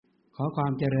อควา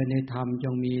มเจริญในธรรมจ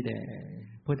งมีแด่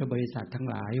พุทธบริษัททั้ง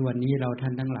หลายวันนี้เราท่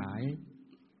านทั้งหลาย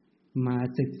มา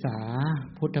ศึกษา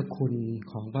พุทธคุณ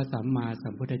ของพระสัมมาสั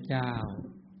มพุทธเจ้า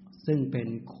ซึ่งเป็น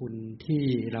คุณที่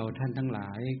เราท่านทั้งหลา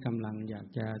ยกำลังอยาก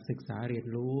จะศึกษาเรียน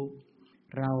รู้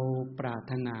เราปราร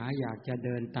ถนาอยากจะเ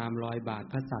ดินตามรอยบาท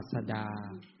พระศาสดา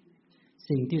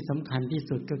สิ่งที่สำคัญที่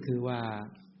สุดก็คือว่า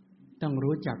ต้อง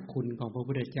รู้จักคุณของพระ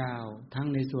พุทธเจ้าทั้ง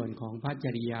ในส่วนของพระจ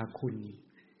ริยาคุณ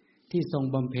ที่ทรง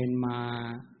บำเพ็ญมา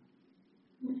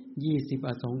20อ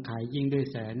สงไขยยิ่งด้วย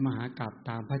แสนมหากัป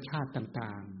ตามพระชาติต่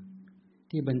างๆ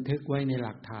ที่บันทึกไว้ในห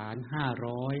ลักฐาน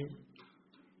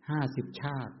550ช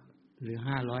าติหรือ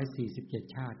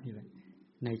547ชาตินี่แหละ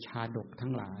ในชาดกทั้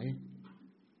งหลาย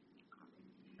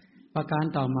ประการ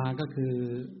ต่อมาก็คือ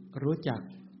รู้จัก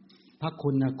พระคุ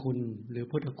ณคุณหรือ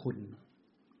พุทธคุณ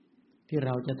ที่เ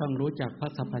ราจะต้องรู้จักพระ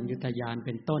สัพพัญญุตญาณเ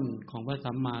ป็นต้นของพระ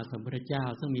สัมมาสัมพุทธเจ้า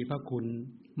ซึ่งมีพระคุณ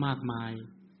มากมาย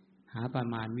หาประ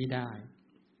มาณไม่ได้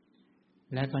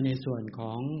และก็ในส่วนข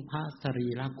องพระสรี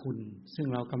ระคุณซึ่ง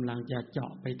เรากำลังจะเจา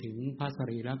ะไปถึงพระส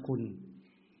รีระคุณ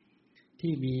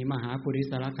ที่มีมหาปุริ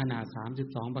สลักษณะ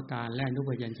32ประการและอนุพ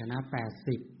ยัญชนะ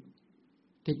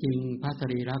80ที่จริงพระส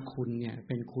รีระคุณเนี่ยเ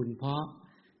ป็นคุณเพราะ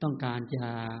ต้องการจะ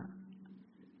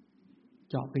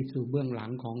เจาะไปสู่เบื้องหลั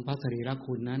งของพระสรีระ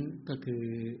คุณนั้นก็คือ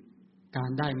การ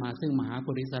ได้มาซึ่งมหา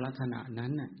ปุริสลักษณะนั้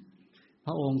นพ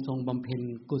ระองค์ทรงบำเพ็ญ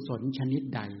กุศลชนิด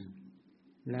ใด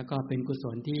แล้วก็เป็นกุศ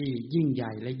ลที่ยิ่งให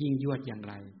ญ่และยิ่งยวดอย่าง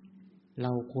ไรเร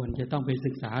าควรจะต้องไป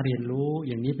ศึกษาเรียนรู้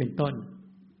อย่างนี้เป็นต้น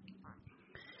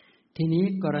ทีนี้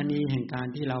กรณีแห่งการ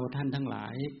ที่เราท่านทั้งหลา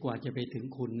ยกว่าจะไปถึง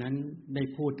คุณนั้นได้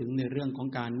พูดถึงในเรื่องของ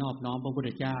การนอบน้อมพระพุทธ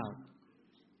เจ้า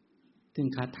ซึ่ง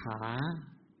คาถา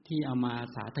ที่เอามา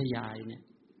สาธยายเนี่ย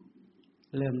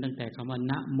เริ่มตั้งแต่คำว่า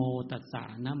นะโมตัสสะ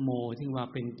นะโมซึ่งว่า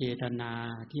เป็นเจตนา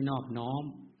ที่นอบน้อม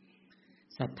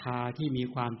ศรัทธาที่มี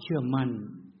ความเชื่อมั่น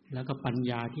แล้วก็ปัญ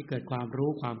ญาที่เกิดความรู้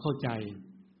ความเข้าใจ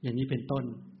อย่างนี้เป็นต้น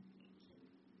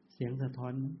เสียงสะท้อ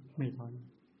นไม่ท้อน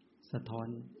สะท้อน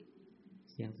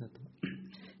เสียงสะท้อน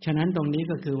ฉะนั้นตรงนี้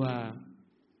ก็คือว่า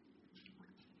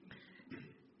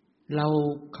เรา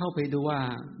เข้าไปดูว่า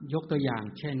ยกตัวอย่าง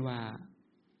เช่นว่า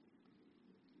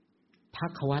ภ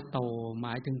ควโตหม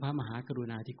ายถึงพระมหากรุ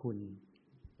ณาธิคุณ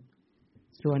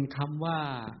ส่วนคำว่า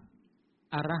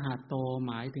อรหัตโต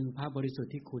หมายถึงพระบริสุท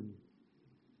ธิคุณ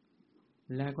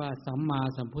และก็สัมมา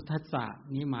สัมพุทธัสสะ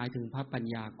นี้หมายถึงพระปัญ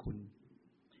ญาคุณ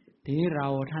ทีนี้เรา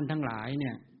ท่านทั้งหลายเ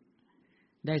นี่ย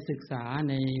ได้ศึกษา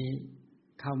ใน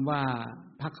คำว่า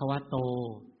ภควโต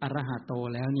อรหัตโต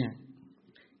แล้วเนี่ย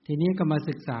ทีนี้ก็มา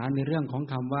ศึกษาในเรื่องของ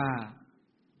คำว่า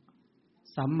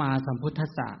สัมมาสัมพุทธั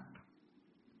สสะ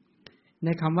ใน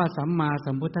คำว่าสัมมา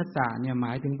สัมพุทธัสสะเนี่ยหม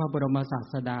ายถึงพระบรมศา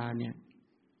สดาเนี่ย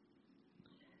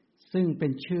ซึ่งเป็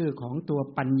นชื่อของตัว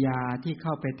ปัญญาที่เ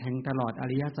ข้าไปแทงตลอดอ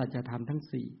ริยสัจธรรมทั้ง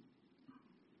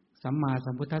4สัมมา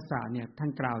สัมพุทธัสสะเนี่ยท่าน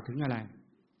กล่าวถึงอะไร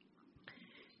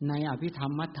ในอภิธรร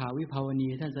มมัฏฐาวิภาวณี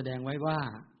ท่านแสดงไว้ว่า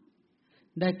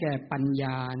ได้แก่ปัญญ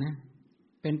านะ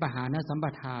เป็นปหานสัมป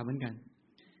ทาเหมือนกัน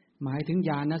หมายถึง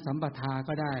ญาณสัมปทา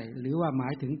ก็ได้หรือว่าหมา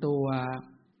ยถึงตัว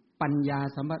ปัญญา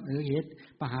สัมปทาหรือเหตุ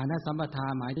ปหานสัมปทา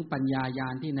หมายถึงปัญญาญา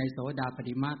ณที่ในโสดาปัต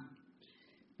ติมรรค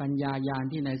ปัญญาญาณ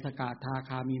ที่ในสกทาค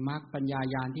ามิมรรคปัญญา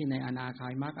ญาณที่ในอนาคา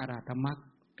ยมรรคอรหัตมรรค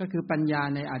ก็คือปัญญา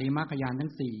ในอริยมรรคญาณทั้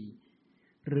ง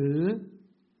4หรือ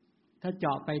ถ้าเจ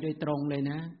าะไปโดยตรงเลย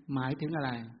นะหมายถึงอะไ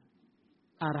ร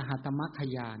อรหัตมรรค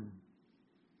ญาณ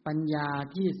ปัญญา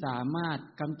ที่สามารถ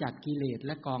กำจัดกิเลสแ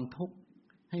ละกองทุกข์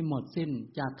ให้หมดสิ้น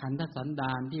จากขันธสันด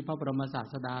านที่พระบรมศา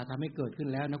สดาทำให้เกิดขึ้น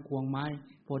แล้วนะควงไม้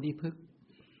โพธิพฤกษ์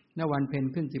ณวันเพ็ญ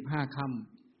ขึ้น15ค่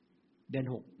ำเดือน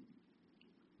6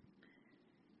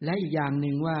และอีกอย่างห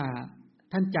นึ่งว่า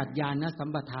ท่านจัดญาณสัม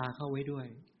ปทาเข้าไว้ด้วย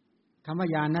คำว่า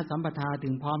ญาณสัมปทาถึ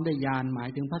งพร้อมด้วยญาณหมาย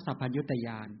ถึงพระสัพพัญญุตญ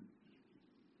าณ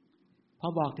พอ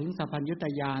บอกถึงสัพพัญญุต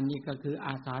ญาณนี่ก็คืออ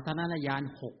าสาธนญาณ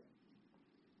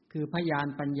6คือพยาน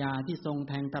ปัญญาที่ทรง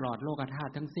แทงตลอดโลกธา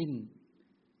ตุทั้งสิ้น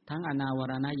ทั้งอนาว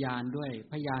รณญาณด้วย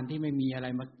พยานที่ไม่มีอะไร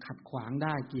มาขัดขวางไ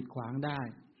ด้กีดขวางได้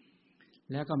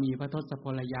แล้วก็มีพระทศพ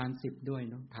ลญาณ10ด้วย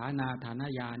เนาะฐานะ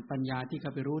ญาณปัญญาที่เข้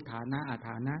าไปรู้ฐานะอฐ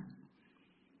านะ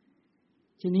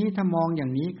ทีนี้ถ้ามองอย่า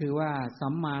งนี้คือว่าสั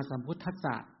มมาสัมพุทธัสส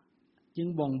ะจึง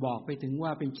บ่งบอกไปถึงว่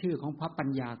าเป็นชื่อของพระปัญ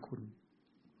ญาคุณ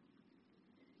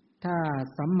ถ้า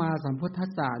สัมมาสัมพุทธัส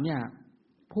สะเนี่ย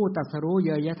ผู้ตรัสรู้เย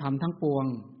ยธรรมทั้งปวง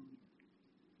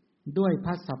ด้วยพ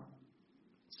ระสัพ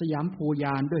สยามภูญ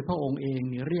าณด้วยพระองค์เอง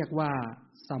นี่เรียกว่า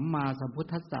สัมมาสัมพุท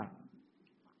ธัสสะ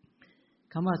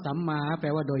คำว่าสัมมาแปล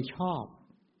ว่าโดยชอบ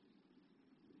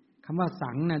คำว่า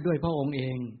สังนะด้วยพระองค์เอ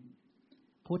ง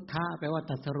พุทธะแปลว่า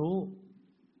ตรัสรู้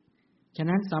ฉะ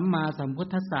นั้นสัมมาสัมพุท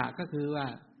ธัสสะก็คือว่า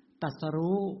ตรัส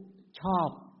รู้ชอบ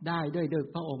ได้ด้วย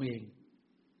พระองค์เอง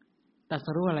ตรัส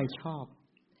รู้อะไรชอบ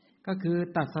ก็คือ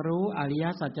ตรัสรู้อริย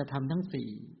สัจธรรมทั้งสี่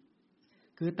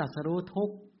คือตรัสรู้ทุก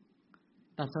ข์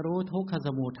ตรัสรู้ทุกขส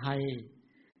มุทัย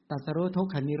ตรัสรู้ทุก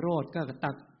ขนิโรธก็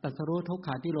ตรัสรู้ทุกข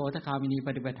านิโรธคามินีป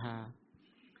ฏิปทา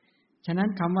ฉะนั้น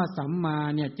คำว่าสัมมา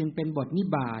เนี่ยจึงเป็นบทนิ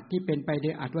บาตที่เป็นไปโด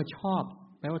ยอัตว่าชอบ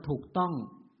แปลว่าถูกต้อง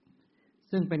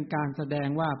ซึ่งเป็นการแสดง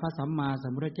ว่าพระสัมมาสั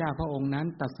มพุทธเจ้าพระองค์นั้น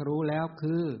ตรัสรู้แล้ว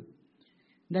คือ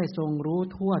ได้ทรงรู้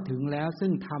ทั่วถึงแล้วซึ่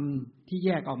งธรรมที่แย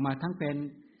กออกมาทั้งเป็น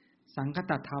สังค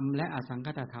ตธรรมและอสังค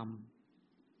ตธรรม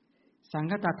สัง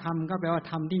คตธรรมก็แปลว่า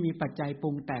ธรรมที่มีปัจจัยปรุ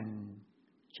งแต่ง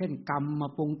เช่นกรรมมา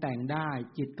ปรุงแต่งได้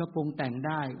จิตก็ปรุงแต่งไ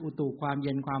ด้อุตุความเ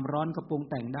ย็นความร้อนก็ปรุง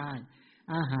แต่งได้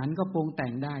อาหารก็ปรุงแต่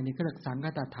งได้นี่ก็เรียกสังค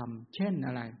ตธรรมเช่นอ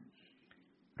ะไร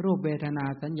รูปเวทนา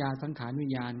สัญญาสังขารวิ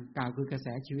ญญาณกล่าวคือกระแส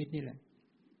ชีวิตนี่แหละ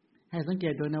ให้สังเก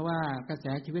ตดูนะว่ากระแส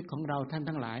ชีวิตของเราท่าน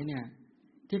ทั้งหลายเนี่ย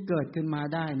ที่เกิดขึ้นมา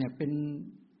ได้เนี่ยเ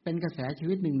ป็นกระแสชี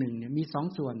วิตหนึ่งๆเนี่ยมี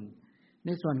2ส่วนใน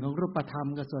ส่วนของรูปธรรม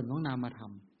กับส่วนของนามธรร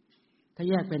มถ้า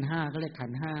แยกเป็น5ก็เรียกขั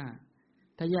นธ์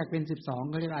5ถ้าแยกเป็น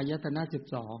12ก็เรียกอายตนะ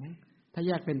12ถ้าแ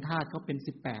ยกเป็นธาตุก็เป็น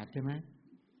18ใช่มั้ย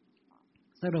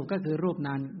สรุปก็คือรูป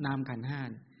นามขันธ์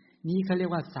5นี้เขาเรีย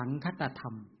กว่าสังคตธร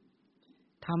รม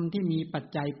ธรรมที่มีปัจ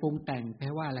จัยปรุงแต่งแปล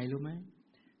ว่าอะไรรู้มั้ย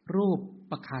รูป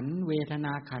ประขันธ์เวทน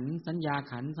าขันธ์สัญญา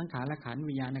ขันธ์สังขารขันธ์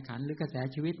วิญญาณขันธ์หรือกระแส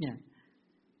ชีวิตเนี่ย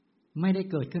ไม่ได้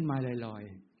เกิดขึ้นมาลอย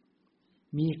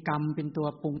ๆมีกรรมเป็นตัว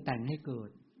ปรุงแต่งให้เกิด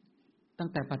ตั้ง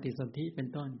แต่ปฏิสนธิเป็น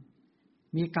ต้น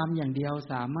มีกรรมอย่างเดียว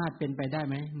สามารถเป็นไปได้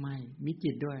ไหมไม่มี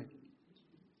จิตด้วย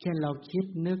เช่นเราคิด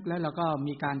นึกแล้วเราก็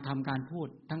มีการทำการพูด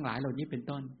ทั้งหลายเหล่านี้เป็น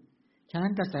ต้นฉะนั้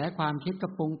นกระแสความคิดก็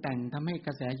ปรุงแต่งทำให้ก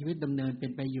ระแสชีวิตดำเนินเป็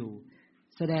นไปอยู่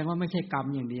แสดงว่าไม่ใช่กรรม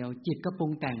อย่างเดียวจิตก็ปรุ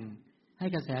งแต่งให้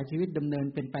กระแสชีวิตดำเนิน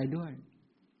เป็นไปด้วย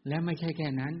และไม่ใช่แค่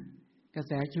นั้นกระแ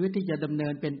สชีวิตที่จะดำเนิ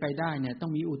นเป็นไปได้เนี่ยต้อ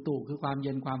งมีอุตุคือความเ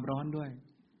ย็นความร้อนด้วย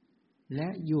และ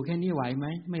อยู่แค่นี้ไหวไหม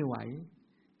ไม่ไหว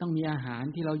ต้องมีอาหาร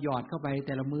ที่เราหยอดเข้าไปแ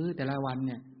ต่ละมื้อแต่ละวันเ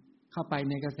นี่ยเข้าไป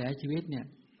ในกระแสชีวิตเนี่ย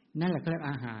นั่นแหละเรียก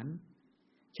อาหาร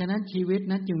ฉะนั้นชีวิต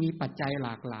นั้นจึงมีปัจจัยหล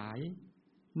ากหลาย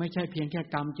ไม่ใช่เพียงแค่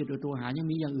กรรมจิตอุตุอาหารยัง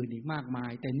มีอย่างอื่นอีกมากมา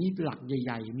ยแต่นี่หลักใ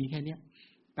หญ่ๆมีแค่นี้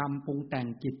กรรมปรุงแต่ง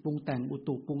จิตปรุงแต่งอุ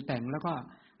ตุปรุงแต่งแล้วก็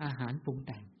อาหารปรุงแ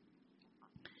ต่ง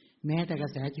แม้แต่กระ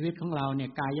แสชีวิตของเราเนี่ย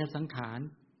กายสังขาร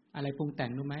อะไรปรุงแต่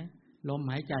งรู้ไหมลม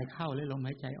หายใจเข้าและลมห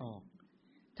ายใจออก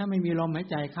ถ้าไม่มีลมหาย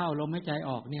ใจเข้าลมหายใจ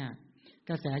ออกเนี่ย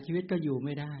กระแสชีวิตก็อยู่ไ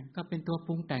ม่ได้ก็เป็นตัวป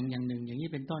รุงแต่งอย่างหนึ่งอย่างนี้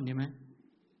เป็นต้นใช่ไหม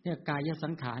เนี่ยกายสั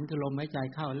งขารคือลมหายใจ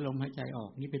เข้าและลมหายใจออ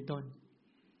กนี่เป็นต้น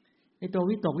ไอ้ตัว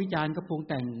วิตกวิจารก็ปรุง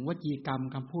แต่งวจีกรรม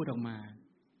คำพูดออกมา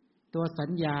ตัวสั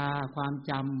ญญาความ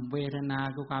จำเวทนา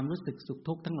คือความรู้สึกสุข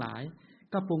ทุกข์ทั้งหลาย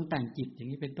ก็ปรุงแต่งจิตอย่า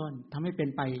งนี้เป็นต้นทำให้เป็น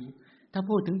ไปถ้า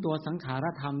พูดถึงตัวสังขาร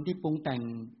ธรรมที่ปรุงแต่ง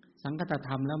สังคตธ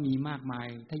รรมแล้วมีมากมาย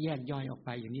ถ้าแยกย่อยออกไป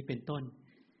อย่างนี้เป็นต้น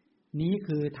นี้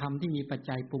คือธรรมที่มีปัจ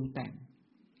จัยปรุงแต่ง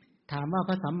ถามว่าพ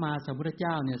ระสัมมาสัมพุทธเ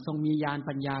จ้าเนี่ยทรงมีญาณ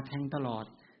ปัญญาแทงตลอด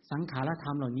สังขารธร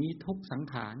รมเหล่านี้ทุกสัง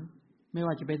ขารไม่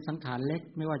ว่าจะเป็นสังขารเล็ก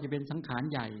ไม่ว่าจะเป็นสังขาร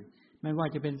ใหญ่ไม่ว่า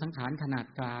จะเป็นสังขารขนาด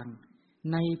กลาง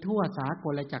ในทั่วสาก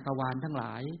ลจักรวาลทั้งหล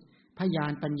ายพญา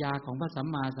ณปัญญาของพระสัม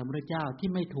มาสัมพุทธเจ้าที่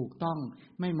ไม่ถูกต้อง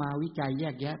ไม่มาวิจัยแย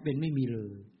กแยะเป็นไม่มีเล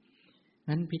ย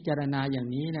นั้นพิจารณาอย่าง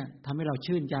นี้เนี่ยทำให้เรา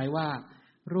ชื่นใจว่า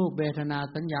รูปเวทนา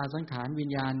สัญญาสังขารวิญ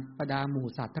ญาณบรรดาหมู่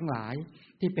สัตว์ทั้งหลาย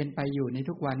ที่เป็นไปอยู่ใน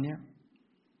ทุกวันนี้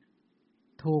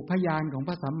ถูกพยานของพ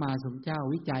ระสัมมาสัมพุทธเจ้า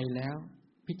วิจัยแล้ว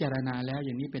พิจารณาแล้วอ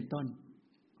ย่างนี้เป็นต้น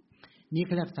นี่เข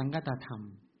าเรียกสังคตธรรม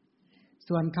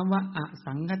ส่วนคำว่าอ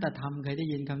สังคตธรรมเคยได้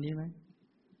ยินคำนี้ไหม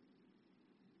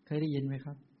เคยได้ยินไหมค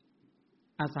รับ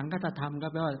อสังคตธรรมก็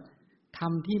แปลว่าธรร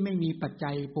มที่ไม่มีปัจ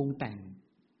จัยปรุงแต่ง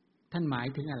ท่านหมาย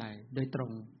ถึงอะไรโดยตร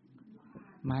ง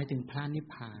หมายถึงพระนิพ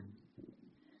พาน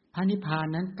พระนิพพาน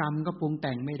นั้นกรรมก็ปรุงแ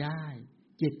ต่งไม่ได้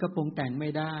จิตก็ปรุงแต่งไม่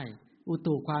ได้อุ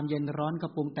ตุความเย็นร้อนก็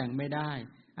ปรุงแต่งไม่ได้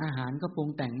อาหารก็ปรุง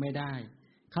แต่งไม่ได้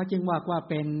เขาจึงว่า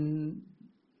เป็น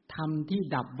ธรรมที่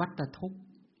ดับวัฏทุกข์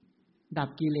ดับ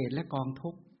กิเลสและกองทุ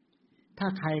กข์ถ้า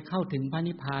ใครเข้าถึงพระ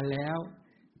นิพพานแล้ว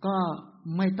ก็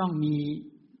ไม่ต้องมี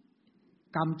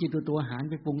กรรมจิตอุตุอาหาร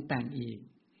ไปปรุงแต่งอีก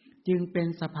จึงเป็น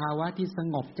สภาวะที่ส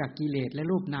งบจากกิเลสและ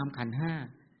รูปนามขันธ์ห้า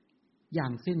อย่า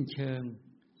งสิ้นเชิง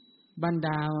บรรด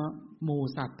าหมู่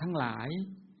สัตว์ทั้งหลาย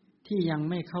ที่ยัง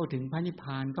ไม่เข้าถึงพระนิพพ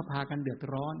านก็พากันเดือด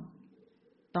ร้อน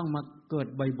ต้องมาเกิด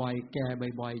บ่อยๆแก่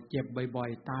บ่อยๆเจ็บบ่อย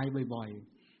ๆตายบ่อย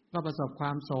ๆก็ประสบคว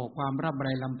ามโศกความร่ำไร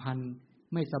รำพัน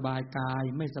ไม่สบายกาย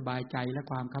ไม่สบายใจและ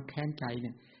ความคับแค้นใจเ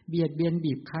นี่ยเบียดเบียน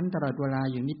บีบคั้นตลอดเวลา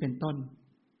อย่างนี้เป็นต้น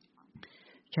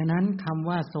ฉะนั้นคำ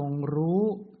ว่าทรงรู้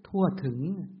ทั่วถึง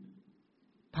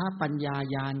พระปัญญา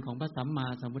ญาณของพระสัมมา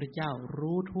สัมพุทธเจ้า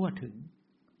รู้ทั่วถึ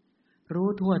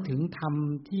งธรรม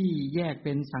ที่แยกเ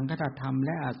ป็นสังคตธรรมแ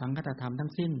ละอสังคตธรรมทั้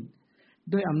งสิ้น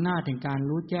ด้วยอำนาจแห่งการ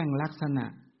รู้แจ้งลักษณะ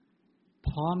พ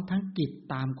ร้อมทั้งกิจ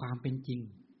ตามความเป็นจริง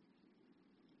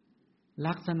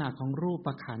ลักษณะของรูป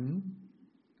ขันธ์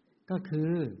ก็คื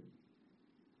อ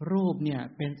รูปเนี่ย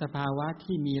เป็นสภาวะ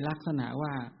ที่มีลักษณะว่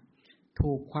า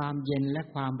ถูกความเย็นและ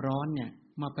ความร้อนเนี่ย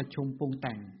มาประชุมปรุงแ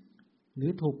ต่งหรื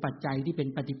อถูกปัจจัยที่เป็น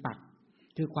ปฏิปักษ์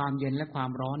คือความเย็นและควา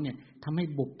มร้อนเนี่ยทำให้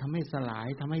บุบทำให้สลาย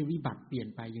ทำให้วิบัติเปลี่ยน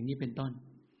ไปอย่างนี้เป็นต้น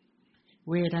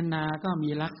เวทนาก็มี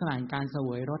ลักษณะการเสว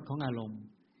ยรสของอารมณ์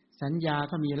สัญญา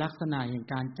ก็มีลักษณะแห่ง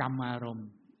การจำอารมณ์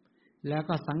แล้ว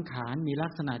ก็สังขารมีลั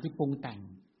กษณะที่ปรุงแต่ง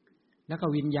แล้วก็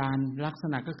วิญญาณลักษ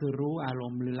ณะก็คือรู้อาร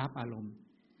มณ์หรือรับอารมณ์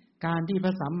การที่พร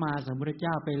ะสัมมาสัมพุทธเ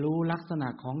จ้าไปรู้ลักษณะ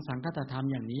ของสังคตธรรม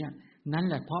อย่างนี้นั่น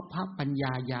แหละเพราะพระปัญญ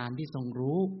าญาณที่ทรง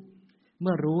รู้เ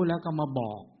มื่อรู้แล้วก็มาบ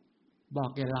อก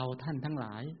แก่เราท่านทั้งหล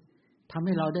ายทำใ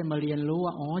ห้เราได้มาเรียนรู้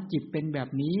ว่าอ๋อจิตเป็นแบบ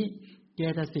นี้เจ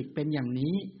ตสิกเป็นอย่าง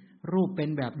นี้รูปเป็น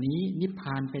แบบนี้นิพพ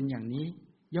านเป็นอย่างนี้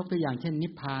ยกตัวอย่างเช่นนิ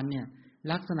พพานเนี่ย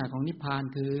ลักษณะของนิพพาน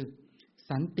คือ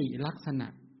สันติลักษณะ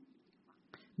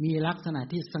มีลักษณะ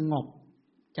ที่สงบ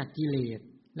จากกิเลส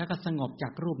แล้วก็สงบจา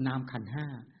กรูปนามขันธ์ห้า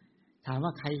ถามว่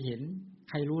าใครเห็น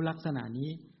ใครรู้ลักษณะนี้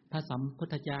พระสัมพุท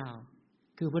ธเจ้า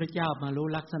คือพระเจ้ามารู้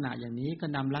ลักษณะอย่างนี้ก็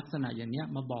นำลักษณะอย่างนี้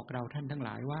มาบอกเราท่านทั้งหล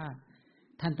ายว่า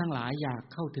ท่านทั้งหลายอยาก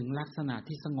เข้าถึงลักษณะ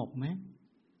ที่สงบไหม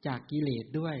จากกิเลส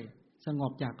ด้วยสง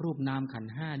บจากรูปนามขัน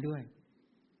ธ์ห้าด้วย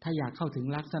ถ้าอยากเข้าถึง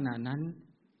ลักษณะนั้น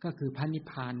ก็คือพระนิพ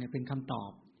พานเนี่ยเป็นคำตอ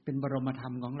บเป็นบรมธร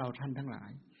รมของเราท่านทั้งหลา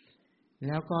ยแ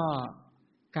ล้วก็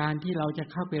การที่เราจะ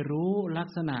เข้าไปรู้ลัก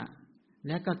ษณะแ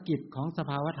ละก็กิจของส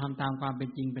ภาวธรรมตามความเป็น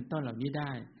จริงเป็นต้นเหล่านี้ไ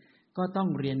ด้ก็ต้อง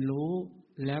เรียนรู้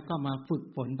แล้วก็มาฝึก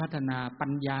ฝนพัฒนาปั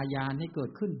ญญาญาณให้เกิ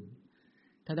ดขึ้น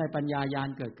ถ้าได้ปัญญาญาณ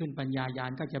เกิดขึ้นปัญญาญา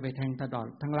ณก็จะไปแทงตลอด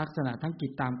ทั้งลักษณะทั้งกิ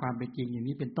จตามความเป็นจริงอย่าง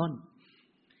นี้เป็นต้น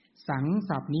สัง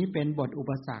ศัพท์นี้เป็นบทอุ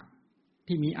ปสรรค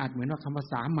ที่มีอาจเหมือนว่าคำว่า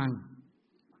สามัง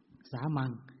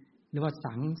หรือว่า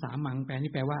สังสามังแปล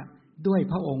นี่แปลว่าด้วย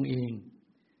พระองค์เอง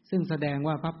ซึ่งแสดง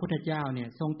ว่าพระพุทธเจ้าเนี่ย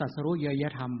ทรงตรัสรู้เยย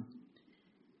ธรรม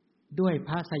ด้วยพ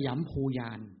ระสยามภูญ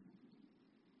าณ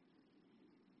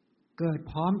เกิด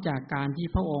พร้อมจากการที่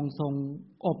พระองค์ทรง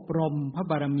อบรมพระ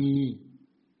บารมี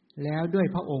แล้วด้วย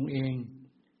พระองค์เอง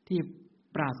ที่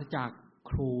ปราศจาก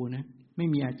ครูนะไม่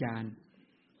มีอาจารย์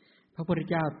พระพุทธ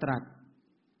เจ้าตรัส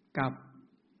กับ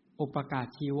อุปการ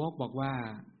ชีวกบอกว่า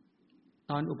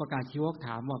ตอนอุปการชีวกถ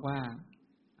ามบอกว่า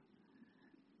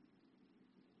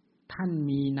ท่าน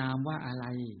มีนามว่าอะไร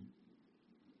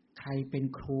ใครเป็น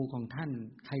ครูของท่าน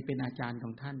ใครเป็นอาจารย์ข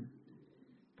องท่าน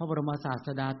พระบรมศาส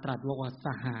ดาตรัสว่าส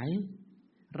หาย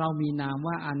เรามีนาม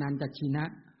ว่าอานันตชินะ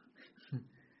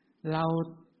เรา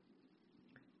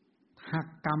หัก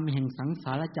กรรมแห่งสังส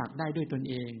ารวัฏได้ด้วยตน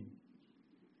เอง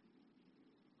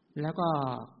แล้วก็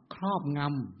ครอบงำ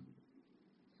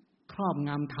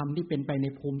ธรรมที่เป็นไปใน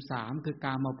ภูมิ3คือก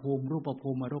ามภูมิรูปภู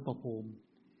มิอรูปภูมิ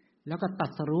แล้วก็ตรั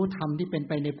สรู้ธรรมที่เป็น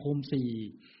ไปในภูมิ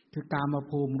4คือกาม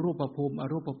ภูมิรูปภูมิอ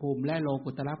รูปภูมิและโล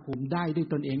กุตตรภูมิได้ด้วย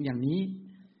ตนเองอย่างนี้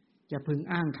จะพึง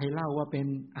อ้างใครเล่าว่าเป็น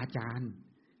อาจารย์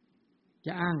จ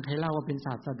ะอ้างใครเล่าว่าเป็นศ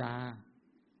าสดา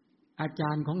อาจ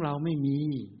ารย์ของเราไม่มี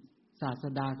ศาส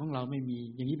ดาของเราไม่มี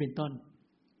อย่างนี้เป็นต้น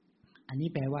อันนี้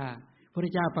แปลว่าพระพุทธ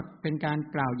เจ้าเป็นการ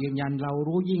กล่าวยืนยันเรา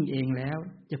รู้ยิ่งเองแล้ว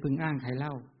จะพึงอ้างใครเล่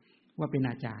าว่าเป็น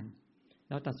อาจารย์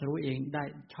เราตรัสรู้เองได้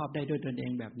ชอบได้ด้วยตนเอ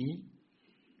งแบบนี้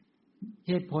เ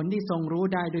หตุผลที่ทรงรู้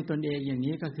ได้ด้วยตนเองอย่าง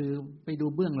นี้ก็คือไปดู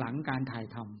เบื้องหลังการถ่าย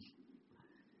ท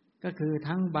ำก็คือ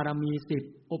ทั้งบารมี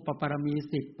10อุปปารมี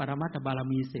10ปรมัตถบาร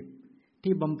มี10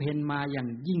ที่บำเพ็ญมาอย่าง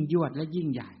ยิ่งยวดและยิ่ง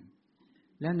ใหญ่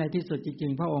และในที่สุดจริ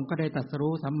งๆพระองค์ก็ได้ตรัส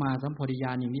รู้สัมมาสัมโพธิญ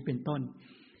าณอย่างนี้เป็นต้น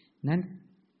นั้น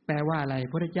แปลว่าอะไรพระ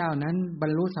พุทธเจ้านั้นบร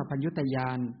รลุสัพพัญญุตญา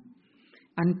ณ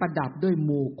อันประดับด้วยห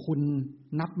มู่คุณ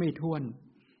นับไม่ถ้วน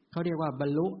เขาเรียกว่าบรร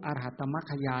ลุอรหัตมรร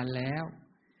คญาณแล้ว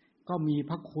ก็มี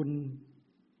พระคุณ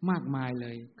มากมายเล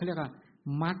ยเขาเรียกว่า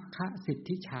มรรคสิท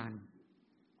ธิฌาน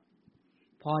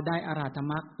พอได้อรหัต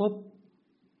มรรคปุ๊บ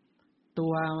ตั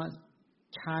ว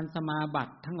ฌานสมาบั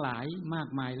ติทั้งหลายมาก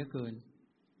มายเหลือเกิน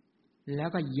แล้ว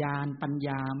ก็ญาณปัญญ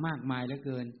ามากมายเหลือเ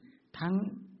กินทั้ง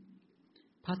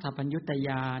พระสัพพัญญุตญ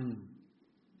าณ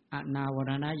อนาว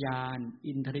รณญาณ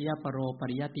อินทริยปโรป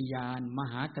ริยติญาณม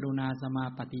หากรุณาสมา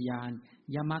ปฏิญาณ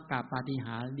ยมกะปาฏิห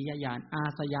าริยญาณอา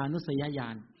สยานุสยญา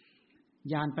ณ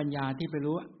ญาณปัญญาที่ไป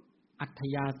รู้อัธ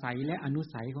ยาศัยและอนุ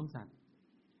สัยของสัตว์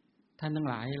ท่านทั้ง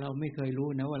หลายเราไม่เคยรู้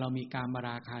นะว่าเรามีกามร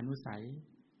าคานุสัย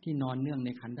ที่นอนเนื่องใน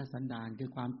ขันธสันดานคือ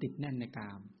ความติดแน่นในก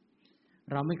าม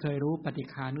เราไม่เคยรู้ปฏิ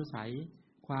ฆานุสัย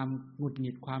ความหงุดห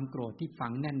งิดความโกรธที่ฝั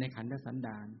งแน่นในขันธสันด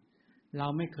านเรา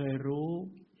ไม่เคยรู้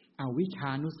อวิชชา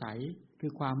นุสัยคื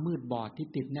อความมืดบอดที่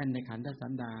ติดแน่นในขันธสั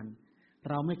นดาน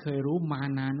เราไม่เคยรู้มา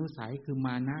นานุสัยคือม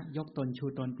านะยกตนชู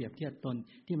ตนเปรียบเทียบตน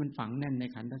ที่มันฝังแน่นใน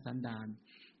ขันธสันดาน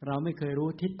เราไม่เคยรู้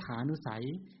ทิฏฐานุสัย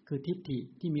คือทิฏฐิ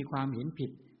ที่มีความเห็นผิ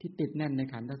ดที่ติดแน่นใน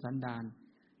ขันธสันดาน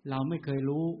เราไม่เคย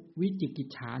รู้วิจิกิจ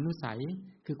ฉานุสัย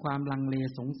คือความลังเล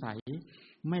สงสัย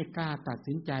ไม่กล้าตัด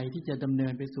สินใจที่จะดำเนิ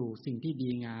นไปสู่สิ่งที่ดี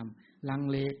งามลัง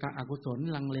เลกับอกุศล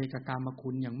ลังเลกับกามคุ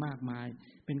ณอย่างมากมาย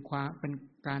เป็น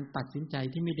การตัดสินใจ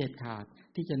ที่ไม่เด็ดขาด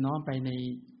ที่จะน้อมไปใน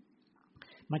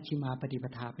มัชฌิมาปฏิป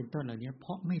ทาเป็นต้นเหล่านี้เพ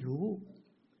ราะไม่รู้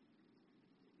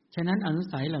ฉะนั้นอนุ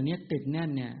สัยเหล่านี้ติดแน่น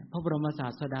เนี่ยพระบรมศา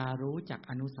สดารู้จัก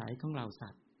อนุสัยของเหล่าสั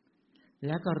ตว์แ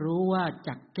ล้วก็รู้ว่าจ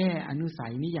ะแก้อนุสั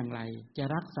ยนี้อย่างไรจะ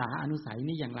รักษาอนุสัย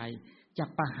นี้อย่างไรจะ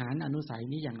ประหารอนุสัย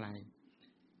นี้อย่างไร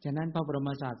ฉะนั้นพระบรม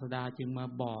ศาสดาจึงมา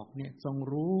บอกเนี่ยทรง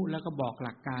รู้แล้วก็บอกห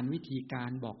ลักการวิธีการ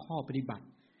บอกข้อปฏิบัติ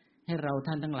ให้เรา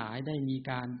ท่านทั้งหลายได้มี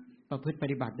การประพฤติป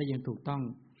ฏิบัติได้อย่างถูกต้อง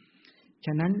ฉ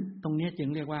ะนั้นตรงนี้จึง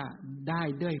เรียกว่าได้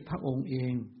ด้วยพระองค์เอ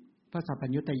งพระสัพพัญ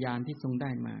ญุตญาณที่ทรงได้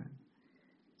มา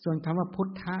ส่วนคำว่าพุท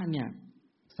ธะเนี่ย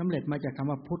สำเร็จมาจากค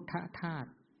ำว่าพุทธธาตุ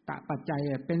ตะปัจจัย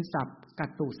เป็นศัพท์กัต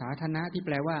ตุสาธนะที่แป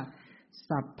ลว่า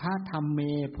สัพพะธัมเม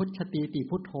พุทธติติ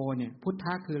พุทโธเนี่ยพุทธ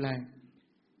ะคืออะไร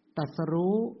ตรัส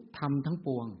รู้ธรรมทั้งป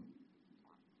วง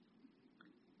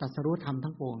ตรัสรู้ธรรม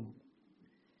ทั้งปวง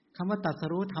คำว่าตรัส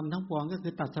รู้ธรรมทั้งปวงก็คื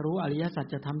อตรัสรู้อริยสัจ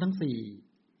ธรรมทั้งสี่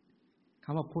ค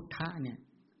ำว่าพุทธะเนี่ย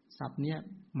ศัพท์เนี้ย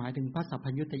หมายถึงพระสัพพั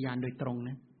ญญุตญาณโดยตรง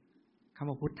นะคำ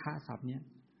ว่าพุทธะศัพท์เนี้ย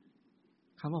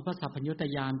คำว่าพระสัพพัญญุต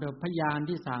ญาณเป็นพยาน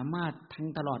ที่สามารถทั้ง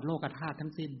ตลอดโลกธาตุทั้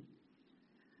งสิ้น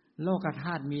โลกธ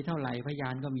าตุมีเท่าไหร่พยา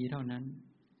นก็มีเท่านั้น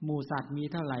หมู่สัตว์มี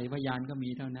เท่าไหร่พยานก็มี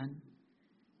เท่านั้น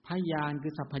พยานคื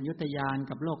อสัพพัญญุตญาณ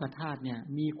กับโลกธาตุเนี่ย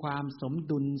มีความสม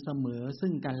ดุลเสมอ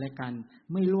ซึ่งกันและกัน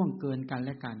ไม่ล่วงเกินกันแ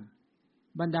ละกัน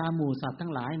บรรดาหมู่สัตว์ทั้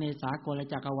งหลายในสากล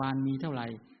จักรวาลมีเท่าไหร่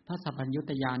พระสัพพัญญุ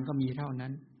ตญาณก็มีเท่านั้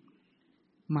น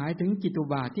หมายถึงจิตตุ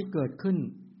บาทที่เกิดขึ้น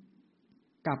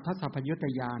กับพระสัพพัญญุต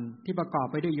ญาณที่ประกอบ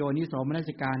ไปด้วยโยนิโสมน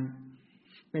สิการ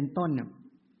เป็นต้นเนี่ย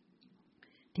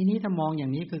ทีนี้ถ้ามองอย่า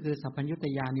งนี้ก็คือสัพพัญญุต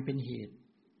ญาณนี่เป็นเหตุ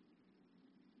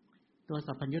ตัว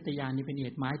สัพพัญญุตญาณนี่เป็นเห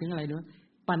ตุหมายถึงอะไรเนอะ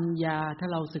ปัญญาถ้า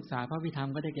เราศึกษาพระวิธรรม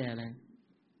ก็ได้แก่อะไร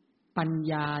ปัญ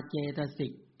ญาเจตสิ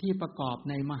กที่ประกอบ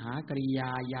ในมหากริยา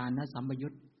ญาณสัมปยุ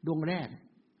ตดวงแรก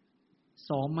โส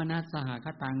มนัสสหค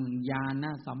ตังญาณ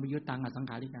สัมปยุตตังอสัง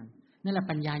ขาริกังนั่นแหละ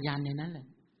ปัญญาญาณในนั้นแหละ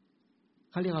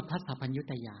เขาเรียกว่าพระสัพพัญญุ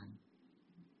ตญาณ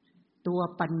ตัว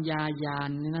ปัญญาญาณ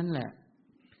นั่นแหละ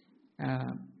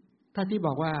ถ้าที่บ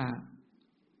อกว่า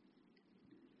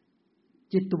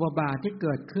จิตตุบาทที่เ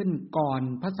กิดขึ้นก่อน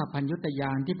พระสัพพัญญุตญ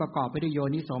าณที่ประกอบไปด้วยโย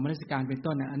นิโสมนสิการเป็น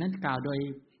ต้นอันนั้นกล่าวโดย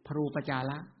พรูปจา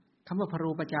ระคำว่าพรู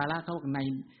ปจาระเขา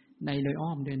ในโดยอ้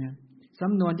อมด้วยนะส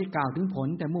ำนวนที่กล่าวถึงผล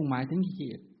แต่มุ่งหมายถึงเห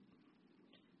ตุ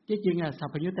ที่จริงสัพ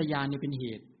พัญญุตญาณนี่เป็นเห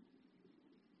ตุ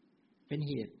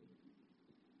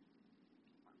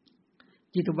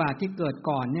จิตตุบาทที่เกิด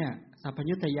ก่อนเนี่ยสัพพัญ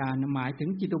ญุตญาณหมายถึง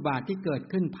จิตตุบาทที่เกิด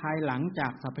ขึ้นภายหลังจา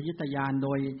กสัพพัญญุตญาณ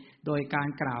โดยการ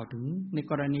กล่าวถึงใน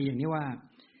กรณีอย่างนี้ว่า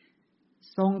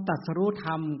ทรงตรัสรู้ธร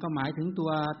รมก็หมายถึงตั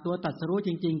วตรัสรู้จ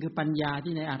ริงๆคือปัญญา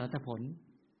ที่ในอรหัตผล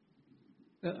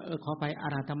ขอไปอ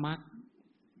รหัตมรรค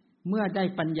เมื่อได้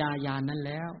ปัญญาญาณนั้นแ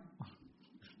ล้ว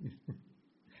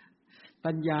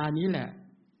ปัญญานี้แหละ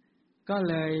ก็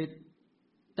เลย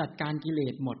จัดการกิเล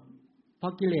สหมดพอ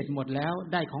กิเลสหมดแล้ว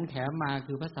ได้ของแถมมา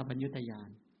คือพระสัพพัญญุตญาณ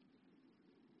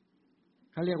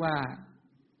เขาเรียกว่า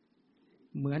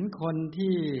เหมือนคน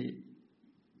ที่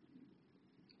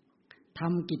ท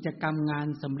ำกิจกรรมงาน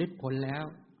สำเร็จผลแล้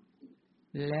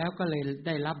วก็เลยไ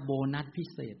ด้รับโบนัสพิ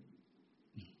เศษ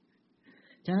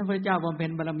ฉะนั้นพระเจ้าบำเพ็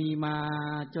ญบารมีมา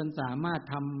จนสามารถ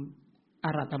ทำอ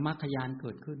รหัตมรรคญาณเ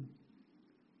กิดขึ้น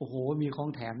โอ้โหมีของ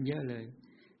แถมเยอะเลย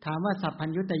ถามว่าสัพพัญ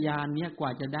ญุตญาณเนี่ยกว่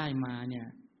าจะได้มาเนี่ย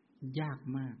ยาก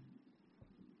มาก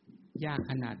ยาก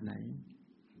ขนาดไหน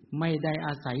ไม่ได้อ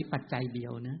าศัยปัจจัยเดีย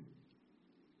วนะ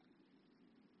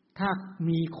ถ้า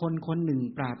มีคนหนึ่ง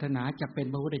ปรารถนาจะเป็น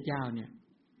พระพุทธเจ้าเนี่ย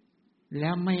แล้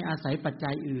วไม่อาศัยปัจ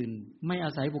จัยอื่นไม่อ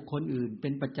าศัยบุคคลอื่นเป็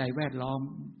นปัจจัยแวดล้อม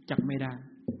จักไม่ไ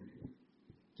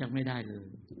ด้เลย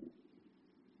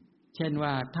เช่นว่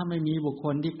าถ้าไม่มีบุคค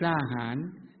ลที่กล้าหาญ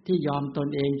ที่ยอมตน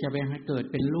เองจะไปเกิด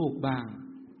เป็นลูกบ้าง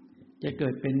จะเกิ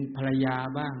ดเป็นภรรยา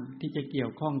บ้างที่จะเกี่ย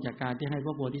วข้องจากการที่ให้พ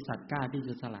ระโพธิสัตว์กล้าที่จ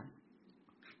ะสละ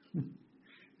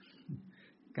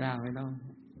กล้าไหมน้อง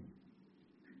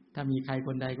ถ้ามีใครค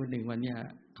นใดคนหนึ่งวันเนี้ย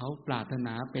เขาปรารถน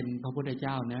าเป็นพระพุทธเ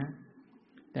จ้านะ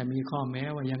แต่มีข้อแม้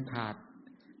ว่ายังขาด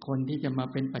คนที่จะมา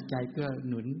เป็นปัจจัยเกื้อ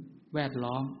หนุนแวด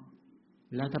ล้อม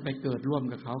แล้วถ้าไปเกิดร่วม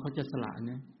กับเขาจะสละเ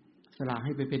นี่ยสละใ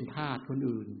ห้ไปเป็นทาสคน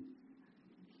อื่น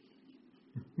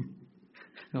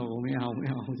โอ้ไม่เอา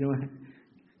ใช่ไหม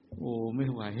โอ้ไม่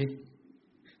ไหว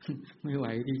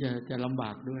ที่จะลำบ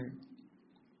ากด้วย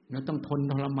แล้วต้องทน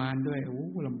ทรมานด้วยโอ้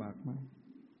ลำบากมาก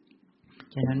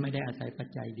ฉะนั้นไม่ได้อาศัยปัจ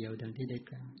จัยเดียวดังที่ได้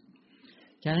กล่าว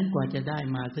ฉะนั้นกว่าจะได้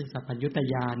มาซึ่งสัพพัญญุต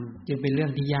ญาณจึงเป็นเรื่อ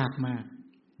งที่ยากมาก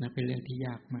นะเป็นเรื่องที่ย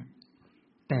ากมาก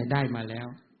แต่ได้มาแล้ว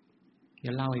เดี๋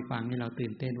ยวเล่าให้ฟังให้เราตื่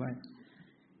นเต้นว่า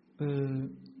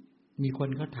มีคน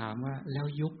เขาถามว่าแล้ว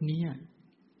ยุคนี้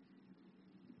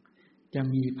จะ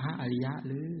มีพระอริยะ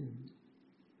หรือ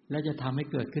แล้วจะทำให้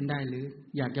เกิดขึ้นได้หรือ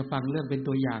อยากจะฟังเรื่องเป็น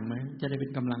ตัวอย่างไหมจะได้เป็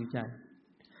นกำลังใจ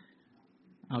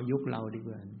เอายุคเราดีก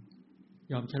ว่า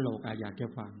ยอมฉลกอยากจะ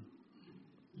ฟัง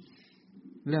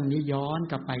เรื่องนี้ย้อน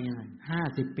กลับไปหน่อย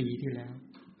50 ปีที่แล้ว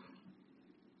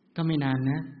ก็ไม่นาน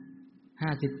นะ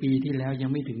50 ปีที่แล้วยัง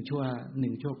ไม่ถึงชั่ว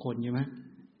1ชั่วคนใช่ไหม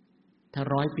ถ้า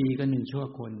100 ปีก็1ชั่ว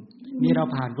คนนี่เรา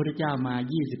ผ่านพระพุทธเจ้ามา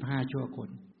25ชั่วคน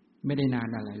ไม่ได้นาน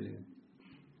อะไรเลย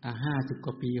50 ก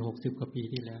ว่าปี60 กว่าปี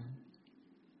ที่แล้ว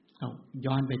เอา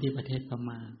ย้อนไปที่ประเทศพ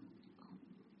ม่า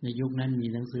ในยุคนั้นมี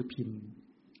หนังสือพิมพ์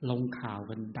ลงข่าว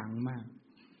กันดังมาก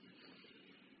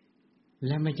แ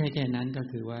ละไม่ใช่แค่นั้นก็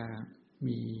คือว่า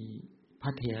มีพร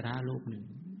ะเถระรูปหนึ่ง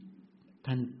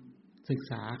ท่านศึก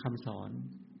ษาคำสอน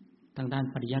ทางด้าน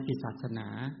ปริยัติศาสนา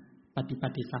ปฏิบั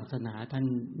ติศาสนาท่าน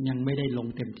ยังไม่ได้ลง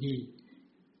เต็มที่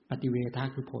ปฏิเวทะ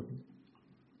คือผล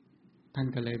ท่าน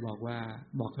ก็เลยบอก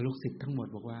กับลูกศิษย์ทั้งหมด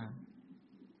บอกว่า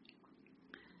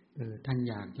ท่าน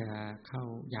อยาก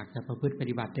จะประพฤติป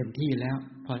ฏิบัติเต็มที่แล้ว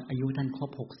พออายุท่านครบ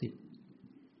60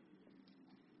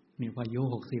นี่พออายุ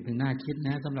60เป็นน่าคิดน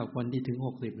ะสำหรับคนที่ถึง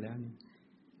60แล้ว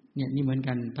เนี่ยนี่เหมือน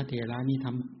กันพระเถระนี่ท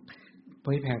ำเผ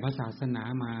ยแผ่พระศาสนา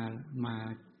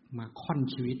มาค่อน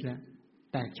ชีวิตแล้ว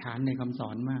แตกฉานในคำสอ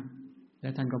นมากแล้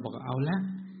วท่านก็บอกเอาละ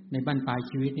ในบั้นปลาย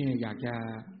ชีวิตนี่อยากจะ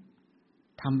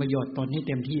ทำประโยชน์ตนให้เ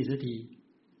ต็มที่สักที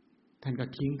ท่านก็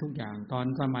ทิ้งทุกอย่างตอน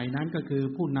สมัยนั้นก็คือ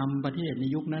ผู้นำประเทศใน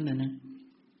ยุคนั้นนะ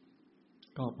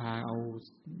ก็พาเอา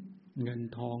เงิน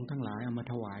ทองทั้งหลายเอามา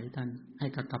ถวายท่านให้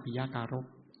กับกัปปิยการก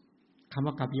คำ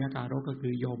ว่ากัปปิยการกก็คื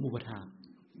อโยมอุปถาก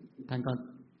ท่านก็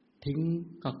ทิ้ง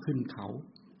ก็ขึ้นเขา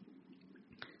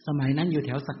สมัยนั้นอยู่แถ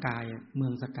วสกายเมื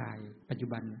องสกายปัจจุ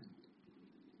บัน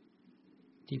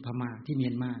ที่พม่าที่เมี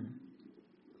ยนมา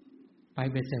ไป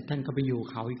เบ็ดเสร็จท่านก็ไปอยู่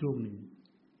เขาอีกรูปหนึ่ง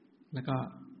แล้วก็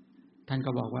ท่านก็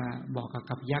บอกกับ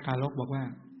กัปปิยการกบอกว่า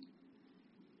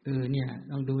เนี่ย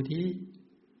ลองดูที่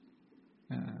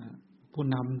ผู้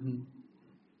น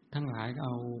ำทั้งหลายก็เอ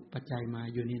าปัจจัยมา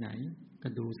อยู่ที่ไหนก็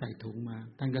ดูใส่ถุงมา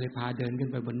ท่านก็เลยพาเดินขึ้น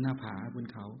ไปบนหน้าผาบน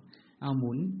เขาเอาห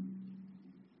มุน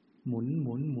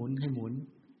ให้ห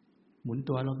มุน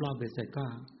ตัวรอบๆเบ็ดเสร็จก็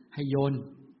ให้โ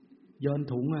ยน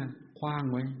ถุงขว้าง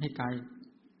ไว้ให้ไกล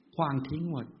ขว้างทิ้ง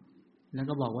หมดแล้ว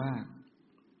ก็บอกว่า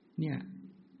เนี่ย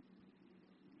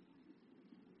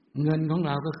เงินของเ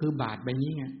ราก็คือบาทใบ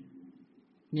นี้ไง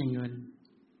เนี่ยเงิน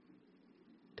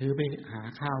ถือไปหา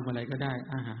ข้าวอะไรก็ได้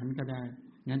อาหารก็ได้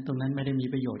งั้นตรงนั้นไม่ได้มี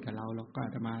ประโยชน์กับเราก็อา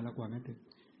ตมาแล้วกว่านั้นเถอะ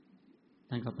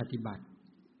ท่านก็ปฏิบัติ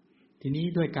ทีนี้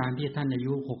ด้วยการที่ท่านอา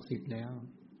ยุ60แล้ว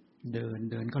เ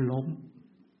ดินก็ล้ม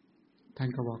ท่าน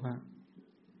ก็บอกว่า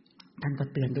ท่านก็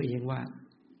เตือนตัวเองว่า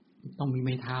ต้องมีไ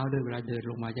ม้เท้าด้วยเวลาเดิน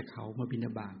ลงมาจากเขามาบิณฑ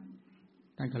บาต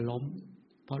ท่านก็ล้ม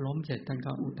พอล้มเสร็จท่าน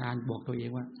ก็อุทานบอกตัวเอง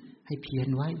ว่าให้เพียร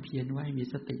ไว้มี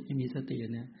สติให้มีสติ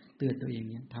เนี่ยเตือนตัวเอง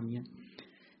เนี่ยทำเนี่ย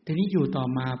ทีนี้อยู่ต่อ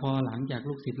มาพอหลังจาก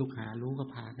ลูกศิษย์ลูกหารู้ก็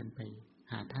พากันไป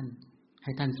หาท่านใ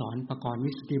ห้ท่านสอนประกรณ์วิ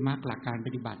สุทธิมรรคหลักการป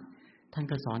ฏิบัติท่าน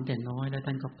ก็สอนแต่น้อยแล้ว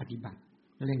ท่านก็ปฏิบัติ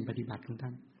เร่งปฏิบัติของท่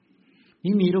าน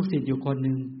นี่มีลูกศิษย์อยู่คนห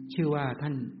นึ่งชื่อว่าท่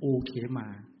านอูเขมา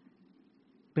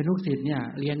เป็นลูกศิษย์เนี่ย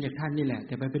เรียนจากท่านนี่แหละแ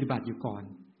ต่ไปปฏิบัติอยู่ก่อน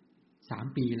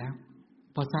3 ปีแล้ว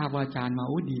พอทราบว่าอาจารย์มา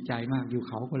ดีใจมากอยู่เ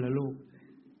ขาคนละลูก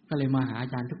ก็เลยมาหาอา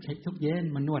จารย์ทุกเย็น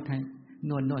มานวดให้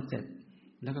นวดเสร็จ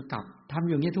แล้วก็กลับทำ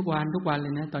อย่างนี้ทุกวันเล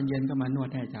ยนะตอนเย็นก็มานวด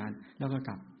ให้อาจารย์แล้วก็ก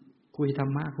ลับคุยธร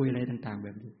รมะคุยอะไรต่างๆแบ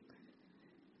บนี้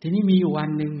ทีนี้มีอยู่วัน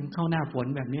นึงเข้าหน้าฝน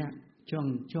แบบเนี้ย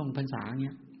ช่วงพรรษาเ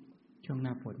งี้ยช่วงหน้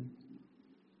าฝน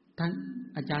ท่าน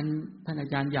อาจ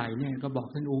ารย์ใหญ่เนี่ยก็บอก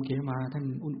ท่านอูเขมาท่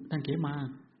านเขม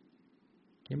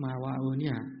าว่าเ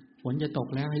นี่ยฝนจะตก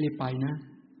แล้วให้รีบไปนะ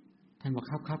ท่านบอก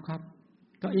ครับ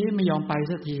ก็ไม่ยอมไป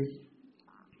สักที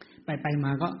ไปม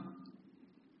าก็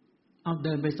เอาเ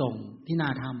ดินไปส่งที่หน้า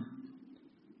ถ้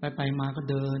ำไปมาก็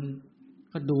เดิน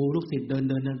ก็ดูลูกศิษย์เดิน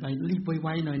ไปรีบไว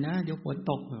ๆหน่อยนะเดี๋ยวฝน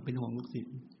ตกเป็นห่วงลูกศิษ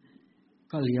ย์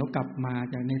ก็เหลียวกลับมา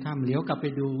จากในถ้ำเหลียวกลับไป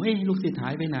ดูเฮ้ยลูกศิษย์หา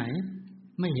ยไปไหน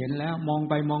ไม่เห็นแล้วมอง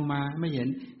ไปมองมาไม่เ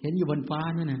ห็นอยู่บนฟ้า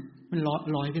นั่นน่ะมัน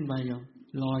ลอยขึ้นไป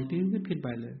ลอยตื้อขึ้นไป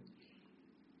เลย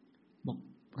บอก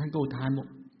ท่านก็อุทานบอก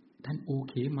ท่านโอ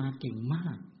เคมาเก่งมา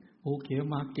กโอเค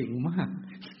มาเก่งมาก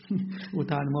อุ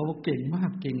ทานมาว่าเก่งมาก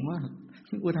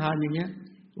อุทานอย่างเงี้ย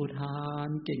อุทาน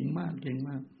เก่งมาก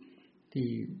ที่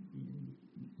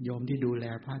โยมที่ดูแล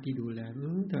พระที่ดูแล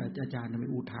แต่อาจารย์ทำไม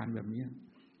อุทานแบบนี้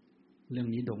เรื่อง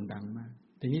นี้โด่งดังมาก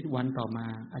ทีนี้วันต่อมา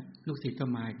ลูกศิษย์ก็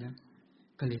มาอีกแล้ว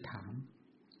ก็เลยถาม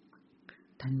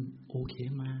ท่านโอเค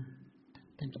มา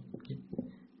ท่านก็โอเค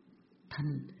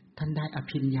ท่านได้อ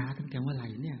ภิญญาตั้งแต่เมื่อไหร่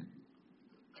เนี่ย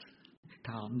ถ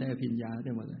ามได้อภิญญาตั้งแ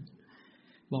ต่เมื่อไหร่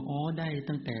บอกอ๋อได้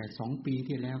ตั้งแต่2 ปี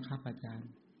ที่แล้วครับอาจารย์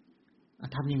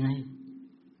ทำยังไง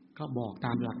ก็บอกต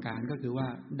ามหลักการก็คือว่า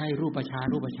ได้รูปฌาน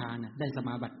น่ะได้สม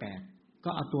าบัติ8ก็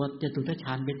เอาตัวจตุตฌ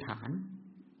านเป็นฐาน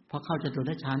พอเข้าจตุ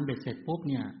ตฌานเบ็ดเสร็จปุ๊บ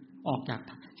เนี่ยออกจาก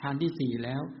ฌานที่4แ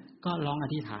ล้วก็ลองอ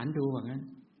ธิษฐานดูว่างั้น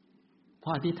พอ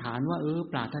อธิษฐานว่า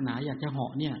ปรารถนาอยากจะเหา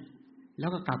ะเนี่ยแล้ว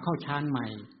ก็กลับเข้าฌานใหม่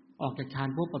ออกจากฌาน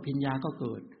ปุ๊บอภิญญาก็เ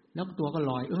กิดแล้วตัวก็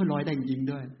ลอยลอยได้จริง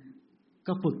ด้วย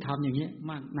ก็ฝึกทำอย่างนี้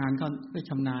มากนานก็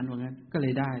ชำนาญว่างั้นก็เล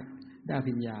ยได้อ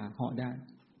ภิญญาเหาะได้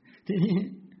ทีนี้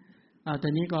ตอ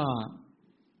นนี้ก็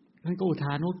ท่านก็อุท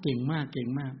านว่าเก่งมาก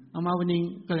เอามาวันนี้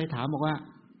ก็เลยถามบอกว่า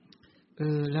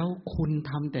แล้วคุณ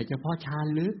ทำแต่เฉพาะฌาน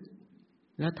หรือ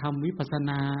แล้วทำวิปัสส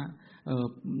นา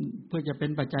เพื่อจะเป็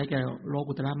นปัจจัยแก่โล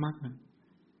กุตตรมรรค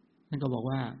ท่านก็บอก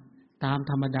ว่าตาม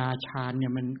ธรรมดาฌานเนี่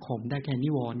ยมันข่มได้แค่นิ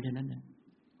วรณ์แค่นั้นเนี่ย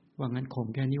ว่างั้นข่ม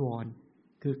แค่นิวรณ์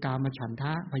คือกามฉันท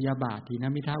ะพยาบาทถีน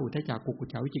มิทธะอุทธัจจะกุกุจ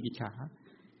จะวิจิกิจฉา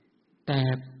แ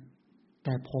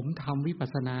ต่ผมทำวิปัส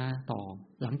สนาต่อ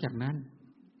หลังจากนั้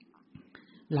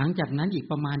นอีก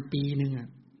ประมาณปีนึง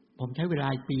ผมใช้เวลา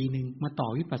ปีนึงมาต่อ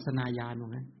วิปัสสนาญาณว่า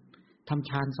งั้นทำ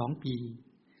ฌาน2 ปี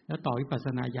แล้วต่อวิปัสส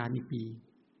นาญาณอีก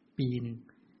ปีนึง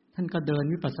ท่านก็เดิน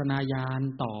วิปัสสนาญาณ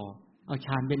ต่อเอาฌ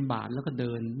านเป็นบาทแล้วก็เ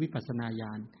ดินวิปัสสนาญ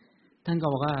าณท่านก็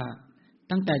บอกว่า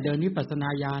ตั้งแต่เดินวิปัสสนา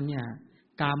ญาณเนี่ย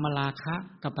กามราคะ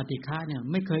กับปฏิฆะเนี่ย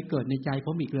ไม่เคยเกิดในใจผ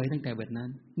มอีกเลยตั้งแต่บัดนั้น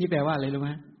นี่แปลว่าอะไรรู้ไหม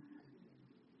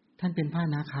ท่านเป็นพระอ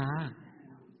นาค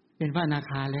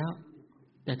าแล้ว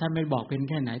แต่ท่านไม่บอกเป็น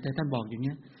แค่ไหนแต่ท่านบอกอย่างเ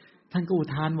งี้ยท่านก็อุ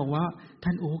ทานบอกว่าท่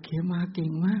านโอเคมาเก่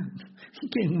งมาก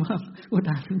อุ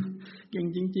ทานเก่ง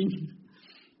จริง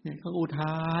ๆเนี่ยเขาอุท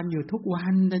านอยู่ทุกวั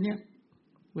นแต่เนี้ย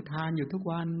อุทานอยู่ทุก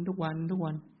วัน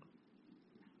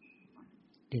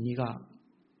ทีนี้ก็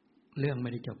เรื่องไม่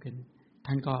ได้จบแค่นี้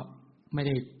ท่านก็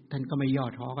ไม่ย่อ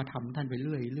ท้อก็ทำท่านไปเ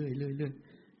รื่อย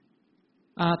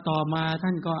ต่อมาท่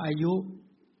านก็อายุ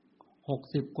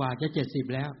60กว่าจะ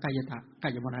70แล้วใกล้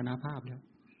จะมรณภาพแล้ว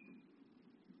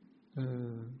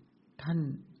ท่าน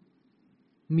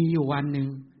มีอยู่วันหนึ่ง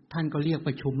ท่านก็เรียกป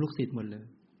ระชุมลูกศิษย์หมดเลย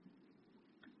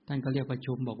ท่านก็เรียกประ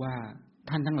ชุมบอกว่า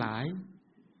ท่านทั้งหลาย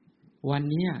วัน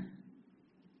นี้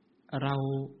เ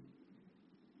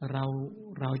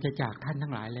ราจะจากท่านทั้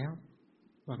งหลายแล้ว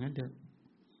ว่างั้นเถอะ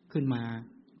ขึ้นมา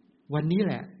วันนี้แ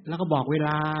หละแล้วก็บอกเวล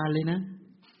าเลยนะ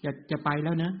จะไปแ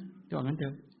ล้วนะว่างั้นเถ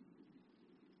อะ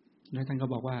แล้วท่านก็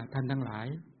บอกว่าท่านทั้งหลาย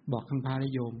บอกทั้งพระแล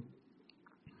ะโยม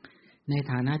ใน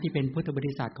ฐานะที่เป็นพุทธบ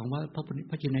ริษัทของ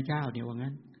พระชินเจ้าเนี่ยว่า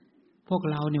งั้นพวก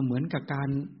เราเนี่ยเหมือนกับการ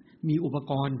มีอุป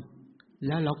กรณ์แ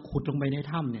ล้วเราขุดลงไปใน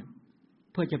ถ้ำเนี่ย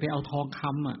เพื่อจะไปเอาทองค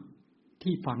ำ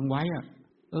ที่ฝังไว้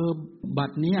บั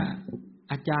ดเนี้ย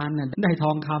อาจารย์น่ะได้ท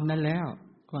องคำนั้นแล้ว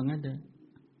ว่างั้นเถอะ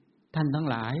ท่านทั้ง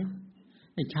หลาย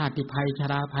ไอ้ชาติภัยช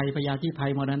ราภัยพยาธิภั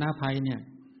ยมรณะภัยเนี่ย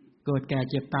เกิดแก่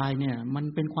เจ็บตายเนี่ยมัน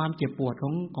เป็นความเจ็บปวดข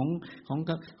อ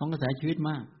งกระแสชีวิต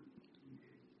มาก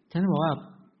ฉันบอกว่า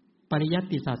ปริยั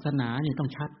ติศาสนาเนี่ยต้อง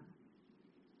ชัด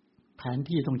แผน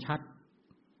ที่ต้องชัด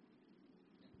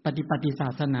ปฏิศา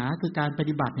สนาคือการป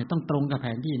ฏิบัติเนี่ยต้องตรงกับแผ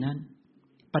นที่นั้น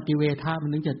ปฏิเวทะมั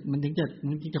นถึง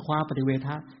จะคว้าปฏิเวท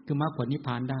ะคือมรรคผลนิพพ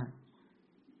านได้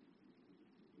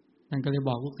ท่านก็เลยบ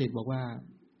อกลูกศิษย์บอกว่า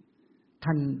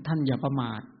ท่านอย่าประม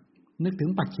าทนึกถึง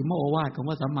ปัจฉิมโอวาทของ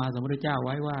พระสัมมาสัมพุทธเจ้าไ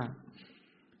ว้ว่า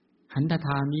หันทธ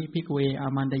ามิภิกเวอา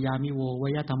มันตยามิโวว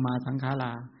ยธรรมาสังขาร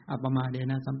าอัปปมาเด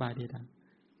นะสัมปาเดตา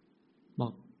บอ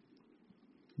ก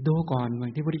ดูก่อนเหมือ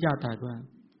นที่พระพุทธเจ้าตรัสว่า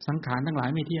สังขารทั้งหลาย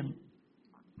ไม่เที่ยง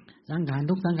สังขาร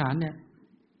ทุกสังขารเนี่ย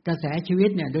กระแสชีวิต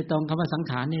เนี่ยโดยตรงคำว่าสัง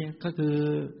ขารนี่ก็คือ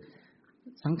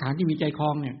สังขารที่มีใจคลอ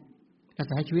งเนี่ยกระ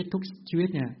แสชีวิตทุกชีวิต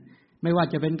เนี่ยไม่ว่า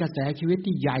จะเป็นกระแสชีวิต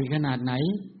ที่ใหญ่ขนาดไหน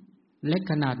เล็ก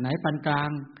ขนาดไหนปานกลาง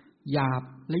หยาบ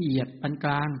ละเอียดปานก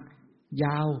ลางย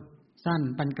าวสั้น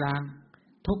ปานกลาง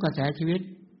ทุกกระแสชีวิต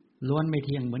ล้วนไม่เ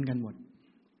ที่ยงเหมือนกันหมด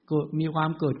เกิดมีควา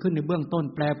มเกิดขึ้นในเบื้องต้น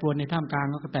แปรปรวนในท่ามกลาง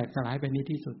แล้วก็แตกสลายไปใน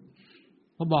ที่สุด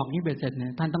พอบอกนี้เบ็ดเสร็จเนี่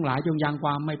ยท่านทั้งหลายจงยังคว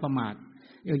ามไม่ประมาท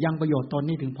ยังประโยชน์ตน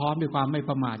นี่ถึงพร้อมด้วยความไม่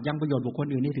ประมาทยังประโยชน์บุคคล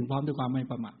อื่นนี่ถึงพร้อมด้วยความไม่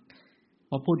ประมาท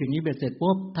พอพูดอย่างนี้เบ็ดเสร็จ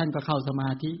ปุ๊บท่านก็เข้าสมา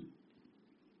ธิ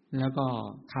แล้วก็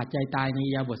ขาดใจตายใน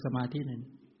อิริยาบถสมาธินั้น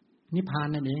นิพพาน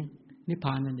นั่นเอง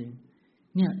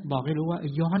เนี่ยบอกให้รู้ว่า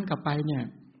ย้อนกลับไปเนี่ย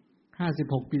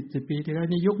56 ปี 10 ปีที่แล้ว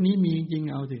ในยุคนี้มีจริง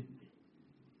เอาสิ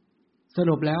ส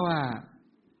รุปแล้วว่า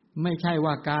ไม่ใช่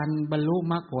ว่าการบรรลุ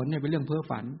มรรคผลเนี่ยเป็นเรื่องเพ้อ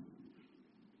ฝัน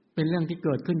เป็นเรื่องที่เ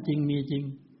กิดขึ้นจริงมีจริง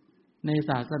ใน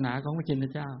ศาสนาของพระชิน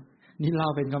เจ้า นี่เรา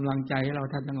เป็นกำลังใจให้เรา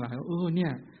ท่านทั้งหลายเนี่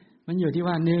ยมันอยู่ที่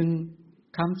ว่า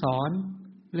1คำสอน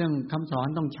เรื่องคำสอน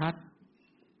ต้องชัด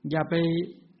อย่า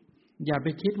ไป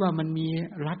คิดว่ามันมี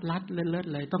ลัดเลิศ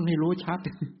ๆเลยต้องให้รู้ชัด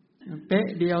เป๊ะ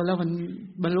เดียวแล้วมัน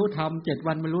บรรลุธรรม7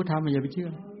วันบรรลุธรรมอย่าไปเชื่อ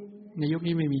ในยุค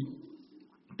นี้ไม่มี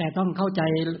แต่ต้องเข้าใจ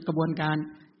กระบวนการ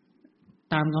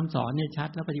ตามคำสอนเนี่ยชัด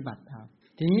แล้วปฏิบัติตาม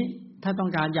ทีนี้ถ้าต้อ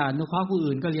งการอย่าอนุเคราะห์ผู้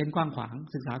อื่นก็เรียนกว้างขวาง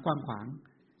ศึกษากว้างขวาง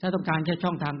ถ้าต้องการแค่ช่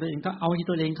องทางตัวเองก็เอาที่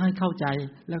ตัวเองเข้าใจ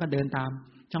แล้วก็เดินตาม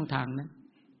ช่องทางนั้น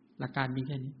หลักการมีแ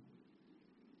ค่นี้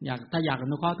ถ้าอยากอ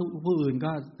นุเคราะห์ผู้อื่น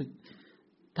ก็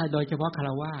ถ้าโดยเฉพาะฆร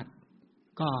าวาส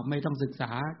ก็ไม่ต้องศึกษ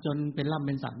าจนเป็นล่ำเ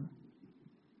ป็นสัน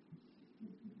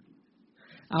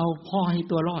เอาพ่อให้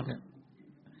ตัวรอด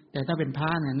แต่ถ้าเป็นพระ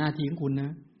เนี่ยหน้าที่ของคุณน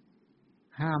ะ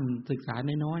ห้ามศึกษา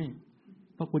น้อย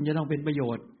ๆเพราะคุณจะต้องเป็นประโย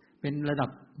ชน์เป็นระดับ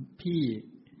พี่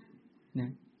น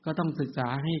ะก็ต้องศึกษา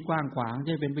ให้กว้างขวางจ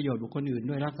ะเป็นประโยชน์บุคคลอื่น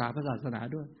ด้วยรักษาศาสนา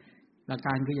ด้วยหลักก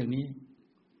ารคืออย่างนี้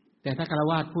แต่ถ้าฆรา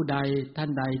วาสผู้ใดท่า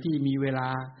นใดที่มีเวลา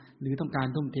หรือต้องการ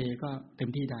ทุ่มเทก็เต็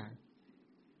มที่ได้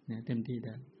นะเต็มที่ไ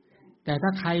ด้แต่ถ้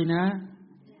าใครนะ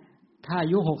ถ้าอา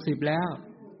ยุ60แล้ว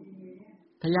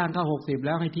ถ้าย่างเข้า60แ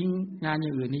ล้วให้ทิ้งงานอย่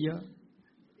างอื่นนี่เยอะ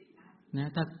นะ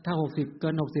ถ้า60เกิ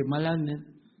น60มาแล้วเนี่ย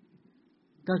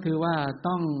ก็คือว่า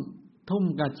ต้องทุ่ม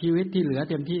กับชีวิตที่เหลือ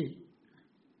เต็มที่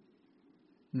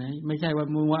นะไม่ใช่ว่า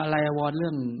มัวอะไรอวรเรื่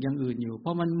องอย่างอื่นอยู่เพรา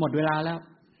ะมันหมดเวลาแล้ว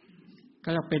ก็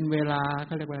จะเป็นเวลา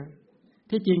ก็เรียกว่า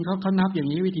ที่จริงเขานับอย่าง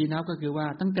นี้วิธีนับก็คือว่า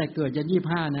ตั้งแต่เกิดยัน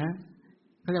25นะ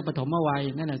เขาเรียกปฐมวัย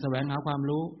นั่นแหละแสวงหาความ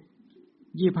รู้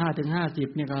25ถึง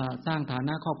50เนี่ยก็สร้างฐาน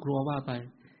ะครอบครัวว่าไป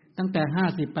ตั้งแต่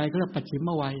50ไปก็เรียกปัจฉิม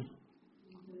วัย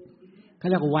เขา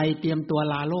เรียกวัยเตรียมตัว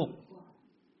ลาโลก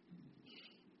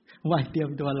วัยเตรียม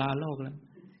ตัวลาโลกแล้ว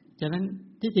ฉะนั้น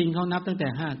ที่จริงเขานับตั้งแต่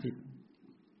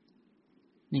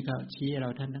50นี่ก็ชี้เรา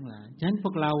ท่านทั้งหลายฉะนั้นพ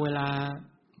วกเราเว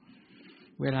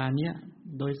ลาเนี้ย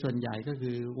โดยส่วนใหญ่ก็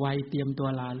คือวัยเตรียมตัว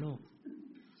ลาโลก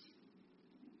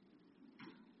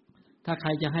ถ้าใคร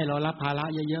จะให้เรารับภาระ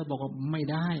เยอะๆบอกว่าไม่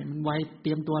ได้มันวัยเต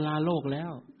รียมตัวลาโลกแล้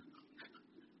ว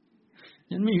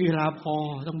ฉันไม่มีเวลาพอ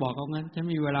ต้องบอกเขางั้นฉันไ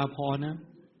ม่มีเวลาพอนะ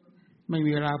ไม่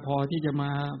มีเวลาพอที่จะมา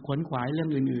ขวนขวายเรื่อง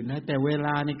อื่นๆนะแต่เวล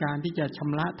าในการที่จะช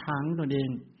ำระทางตัวเอง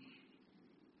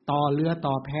ต่อเรือ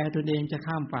ต่อแพตัวเองจะ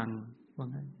ข้ามฝั่งว่า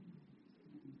งั้น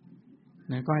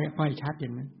นะก็ให้ชัดอย่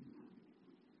างนั้น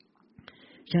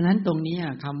ฉะนั้นตรงนี้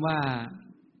คำว่า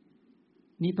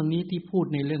นี่ตรงนี้ที่พูด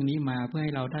ในเรื่องนี้มาเพื่อใ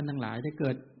ห้เราท่านทั้งหลายได้เกิ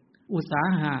ดอุตสา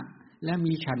หะและ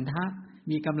มีฉันทะ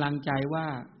มีกำลังใจว่า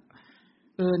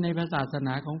ในพระศาสน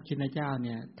าของพระชินเจ้าเ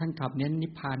นี่ยท่านขับเน้นนิ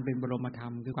พพานเป็นบรมธรร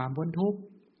มคือความพ้นทุกข์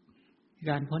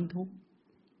การพ้นทุกข์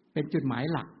เป็นจุดหมาย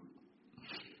หลัก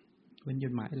เป็นจุ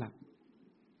ดหมายหลัก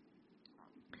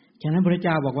ฉะนั้นพระเ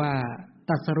จ้าบอกว่า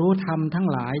ตรัสรู้ธรรมทั้ง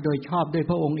หลายโดยชอบด้วย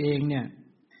พระองค์เองเนี่ย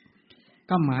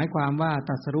ก็หมายความว่าต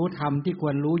รัสรู้ธรรมที่ค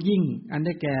วรรู้ยิ่งอันไ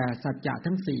ด้แก่สัจจะ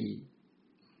ทั้ง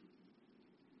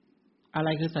4อะไร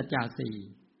คือสัจจะ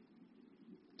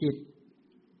4จิต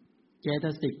เจต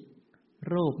สิก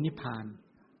รูปนิพพาน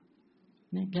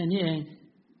นี่แค่นี้เอง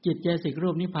จิตเจตสิกรู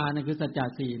ปนิพพานนั่นคือสัจจะ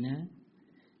4นะ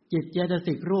จิตเจต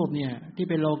สิกรูปเนี่ยที่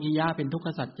เป็นโลกิยะเป็นทุกข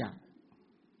สัจจะ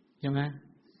ใช่ไหม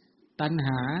ตัณห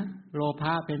าโลภ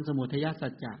ะเป็นสมุทัยสั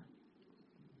จจะ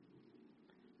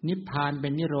นิพพานเป็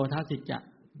นนิโรธาสัจจะ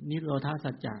นิโรธา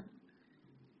สัจจะ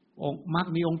องค์มรรค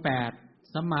มีองค์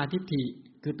8สัมมาทิฏฐิ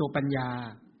คือตัวปัญญา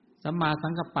สัมมาสั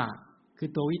งกัปปะคือ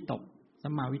ตัววิตกสั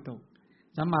มมาวิตก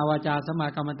สัมมาวาจาสัมมา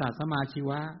กัมมันตะสัมมาชี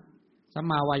วะสัม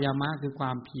มาวายามะคือคว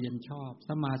ามเพียรชอบ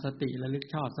สัมมาสติระลึก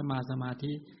ชอบสัมมาสมา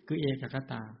ธิคือเอกค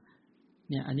ตา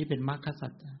เนี่ยอันนี้เป็นมรรคสั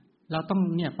จจะเราต้อง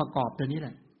เนี่ยประกอบตัวนี้แห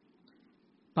ละ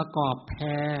ประกอบแพร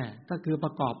ก็คือป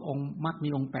ระกอบองค์มรรคมี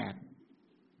องค์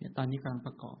8เนี่ยตอนนี้กำลังป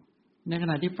ระกอบในข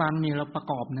ณะที่ฟังนี่เราประ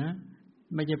กอบนะ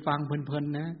ไม่ใช่ฟังเพลิน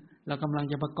ๆนะเรากำลัง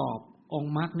จะประกอบอง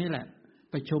ค์มรรคนี่แหละ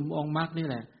ประชุมองค์มรรคนี่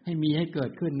แหละให้มีให้เกิ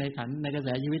ดขึ้นในขันธ์ในกระแส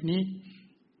ชีวิตนี้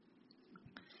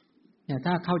เนี่ย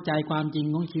ถ้าเข้าใจความจริง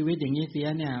ของชีวิตอย่างนี้เสีย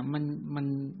เนี่ยมัน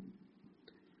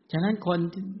ฉะนั้นค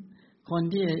น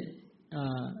ที่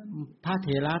พระเถ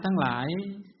ระทั้งหลาย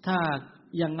ถ้า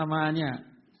ยังมาเนี่ย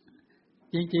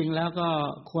จริงๆแล้วก็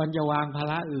ควรจะวางภา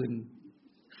ระอื่น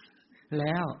แ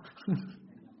ล้ว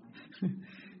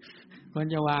ควร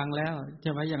จะวางแล้วใ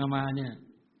ช่ไหมยังมาเนี่ย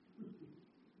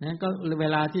นั้นก็เว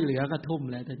ลาที่เหลือก็ทุ่ม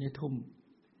แล้วแต่นี่ทุ่ม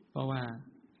เพราะว่า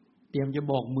เตรียมจะ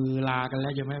บอกมือลากันแล้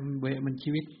วใช่ไหมมัน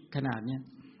ชีวิตขนาดเนี้ย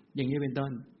อย่างนี้เป็นต้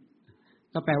น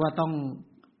ก็แปลว่า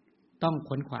ต้องข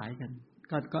วนขวายกัน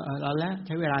ก็เอาละใ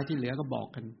ช้เวลาที่เหลือก็บอก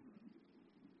กัน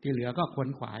ที่เหลือก็ขวน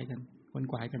ขวายกัน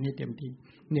ให้เต็มที่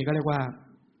นี่ก็เรียกว่า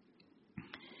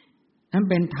นั้น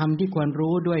เป็นธรรมที่ควร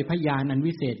รู้ด้วยพยานอัน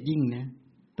วิเศษยิ่งนะ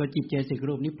ตัวจิตเจตสิก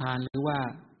รูปนิพพานหรือว่า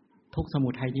ทุกข์สมุ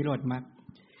ทัยนิโรธมรรค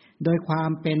โดยควา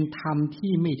มเป็นธรรม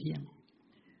ที่ไม่เที่ยง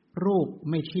รูป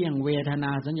ไม่เที่ยงเวทน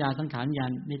าสัญญาสังขารวิญญา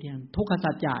ณไม่เที่ยงทุกข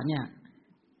สัจจะเนี่ย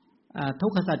ทุ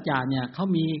กขสัจจะเนี่ยเขา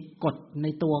มีกฎใน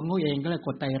ตัวของเขาเองก็เลยก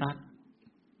ฎไตรลักษณ์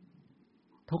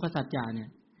ทุกขสัจจะเนี่ย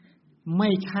ไม่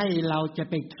ใช่เราจะ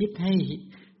ไปคิดให้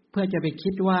เพื่อจะไปคิ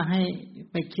ดว่าให้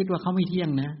ไปคิดว่าเขาไม่เที่ยง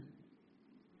นะ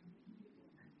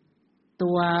ตั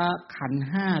วขันธ์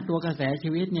ห้าตัวกระแส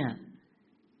ชีวิตเนี่ย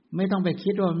ไม่ต้องไป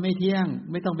คิดว่ามันไม่เที่ยง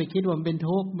ไม่ต้องไปคิดว่ามันเป็น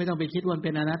ทุกข์ไม่ต้องไปคิดว่ามันเ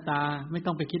ป็นอนัตตาไม่ต้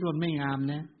องไปคิดว่ามันไม่งาม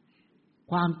นะ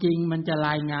ความจริงมันจะร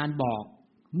ายงานบอก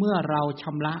เมื่อเราช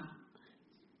ำ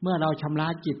ระ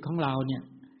จิตของเราเนี่ย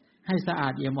ให้สะอา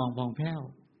ดเอี่ยมอ่องผ่องแผ้ว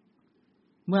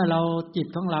เมื่อเราจิต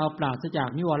ของเราปราศจาก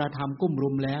นิวรธรรมกุ้มรุ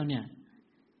มแล้วเนี่ย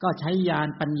ก็ใช้ญาณ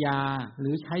ปัญญาห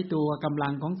รือใช้ตัวกำลั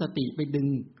งของสติไปดึง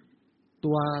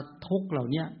ตัวทุกข์เหล่า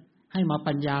นี้ให้มา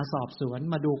ปัญญาสอบสวน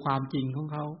มาดูความจริงของ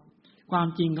เขาความ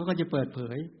จริงเขาก็จะเปิดเผ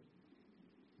ย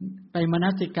ไปมน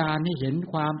สิการให้เห็น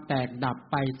ความแตกดับ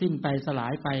ไปสิ้นไปสลา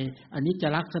ยไปอนิจจ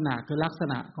ลักษณะคือลักษ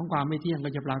ณะของความไม่เที่ยงก็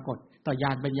จะปรากฏต่อญ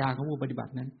าณปัญญาของผู้ปฏิบั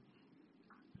ตินั้น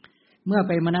เมื่อไ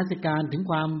ปมนสิการถึง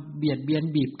ความเบียดเบียน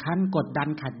บีบคั้นกดดัน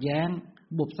ขัดแย้ง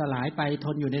บุบสลายไปท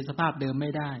นอยู่ในสภาพเดิมไ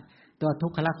ม่ได้ตัวทุ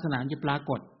กขลักษณะจะปรา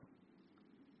กฏ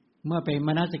เมื่อไปม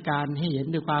นสิการให้เห็น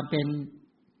ด้วยความเป็น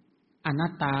อนั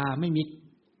ตตาไม่มี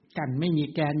กันไม่มี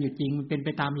แกนอยู่จริงมันเป็นไป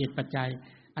ตามเหตุปัจจัย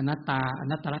อนัต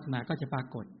ตลักษณะก็จะปรา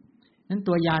กฏนั้น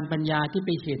ตัวญาณปัญญาที่ไป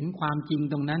เห็นความจริง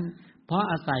ตรงนั้นเพราะ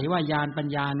อาศัยว่าญาณปัญ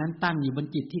ญานั้นตั้งอยู่บน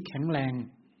จิตที่แข็งแรง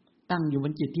ตั้งอยู่บ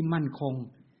นจิตที่มั่นคง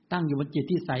ตั้งอยู่บนจิต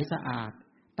ที่ใสสะอาด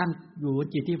ตั้งอยู่บน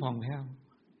จิตที่ผ่องแผ้ว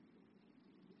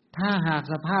ถ้าหาก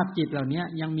สภาพจิตเหล่านี้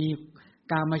ยังมี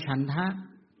กามฉันทะ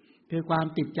คือความ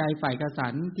ติดใจฝ่ายกสั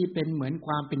นที่เป็นเหมือนค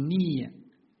วามเป็นหนี้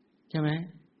ใช่ไหม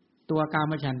ตัวกา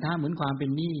มฉันทะเหมือนความเป็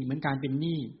นหนี้เหมือนการเป็นห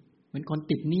นี้เหมือนคน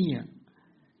ติดหนี้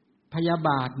พยาบ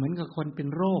าทเหมือนกับคนเป็น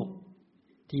โรค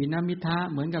ถีนมิทะ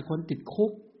เหมือนกับคนติดคุ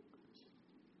ก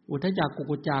อุทจักกุ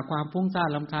กุจจากความฟุ้งซ่าน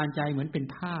รำคาญใจเหมือนเป็น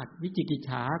ทาสวิจิกิจฉ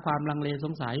าความลังเลส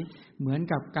งสัยเหมือน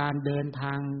กับการเดินท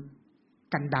าง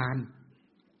กันดาร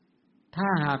ถ้า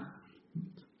หาก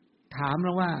ถามเร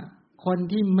าว่าคน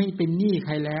ที่ไม่เป็นหนี้ใค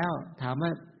รแล้วถามว่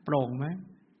าโปร่งไหม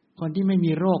คนที่ไม่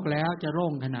มีโรคแล้วจะโล่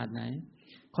งขนาดไหน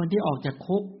คนที่ออกจาก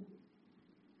คุก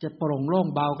จะโปร่งโล่ง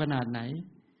เบาขนาดไหน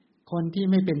คนที่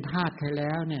ไม่เป็นทาสใครแ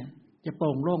ล้วเนี่ยจะโป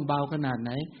ร่งโล่งเบาขนาดไห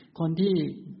นคนที่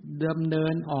ดำเนิ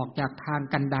นออกจากทาง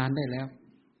กันดารได้แล้ว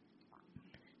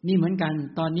นี่เหมือนกัน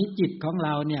ตอนนี้จิตของเร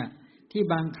าเนี่ยที่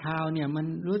บางคราวเนี่ยมัน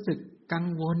รู้สึกกัง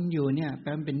วลอยู่เนี่ยแปล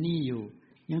ว่าเป็นหนี้อยู่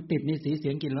ยังติดในสีเสี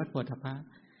ยงกลิ่นรสโผฏฐัพพะ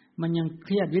มันยังเค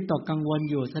รียดวิตกกังวล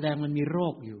อยู่แสดงมันมีโร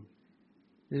คอยู่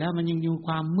แล้วมันยังอยู่ค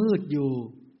วามมืดอยู่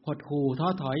หดหู่ท้อ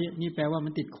ถอยนี่แปลว่ามั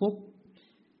นติดคุก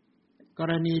ก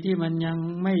รณีที่มันยัง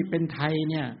ไม่เป็นไทย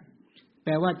เนี่ยแป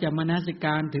ลว่าจะมนสิก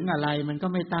ารถึงอะไรมันก็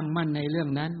ไม่ตั้งมั่นในเรื่อง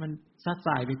นั้นมันซัดส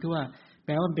ายไปทั่วแป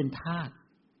ลว่ามันเป็นธาตุ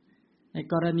ใน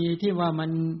กรณีที่ว่ามั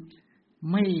น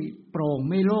ไม่โปร่ง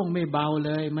ไม่โล่งไม่เบาเ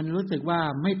ลยมันรู้สึกว่า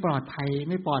ไม่ปลอดภั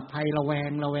ยระแ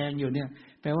วงอยู่เนี่ย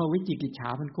แปลว่าวิจิกิจฉา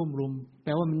มันกุ้มรุมแป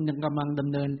ลว่ามันยังกำลังด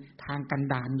ำเนินทางกัน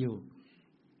ดารอยู่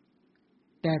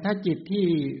แต่ถ้าจิตที่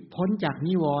พ้นจาก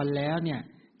นิวรณ์แล้วเนี่ย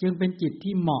จึงเป็นจิต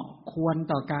ที่เหมาะควร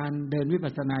ต่อการเดินวิปั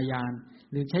สสนาญาณ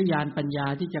หรือใช้ญาณปัญญา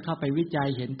ที่จะเข้าไปวิจัย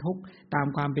เห็นทุกข์ตาม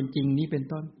ความเป็นจริงนี้เป็น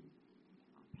ต้น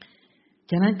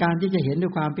ฉะนั้นการที่จะเห็นด้ว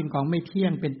ยความเป็นของไม่เที่ย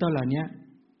งเป็นต้นเหล่านี้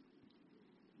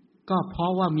ก็เพรา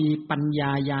ะว่ามีปัญญ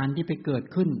าญาณที่ไปเกิด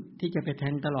ขึ้นที่จะไปแท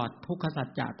งตลอดทุกขสัจ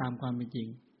จะตามความเป็นจริง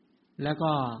แล้ว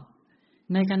ก็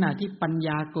ในขณะที่ปัญญ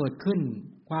าเกิดขึ้น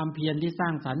ความเพียรที่สร้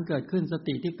างสรรค์เกิดขึ้นส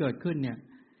ติที่เกิดขึ้นเนี่ย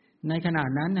ในขณะ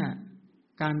นั้นน่ะ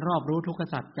การรอบรู้ทุกข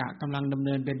สัจจะกำลังดำเ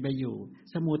นินเป็นไปอยู่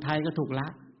สมุทัยก็ถูกละ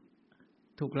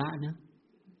นะ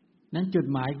นั้นจุด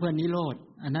หมายเพื่อนิโรธ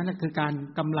อันนั้นคือการ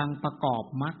กำลังประกอบ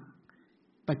มรรค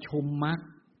ประชุมมรรค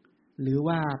หรือ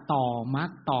ว่าต่อมรรค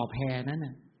ต่อแพรนั้น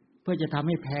น่ะเพื่อจะทำใ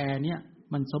ห้แพรเนี่ย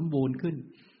มันสมบูรณ์ขึ้น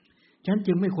ฉะนั้น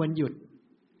จึงไม่ควรหยุด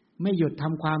ไม่หยุดท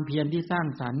ำความเพียรที่สร้าง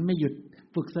สรรค์ไม่หยุด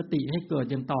ฝึกสติให้เกิด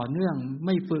อย่างต่อเนื่องไ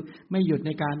ม่หยุดใ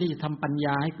นการที่จะทำปัญญ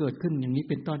าให้เกิดขึ้นอย่างนี้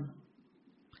เป็นต้น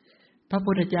พระ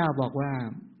พุทธเจ้าบอกว่า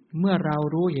เมื่อเรา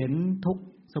รู้เห็นทุกข์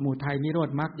สมุทัยนิโรธ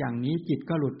มรรคอย่างนี้จิต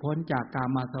ก็หลุดพ้นจากกา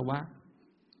มอาสวะ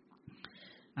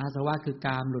อาสวะคือก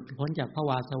ามหลุดพ้นจากภ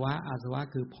วาสวะอาสวะ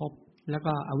คือภพแล้ว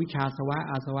ก็อวิชชาสวะ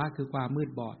อาสวะคือความมืด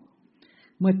บอด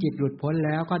เมื่อจิตหลุดพ้นแ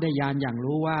ล้วก็ได้ญาณอย่าง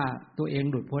รู้ว่าตัวเอง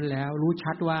หลุดพ้นแล้วรู้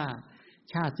ชัดว่า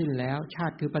ชาติสิ้นแล้วชา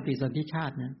ติคือปฏิสนธิชา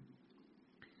ตินะ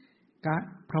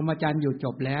พรหมจรรย์อยู่จ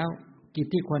บแล้วกิจ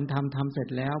ที่ควรทำเสร็จ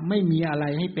แล้วไม่มีอะไร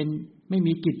ให้เป็นไม่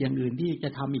มีกิจอย่างอื่นที่จะ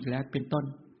ทำอีกแล้วเป็นต้น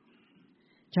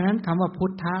ฉะนั้นคำว่าพุ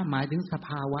ทธะหมายถึงสภ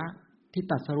าวะที่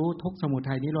ตรัสรู้ทุกข์สมุ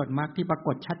ทัยนิโรธมรรคที่ปราก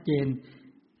ฏชัดเจน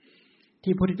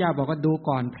ที่พระพุทธเจ้าบอกว่าดู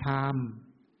ก่อนพราหมณ์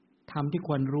ธรรมที่ค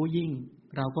วรรู้ยิ่ง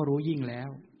เราก็รู้ยิ่งแล้ว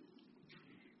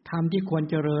ธรรมที่ควร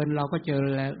เจริญเราก็เจ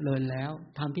ริญแล้ว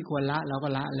ธรรมที่ควรละเราก็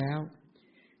ละแล้ว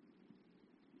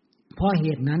เพราะเห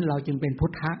ตุนั้นเราจึงเป็นพุ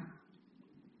ทธะ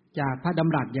จากพระด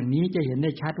ำรัสอย่างนี้จะเห็นไ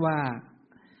ด้ชัดว่า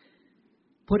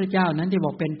พระพุทธเจ้านั้นที่บ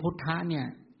อกเป็นพุทธะเนี่ย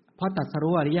เพราะตรัส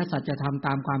รู้อริยสัจธรรมต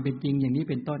ามความเป็นจริงอย่างนี้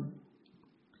เป็นต้น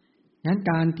งั้น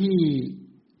การที่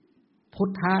พุท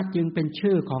ธะจึงเป็น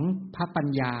ชื่อของพระปัญ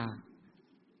ญา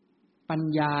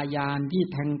ญาณที่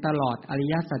แทงตลอดอริ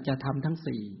ยสัจธรรมทั้ง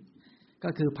สี่ก็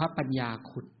คือพระปัญญา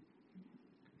คุณ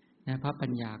นะพระปั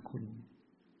ญญาคุณ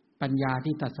ปัญญา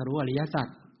ที่ตรัสรู้อริยสัจ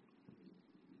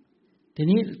ที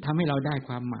นี้ทำให้เราได้ค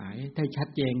วามหมายได้ชัด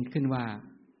เจนขึ้นว่า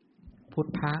พุท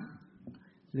ธะ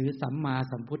หรือสัมมา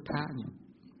สัมพุทธะเนี่ย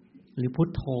หรือพุท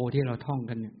โธที่เราท่อง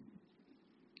กันเนี่ย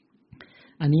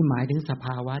อันนี้หมายถึงสภ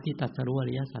าวะที่ตรัสรู้อ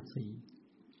ริยสัจสี่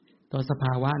ตัวสภ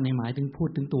าวะในหมายถึงพูด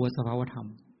ถึงตัวสภาวธรรม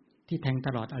ที่แทงต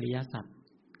ลอดอริยสัจ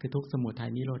คือทุกข์สมุทั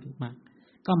ยนิโรธมรรค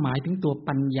ก็หมายถึงตัว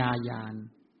ปัญญาญาณ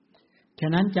ฉ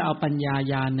ะนั้นจะเอาปัญญา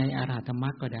ญาณในอรหัตมร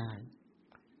รคก็ได้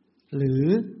หรือ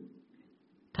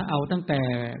ถ้าเอาตั้งแต่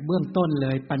เบื้องต้นเล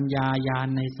ยปัญญาญาณ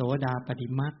ในโสดาปัตติ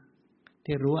มรรค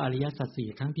ที่รู้อริยสัจสี่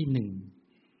ครั้งที่หนึ่ง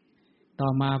ต่อ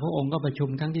มาพระองค์ก็ประชุม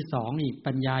ครั้งที่สองอีก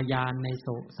ปัญญาญาณใน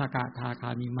สกทาคา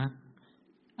มิมรรค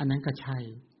อันนั้นก็ใช่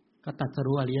ก็ตรัส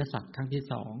รู้อริยสัจครั้งที่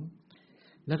สอง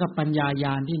แล้วก็ปัญญาญ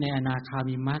าณที่ในอนาคา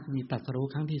มิมรรคมีตรัสรู้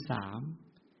ครั้งที่สาม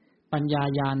ปัญญา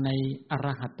ญาณในอร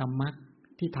หัตตมรรค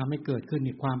ที่ทำให้เกิดขึ้นใน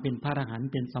ความเป็นพระอรหันต์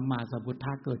เป็นสัมมาสัมพุทธ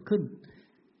ะเกิดขึ้น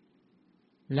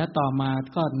แล้วต่อมา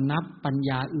ก็นับปัญ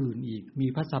ญาอื่นอีกมี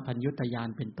พระสัพพัญญุตญาณ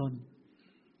เป็นต้น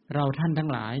เราท่านทั้ง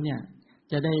หลายเนี่ย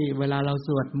จะได้เวลาเราส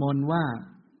วดมนต์ว่า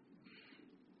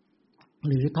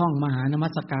หรือท่องมหานมั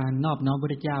สการนอบน้อมพระพุท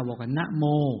ธเจ้าบอกว่านะโม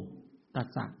ตัส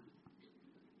สะ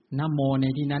นะโมใน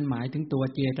ที่นั้นหมายถึงตัว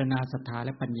เจตนาศรัทธาแล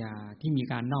ะปัญญาที่มี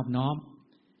การนอบน้อม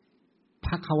ภ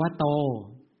ควโต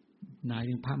หมาย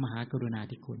ถึงพระมหากรุณา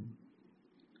ธิคุณ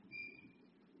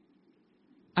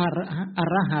อ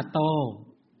รหะโต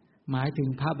หมายถึง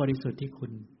พระบริสุทธิ์ที่คุ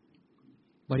ณ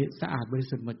สะอาดบริ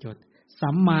สุทธิ์หมดจด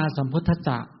สัมมาสัมพุทธัสส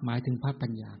ะหมายถึงพระปั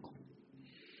ญญาคุณ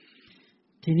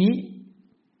ทีนี้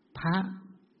พระ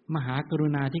มหากรุ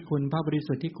ณาธิคุณพระบริ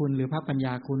สุทธิ์ที่คุณหรือพระปัญญ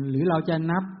าคุณหรือเราจะ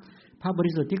นับพระบ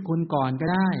ริสุทธิ์ที่คุณก่อนก็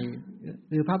ได้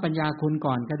หรือพระปัญญาคุณ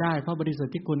ก่อนก็ได้พระบริสุท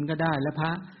ธิ์ที่คุณก็ได้และพร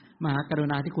ะมหากรุ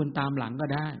ณาธิคุณตามหลังก็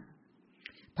ได้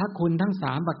พระคุณทั้งส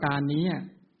ามประการนี้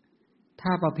ถ้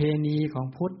าประเพณีของ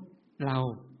พุทธเรา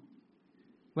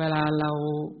เวลาเรา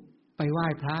ไปไหว้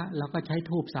พระเราก็ใช้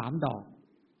ธูป3 ดอก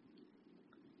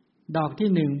ดอกที่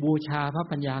1บูชาพระ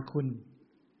ปัญญาคุณ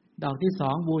ดอกที่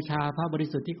2บูชาพระบริ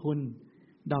สุทธิ์ที่คุณ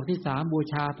ดอกที่3บู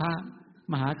ชาพระ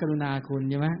มหากรุณาคุณ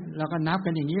ใช่ไหมเราก็นับกั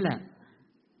นอย่างนี้แหละ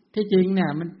ที่จริงเนี่ย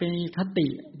มันเป็นคติ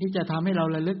ที่จะทำให้เรา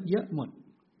ระลึกเยอะหมด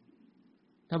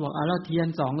ถ้าบอกเอาแล้วเทียน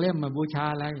2 เล่มมาบูชา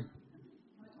อะไร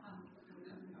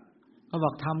เขาบ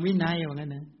อกทำวินัยว่างั้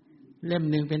นนะเล่ม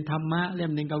หนึ่งเป็นธรรมะเล่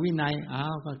มหนึ่งก็วินัยอ้า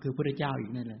วก็คือพระพุทธเจ้าอี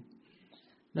กนั่นแหละ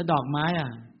แล้วดอกไม้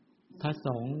พระส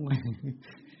งฆ์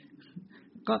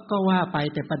ก็ว่าไป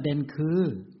แต่ประเด็นคือ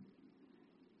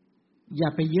อย่า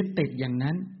ไปยึดติดอย่าง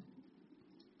นั้น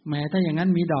แม้ถ้าอย่างนั้น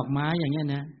มีดอกไม้อย่างเงี้ย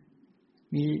นะ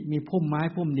มีพุ่มไม้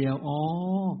พุ่มเดียวอ๋อ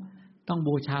ต้อง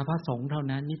บูชาพระสงฆ์เท่า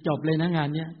นั้นนี่จบเลยนะงาน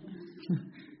เนี้ย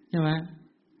ใช่ไหม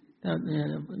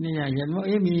นี่อยากเห็นว่า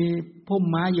มีพุ่ม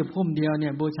ไม้อยู่พุ่มเดียวเนี่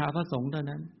ยบูชาพระสงฆ์เท่า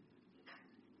นั้น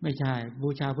ไม่ใช่บู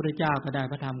ชาพระพุทธเจ้าก็ได้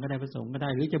พระธรรมก็ได้พระสงฆ์ก็ได้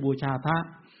หรือจะบูชาพระ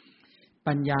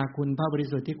ปัญญาคุณพระบริ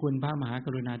สุทธิ์ที่คุณพระมหาก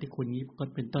รุณาธิคุณนี้ก็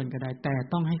เป็นต้นก็ได้แต่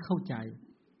ต้องให้เข้าใจ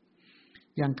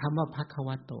อย่างคำว่าภคว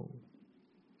โต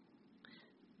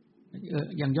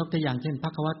อย่างยกตัวอย่างเช่นภ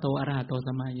ควโตอรหะโต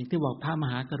สัมมาอย่างที่บอกพระม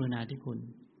หากรุณาธิคุณ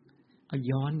เอา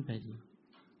ย้อนไปดิ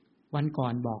วันก่อ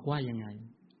นบอกว่ายังไง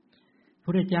พระ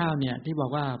พุทธเจ้าเนี่ยที่บอ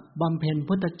กว่าบำเพ็ญ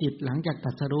พุทธกิจหลังจากต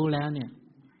รัสรู้แล้วเนี่ย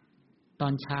ตอ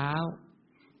นเช้า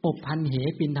ปุพพันเห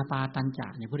ปิณฑปาตัญจะ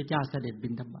เนี่ยพระพุทธเจ้าเสด็จบิ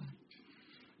ณฑบาต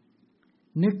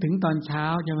นึกถึงตอนเช้า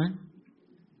ใช่ไหม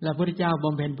แล้วพระพุทธเจ้าบ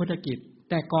ำเพ็ญพุทธกิจ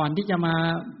แต่ก่อนที่จะมา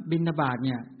บิณฑบาตเ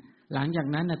นี่ยหลังจาก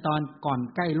นั้นตอนก่อน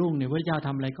ใกล้รุ่งเนี่ยพระพุทธเจ้าท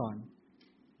ำอะไรก่อน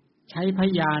ใช้พ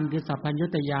ยานคือสัพพัญญุ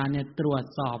ตญาณเนี่ยตรวจ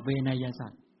สอบเวนยสั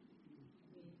ต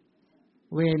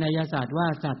ว์ว่า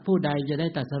สัตว์ผู้ใดจะได้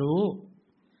ตรัสรู้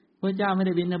พระเจ้าไม่ไ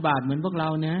ด้บิณฑบาตเหมือนพวกเรา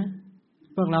นะ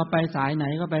พวกเราไปสายไหน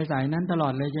ก็ไปสายนั้นตลอ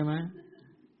ดเลยใช่ไหม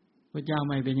พระเจ้า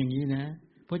ไม่เป็นอย่างนี้นะ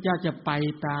พระเจ้าจะไป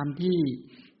ตามที่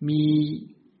มี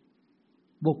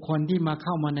บุคคลที่มาเ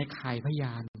ข้ามาในข่ายพย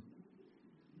าน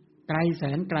ไกลแส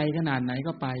นไกลขนาดไหน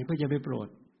ก็ไปเพื่อจะไปโปรด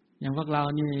อย่างพวกเรา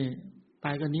นี่ไป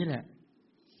ก็นี้แหละ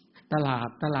ต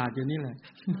ลาดอยู่นี่แหละ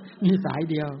มีสาย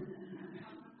เดียว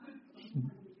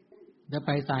จะไป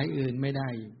สายอื่นไม่ได้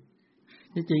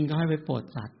ที่จริงก็ให้ไปโปรด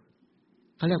สัตว์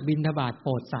เขาเรียกบิณฑบาตโป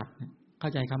รดสัตว์เข้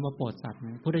าใจคำว่าโปรดสัตว์ไหม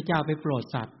พระพุทธเจ้าไปโปรด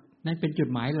สัตว์นั่นเป็นจุด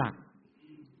หมายหลัก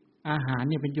อาหาร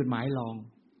เนี่ยเป็นจุดหมายรอง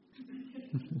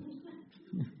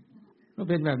ก็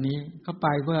เป็นแบบนี้เขาไป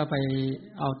เพื่อไป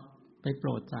เอาไปโปร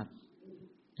ดสัตว์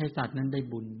ให้สัตว์นั้นได้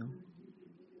บุญเนาะ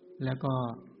แล้วก็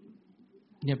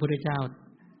เนี่ยพระพุทธเจ้า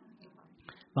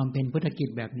บำเพ็ญพุทธกิจ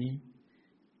แบบนี้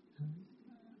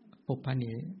ปุพพเน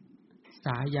ส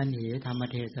ายันเหธรรม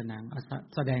เทศนัง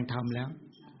แสดงธรรมแล้ว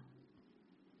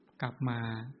กลับมา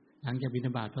หลังจากบิณฑ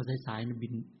บาตพอสายๆบิ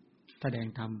นแสดง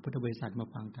ธรรมพุทธบริษัทมา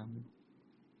ฟังธรรม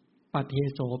ปเท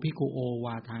โสภิกขุโอว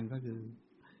าทางก็คือ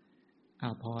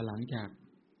พอหลังจาก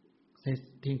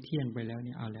เที่ยงไปแล้วเ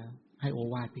นี่ยเอาแล้วให้โอ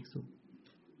วาทภิกษุ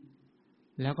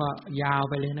แล้วก็ยาว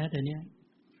ไปเลยนะแต่เนี้ย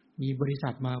มีบริษั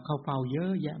ทมาเข้าเฝ้าเยอ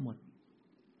ะแยะหมด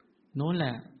โน้นแหล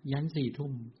ะยัน 4 ทุ่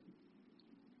ม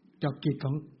จบกิจ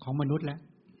ของมนุษย์แล้ว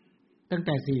ตั้งแ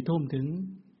ต่ 4 ทุ่มถึง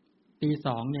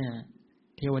 2:00 เนี่ย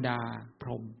เทวดาพร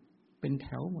หมเป็นแถ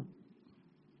วหมด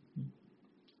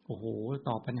โอ้โหต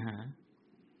อบปัญหา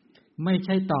ไม่ใ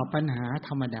ช่ตอบปัญหาธ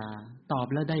รรมดาตอบ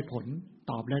แล้วได้ผล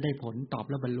ตอบแล้วได้ผลตอบ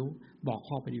แล้วบรรลุบอก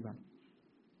ข้อปฏิบัติ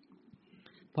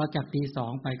พอจาก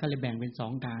 2:00 ไปก็เลยแบ่งเป็น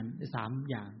2การ3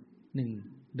อย่าง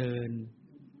1เ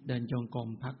ดินจงกรม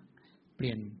พักเป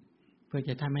ลี่ยนเพื่อจ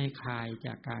ะทำให้คลายจ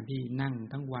ากการที่นั่ง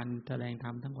ทั้งวันแสดงธร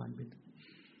รมทั้งวันเป็น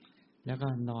แล้วก็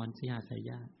นอนสิหาสาย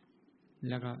ญาติ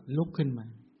แล้วก็ลุกขึ้นมา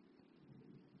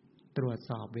ตรวจ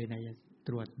สอบต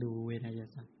รวจดูเวนย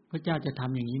สัตว์พระเจ้าจะท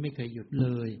ำอย่างนี้ไม่เคยหยุดเล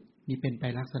ยนี่เป็นไป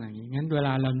ลักษณะนี้งั้นเวล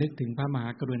าเรานึกถึงพระมหา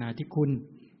กรุณาธิคุณ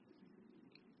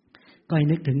ก็ให้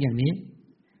นึกถึงอย่างนี้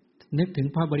นึกถึง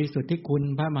พระบริสุทธิ์ที่คุณ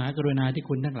พระมหากรุณาธิ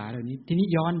คุณทั้งหลายเหล่านี้ทีนี้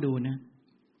ย้อนดูนะ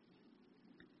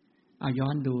ย้อ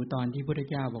นดูตอนที่พระพุทธ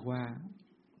เจ้าบอกว่า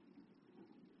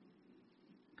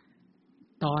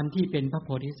ตอนที่เป็นพระโพ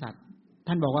ธิสัตว์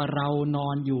ท่านบอกว่าเรานอ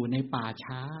นอยู่ในป่า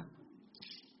ช้า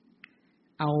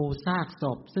เอาซากศ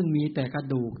พซึ่งมีแต่กระ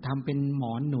ดูกทำเป็นหม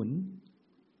อนหนุน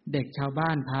เด็กชาวบ้า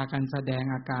นพากันแสดง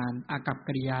อาการอากัป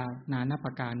กิริยานานาป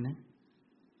ระการนะ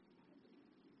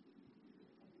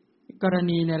กร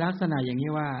ณีในลักษณะอย่าง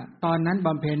นี้ว่าตอนนั้นบ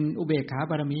ำเพ็ญอุเบกขา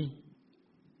บารมี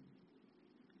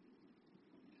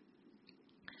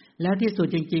แล้วที่สุด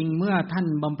จริงๆเมื่อท่าน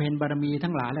บำเพ็ญบารมี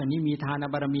ทั้งหลายเหล่านี้มีทาน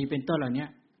บารมีเป็นต้นเหล่านี้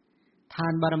ทา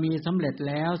นบารมีสำเร็จ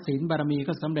แล้วศีลบารมี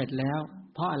ก็สำเร็จแล้ว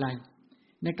เพราะอะไร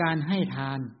ในการให้ท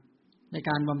านใน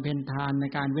การบำเพ็ญทานใน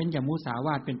การเว้นจากมุสาว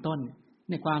าทเป็นต้น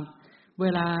ในความเว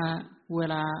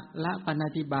ลาละปณ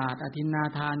ติบาตอทินนา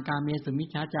ทานกาเมสุมิจ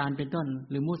ฉาจารเป็นต้น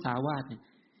หรือมุสาวาทเนี่ย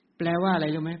แปลว่าอะไร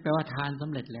รู้ไหมแปลว่าทานส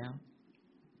ำเร็จแล้ว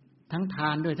ทั้งทา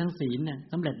นด้วยทั้งศีลเนี่ย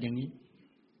สำเร็จอย่างนี้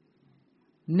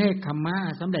เนกขัมมะ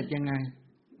สำเร็จยังไง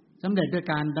สำเร็จด้วย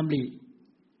การดำ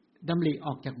ริอ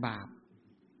อกจากบาป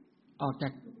ออกจา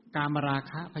กกามรา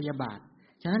คะพยาบาท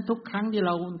ฉะนั้นทุกครั้งที่เ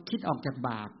ราคิดออกจากบ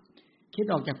าปคิด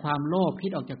ออกจากความโลภคิ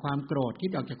ดออกจากความโกรธคิ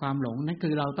ดออกจากความหลงนั่นคื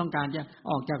อเราต้องการจะ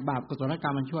ออกจากบาปกุศลกร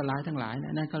รมมันชั่วร้ายทั้งหลาย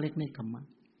นั่นก็เรียกเนกขัมมะ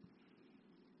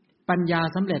ปัญญา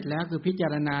สำเร็จแล้วคือพิจา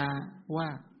รณาว่า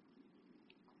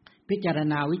พิจาร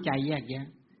ณาวิจัยแยกแยะ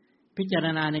พิจาร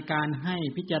ณาในการให้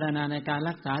พิจารณาในการ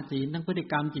รักษาศีลทั้งพฤติ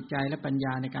กรรมจิตใจและปัญญ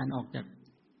าในการออกจาก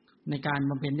ในการ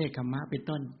บำเพ็ญเนกขัมมะเป็น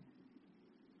ต้น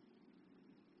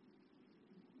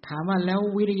ถามว่าแล้ว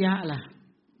วิริยะล่ะ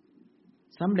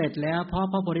สำเร็จแล้วเพราะ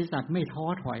พระโพธิสัตว์ไม่ท้อ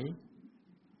ถอย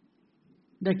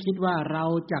ได้คิดว่าเรา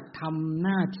จะทำห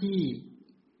น้าที่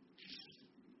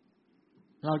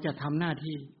เราจะ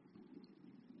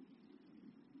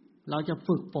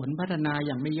ฝึกฝนพัฒนาอ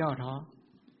ย่างไม่ย่อท้อ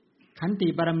ขันติ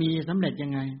บารมีสำเร็จยั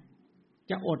งไง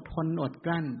จะอดทนอดก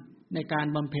ลั้นในการ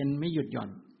บำเพ็ญไม่หยุดหย่อน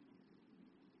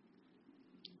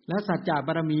แล้วสัจจะบ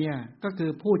ารมีก็คื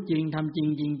อพูดจริงทำจริง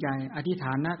จริงใจอธิษฐ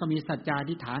านนะก็มีสัจจา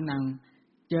ธิฐานัง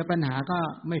เจอปัญหาก็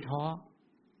ไม่ท้อ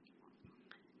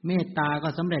เมตตาก็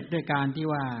สำเร็จด้วยการที่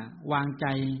ว่าวางใจ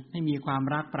ให้มีความ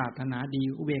รักปรารถนาดี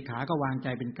อุเบกขาก็วางใจ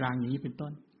เป็นกลางอย่างนี้เป็นต้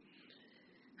น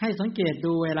ให้สังเกต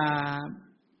ดูเวลา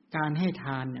การให้ท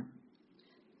านเนี่ย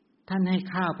ท่านให้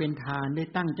ข้าวเป็นทานได้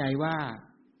ตั้งใจว่า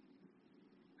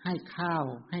ให้ข้าว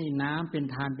ให้น้ำเป็น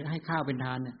ทานให้ข้าวเป็นท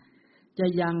านเนี่ยจะ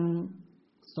ยัง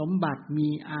สมบัติมี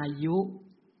อายุ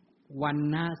วรร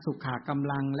ณะสุขาก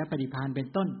ำลังและปฏิภาณเป็น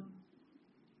ต้น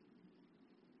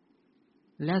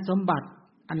และสมบัติ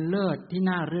อันเลิศที่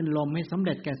น่ารื่นรมให้สำเ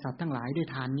ร็จแก่สัตว์ทั้งหลายด้วย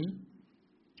ทานนี้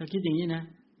เราคิดอย่างนี้นะ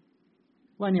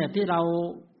ว่าเนี่ยที่เรา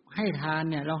ให้ทาน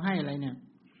เนี่ยเราให้อะไรเนี่ย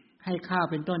ให้ข้าว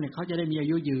เป็นต้นเนี่ยเขาจะได้มีอา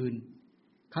ยุยืน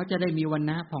เขาจะได้มีวรร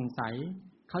ณะผ่องใส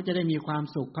เขาจะได้มีความ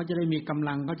สุขเขาจะได้มีกำ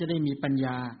ลังเขาจะได้มีปัญญ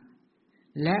า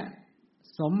และ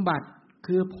สมบัติ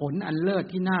คือผลอันเลิศ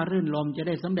ที่น่ารื่นรมจะไ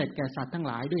ด้สำเร็จแก่สัตว์ทั้ง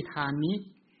หลายด้วยทานนี้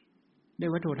ด้ว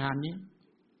ยวัตถุทานนี้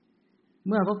เ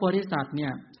มื่อพระโพธิสัตว์เนี่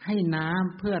ยให้น้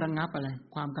ำเพื่อระงับอะไร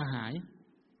ความกระหาย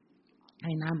ใ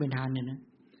ห้น้ำเป็นทานเนี่ยนะ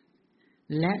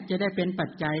และจะได้เป็นปัจ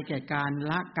จัยแก่การ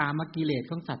ละกามกิเลส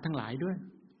ของสัตว์ทั้งหลายด้วย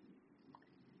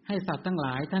ให้สัตว์ทั้งหล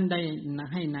ายท่านได้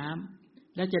ให้น้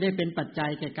ำและจะได้เป็นปัจจัย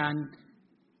แก่การ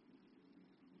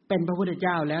เป็นพระพุทธเ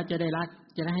จ้าแล้วจะไ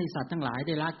ด้ให้สัตว์ทั้งหลายไ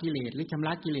ด้ละกิเลสหรือชำร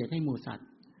ะกิเลสให้หมู่สัตว์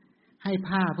ให้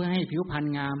ผ้าเพื่อให้ผิวพรรณ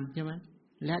งามใช่ไหม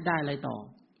และได้อะไรต่อ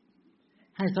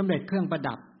ให้สำเร็จเครื่องประ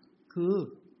ดับคือ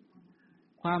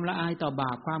ความละอายต่อบ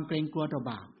าปความเกรงกลัวต่อ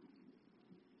บาป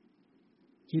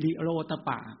ฮิริโอตป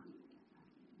ะ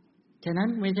ฉะนั้น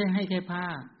ไม่ใช่ให้แค่ผ้า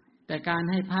แต่การ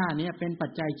ให้ผ้านี้เป็นปั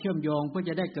จจัยเชื่อมโยงเพื่อ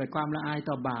จะได้เกิดความละอาย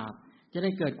ต่อบาปจะไ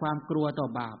ด้เกิดความกลัวต่อ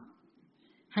บาป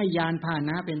ให้ยานพาห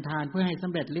นะเป็นทานเพื่อให้ส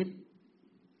ำเร็จฤทธิ์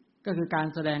ก็คือการ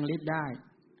แสดงฤทธิ์ได้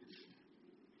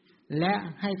และ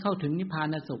ให้เข้าถึงนิพพา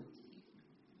นสุข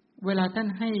เวลาท่าน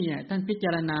ให้เนี่ยท่านพิจ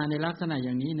ารณาในลักษณะอ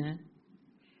ย่างนี้นะ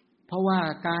เพราะว่า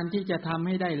การที่จะทำใ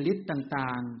ห้ได้ฤทธิ์ต่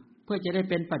างๆเพื่อจะได้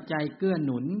เป็นปัจจัยเกื้อห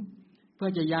นุนเพื่อ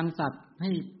จะยังสัตว์ใ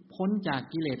ห้พ้นจาก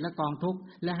กิเลสและกองทุกข์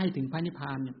และให้ถึงพระนิพพ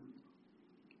านเนี่ย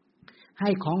ให้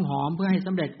ของหอมเพื่อให้ส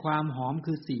ำเร็จความหอม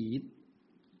คือศีล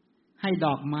ให้ด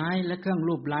อกไม้และเครื่อง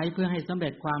รูปไล้เพื่อให้สำเร็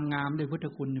จความงามด้วยพุทธ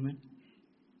คุณใช่ไหม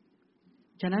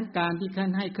ฉะนั้นการที่ท่า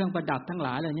นให้เครื่องประดับทั้งหล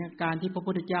ายเหล่านี้การที่พระ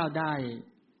พุทธเจ้าได้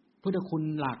พุทธคุณ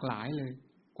หลากหลายเลย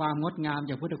ความงดงาม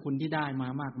จากพุทธคุณที่ได้มา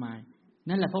มากมาย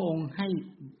นั่นแหละพระองค์ให้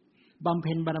บำเ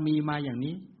พ็ญบารมีมาอย่าง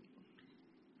นี้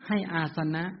ให้อาส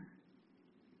นะ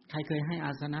ใครเคยให้อ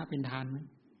าสนะเป็นทานไหม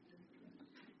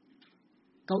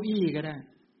เก้าอี้ก็ได้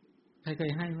ใครเค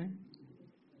ยให้ไหม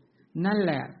นั่นแ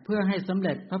หละเพื่อให้สำเ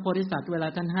ร็จพระโพธิสัตว์เวลา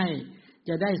ท่านให้จ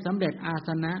ะได้สำเร็จอาส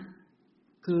นะ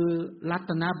คือรั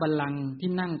ตนบัลลังก์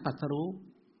ที่นั่งตรัสรู้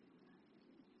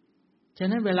ฉะ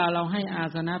นั้นเวลาเราให้อา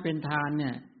สนะเป็นทานเ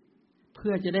นี่ยเ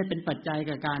พื่อจะได้เป็นปัจจัย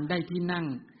กับการได้ที่นั่ง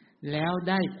แล้ว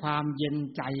ได้ความเย็น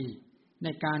ใจใน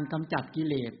การกำจัดกิ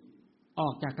เลสออ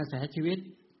กจากกระแสชีวิต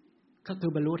ก็คื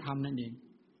อบรรลุธรรมนั่นเอง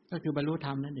ก็คือบรรลุธร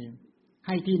รมนั่นเองใ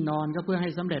ห้ที่นอนก็เพื่อให้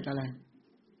สำเร็จอะไร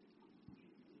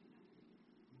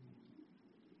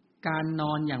การน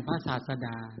อนอย่างพระศาสด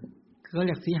าเขาเ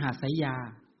รียกสีหสายยา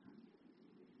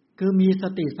คือมีส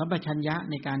ติสัมปชัญญะ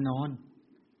ในการนอน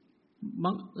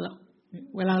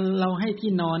เวลาเราให้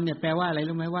ที่นอนเนี่ยแปลว่าอะไร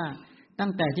รู้ไหมว่าตั้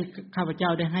งแต่ที่ข้าพเจ้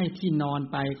าได้ให้ที่นอน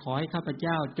ไปขอให้ข้าพเ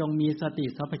จ้าจงมีสติ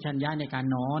สัมปชัญญะในการ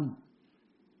นอน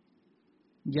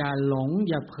อย่าหลง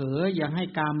อย่าเผลออย่าให้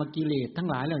กามกิเลสทั้ง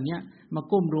หลายเหล่านี้มา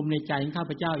กุ้มรุมในใจของข้า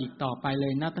พเจ้าอีกต่อไปเล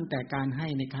ยนะตั้งแต่การให้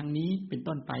ในครั้งนี้เป็น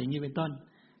ต้นไปอย่างนี้เป็นต้น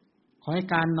ขอให้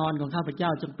การนอนของข้าพเจ้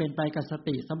าจงเป็นไปกับส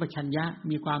ติสัมปชัญญะ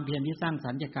มีความเพียรที่สร้างสร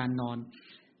รค์จากการนอน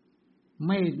ไ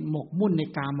ม่หมกมุ่นใน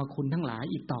กามคุณทั้งหลาย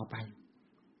อีกต่อไป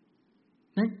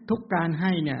นั้นทุกการใ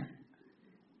ห้เนี่ย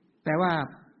แปลว่า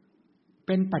เ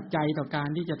ป็นปัจจัยต่อการ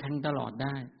ที่จะแทงตลอดไ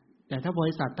ด้แต่ถ้าบ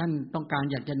ริษัทท่านต้องการ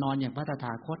อยากจะนอนอย่างพระตถ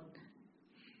าคต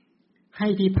ให้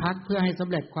ที่พักเพื่อให้สำ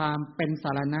เร็จความเป็นส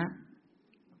ารณะ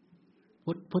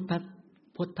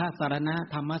พุทธสารณะ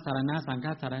ธรรมสารณะสังฆ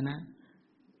สารณะ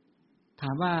ถ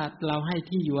ามว่าเราให้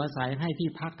ที่อยู่อาศัยให้ที่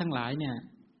พักทั้งหลายเนี่ย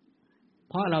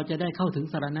เพราะเราจะได้เข้าถึง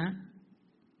สารณะ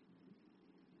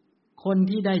คน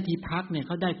ที่ได้ที่พักเนี่ยเ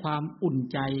ขาได้ความอุ่น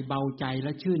ใจเบาใจแล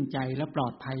ะชื่นใจและปลอ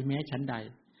ดภัยแม้ชั้นใด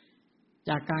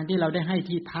จากการที่เราได้ให้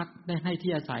ที่พักได้ให้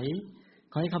ที่อาศัย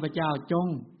ขอให้ข้าพเจ้าจง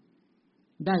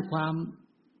ได้ความ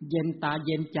เย็นตาเ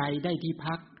ย็นใจได้ที่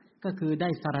พักก็คือได้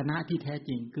สารณะที่แท้จ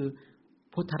ริงคือ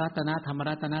พุทธรัตนะธรรม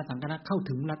รัตนะสังฆรัตนะเข้า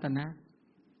ถึงรัตนะ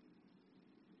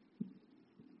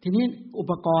ทีนี้อุ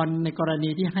ปกรณ์ในกรณี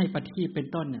ที่ให้ปฏิเป็น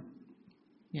ต้นเ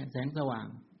นี่ยแสงสว่าง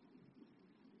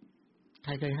ใค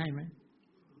รเคยให้ไหม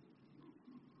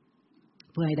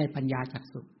เพื่อให้ได้ปัญญาจัก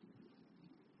ษุ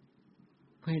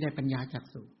เพื่อให้ได้ปัญญาจัก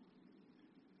ษุ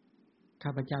ข้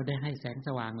าพเจ้าได้ให้แสงส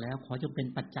ว่างแล้วขอจงเป็น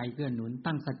ปัจจัยเกื้อหนุน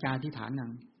ตั้งสัจจาธิฐาน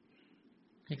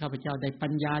ให้ข้าพเจ้าได้ปั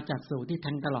ญญาจักษุที่แท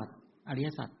งตลอดอริย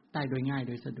สัจได้โดยง่ายโ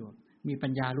ดยสะดวกมีปั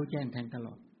ญญารู้แจ้งแทงตล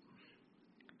อด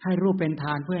ให้รูปเป็นท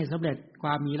านเพื่อให้สำเร็จคว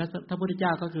ามมีพระพุทธเจ้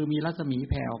าก็คือมีรัศมี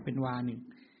แผ่ออกเป็นวาหนึ่ง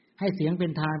ให้เสียงเป็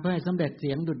นทานเพื่อให้สำเร็จเ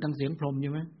สียงดุจดังเสียงพรหมใ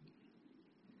ช่ไหม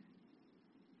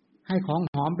ให้ของ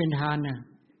หอมเป็นทานเนี่ย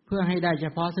เพื่อให้ได้เฉ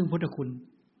พาะซึ่งพุทธคุณ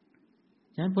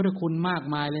ฉะนั้นพุทธคุณมาก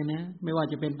มายเลยนะไม่ว่า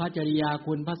จะเป็นพระจริยา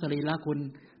คุณพระสรีระคุณ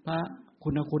พระคุ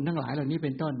ณคุณทั้งหลายเหล่านี้เ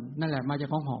ป็นต้นนั่นแหละมาจาก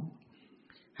ของหอม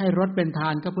ให้รสเป็นทา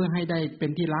นก็เพื่อให้ได้เป็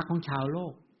นที่รักของชาวโล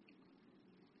ก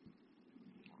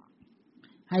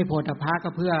ให้โพธพะก็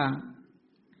เพื่อ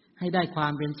ให้ได้ควา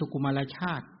มเป็นสุขุมารช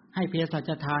าติให้เภสั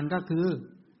ชทานก็คือ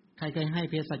ใครเคยให้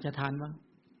เภสัชทานบ้าง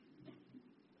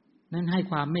นั่นให้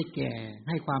ความไม่แก่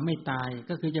ให้ความไม่ตาย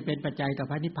ก็คือจะเป็นปัจจัยต่อ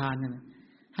พระนิพพานนั่น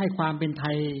ให้ความเป็นไท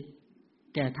ย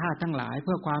แก่ทาสทั้งหลายเ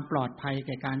พื่อความปลอดภัยแ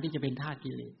ก่การที่จะเป็นทาส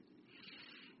กิเลส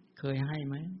เคยให้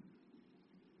ไหม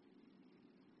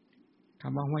ค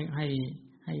ำว่าใ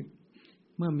ห้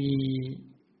เมื่อ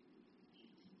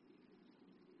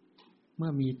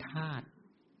มีทาส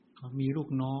มีลูก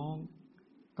น้อง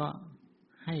ก็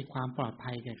ให้ความปลอด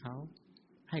ภัยแก่เขา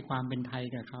ให้ความเป็นไทย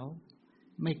แก่เขา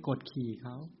ไม่กดขี่เข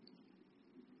า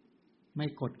ไ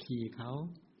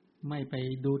ม่ไป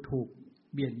ดูถูก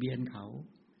เบียดเบียนเขา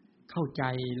เข้าใจ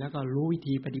แล้วก็รู้วิ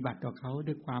ธีปฏิบัติต่อเขา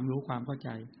ด้วยความรู้ความเข้าใจ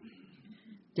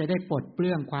จะได้ปลดเป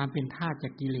ลื้องความเป็นทาสจา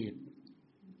กกิเลส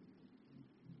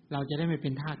เราจะได้ไม่เป็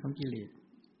นทาสของกิเลส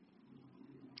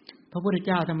พระพุทธเ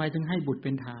จ้าทำไมถึงให้บุตรเ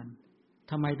ป็นทาน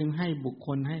ทำไมถึงให้บุคค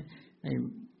ล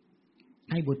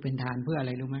ให้บุตรเป็นทานเพื่ออะไ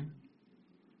รรู้ไหม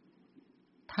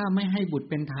ถ้าไม่ให้บุตร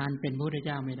เป็นทานเป็นพระพุทธเ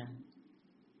จ้าไม่ได้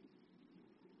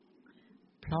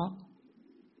เพ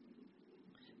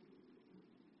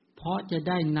ราะจะไ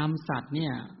ด้นำสัตว์เนี่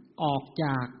ยออกจ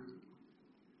าก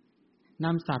น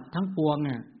ำสัตว์ทั้งปวงเ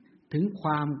นี่ยถึงคว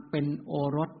ามเป็นโอ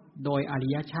รสโดยอริ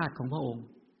ยชาติของพระองค์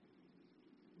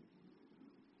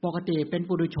ปกติเป็น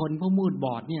ปุถุชนผู้มืดบ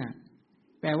อดเนี่ย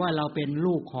แปลว่าเราเป็น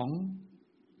ลูกข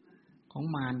อง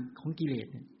มารของกิเลส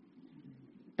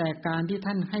แต่การที่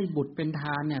ท่านให้บุตรเป็นท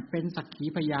านเนี่ยเป็นสักขี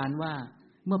พยานว่า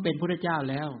เมื่อเป็นพระเจ้า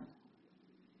แล้ว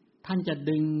ท่านจะ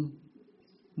ดึง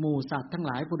หมู่สัตว์ทั้งห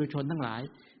ลายปุถุชนทั้งหลาย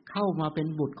เข้ามาเป็น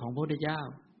บุตรของพระพุทธเจ้า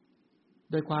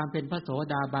โดยความเป็นพระโส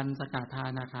ดาบันสกทา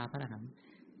นาคาพระอรหันต์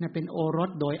นี่เป็นโอรส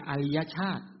โดยอริยช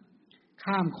าติ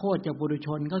ข้ามโคตรจากปุถุช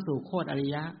นเข้าสู่โคตรอริ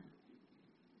ยะ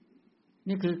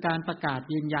นี่คือการประกาศ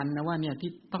ยืนยันนะว่าเนี่ย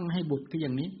ที่ต้องให้บุตรคืออย่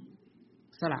างนี้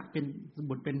สละเป็น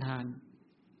บุตรเป็นทาน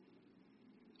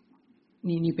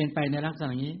นี่เป็นไปในลักษณะ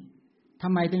อย่างนี้ทำ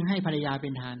ไมถึงให้ภรรยาเป็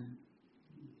นทาน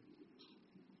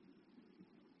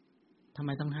ทำไม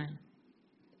ต้องให้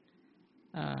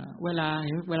เว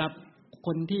ลาค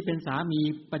นที่เป็นสามี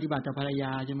ปฏิบัติต่อภรรย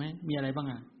าใช่ไหมมีอะไรบ้าง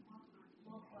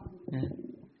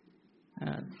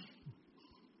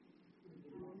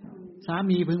สา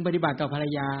มีพึงปฏิบัติต่อภรร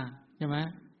ยาใช่ไหม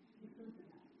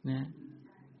นะ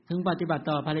พึงปฏิบัติ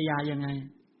ต่อภรรยายังไง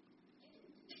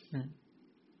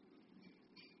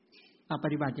ป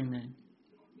ฏิบัติยังไง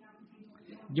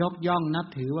ยกย่องนับ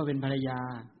ถือว่าเป็นภรรยา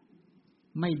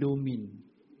ไม่ดูหมิ่น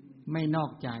ไม่นอ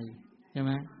กใจใช่ไห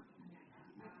ม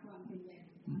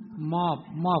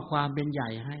มอบความเป็นใหญ่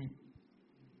ให้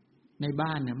ในบ้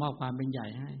านเนี่ยมอบความเป็นใหญ่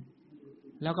ให้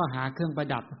แล้วก็หาเครื่องประ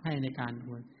ดับให้ในการบ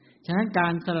วชฉะนั้นกา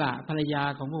รสละภรรยา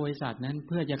ของพระโพธิสัตว์นั้นเ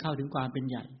พื่อจะเข้าถึงความเป็น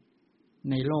ใหญ่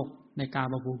ในโลกในกา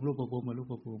มภูมิรูปภูมิอรู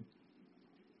ปภูมิ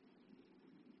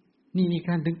นี่ก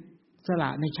ารถึงสละ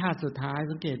ในชาติสุดท้าย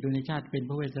สังเกตดูในชาติเป็น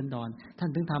พระเวสสันดรท่าน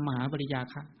ถึงทำมหาปริยา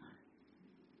คะ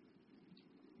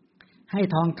ให้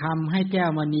ทองคำให้แก้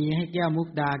วมณีให้แก้วมุก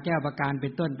ดาแก้วประการเป็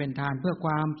นต้นเป็นทานเพื่อค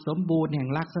วามสมบูรณ์แห่ง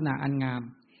ลักษณะอันงาม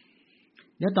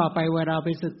เดี๋ยวต่อไปเวลาเราไป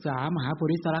ศึกษามหาปุ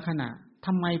ริสลักษณะท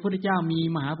ำไมพระพุทธเจ้ามี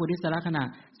มหาปุริสลักษณะ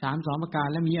32ประการ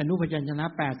และมีอนุพยัญชนะ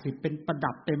80เป็นประ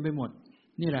ดับเต็มไปหมด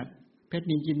นี่แหละเพชร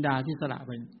นินจินดาที่สละไ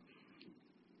ป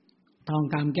ทอง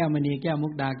คำแก้วมณีแก้วมุ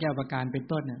กดาแก้วประการเป็น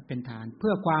ต้นเป็นทานเพื่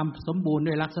อความสมบูรณ์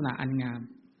ด้วยลักษณะอันงาม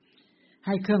ใ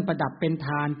ห้เครื่องประดับเป็นท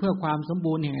านเพื่อความสม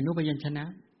บูรณ์แห่งอนุพยัญชนะ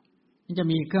มันจะ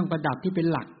มีเครื่องประดับที่เป็น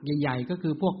หลักใหญ่ๆก็คื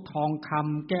อพวกทองค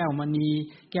ำแก้วมณี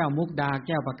แก้วมุกดาแ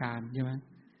ก้วประการใช่ไหม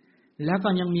แล้วก็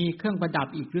ยังมีเครื่องประดับ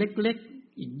อีกเล็ก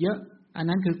ๆอีกเยอะอัน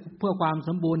นั้นคือเพื่อความส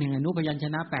มบูรณ์แห่งอนุพยัญช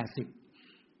นะ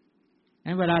80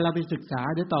งั้นเวลาเราไปศึกษา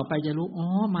เดี๋ยวต่อไปจะรู้อ๋อ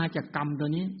มาจากกรรมตัว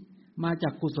นี้มาจา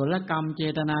กกุศลกรรมเจ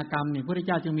ตนากรรมเนี่ยพระพุทธเ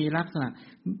จ้าจึงมีลักษณะ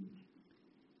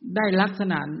ได้ลักษ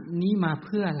ณะนี้มาเ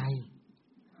พื่ออะไร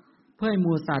เพื่อให้ห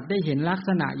มู่สัตว์ได้เห็นลักษ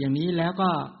ณะอย่างนี้แล้วก็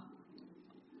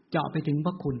เจาะไปถึงพ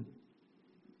ระคุณ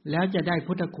แล้วจะได้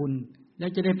พุทธคุณแล้ว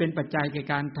จะได้เป็นปัจจัยใน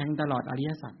การแทงตลอดอริ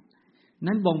ยสัจ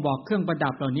นั้นบ่งบอกเครื่องประดั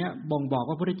บเหล่านี้บ่งบอก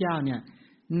ว่าพระพุทธเจ้าเนี่ย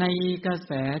ในกระแ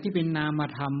สที่เป็นนาม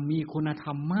ธรรมมีคุณธร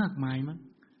รมมากมายมั้ง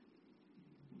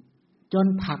จน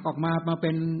ผลักออกมาเ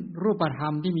ป็นรูปธร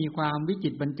รมที่มีความวิจิ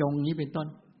ตรบรรจงนี้เป็นต้น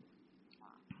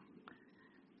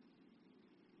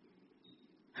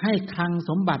ให้คลัง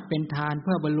สมบัติเป็นทานเ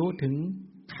พื่อบรรลุถึง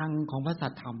คลังของพระสั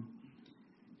ทธรรม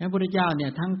พระพุทธเจ้าเนี่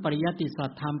ยทั้งปริยัติสั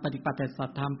ทธรรมปฏิปัติสัท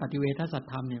ธรรมปฏิเวทสัท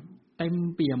ธรรมเนี่ยเต็ม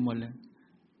เปี่ยมหมดเลย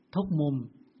ทุกมุม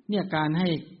เนี่ยการใ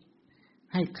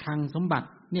ห้คลังสมบัติ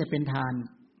เนี่ยเป็นทาน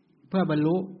เพื่อบรร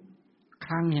ลุค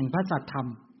ลังแห่งพระสัทธรรม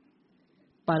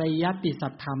ปริยัติสั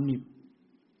ทธรรมนี่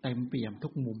เต็มเปี่ยมทุ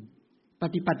กมุมป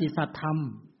ฏิปัติสัทธรรม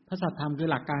พระสัทธรรมคือ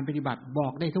หลักการปฏิบัติบอ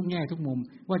กได้ทุกแง่ทุกมุม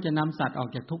ว่าจะนำสัตว์ออก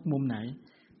จากทุกมุมไหน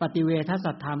ปฏิเวท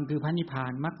สัทธรรมคือพระนิพพา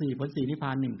นมรรค4ผล4นิพพ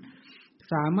าน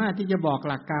1สามารถที่จะบอก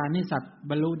หลักการให้สัตว์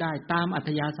บรรลุได้ตามอัธ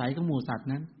ยาศัยของหมู่สัตว์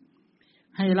นั้น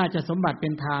ให้ราชสมบัติเป็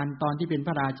นทานตอนที่เป็นพ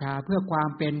ระราชาเพื่อความ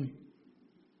เป็น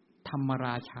ธรรมร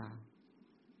าชา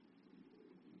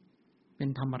เป็น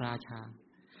ธรรมราชา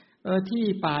ที่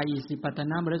ป่าอิสิปต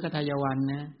นมฤคทายวัน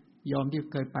นะยอมที่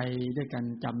เคยไปด้วยกัน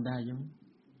จำได้ยัง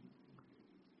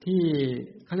ที่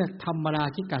เขาเรียกธรรมรา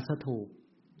ชิกสถูป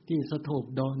ที่สถูป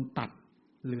โดนตัด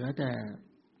เหลือแ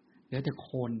ต่โค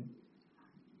น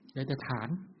เหลือแต่ฐาน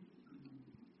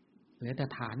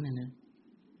นั่นนะ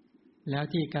แล้ว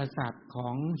ที่กษัตริย์ขอ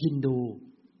งฮินดู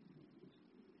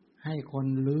ให้คน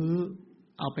ลื้อ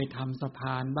เอาไปทำสะพ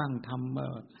านบ้างท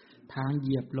ำทางเห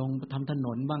ยียบลงทำถน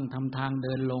นบ้างทำทางเ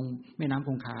ดินลงแม่น้ำค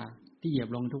งคาที่เหยียบ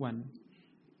ลงทุกวัน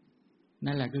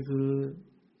นั่นแหละก็คือ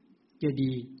เจ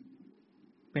ดีย์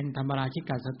เป็นธรรมราชิ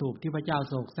กสถูปที่พระเจ้า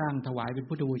โศกสร้างถวายเป็น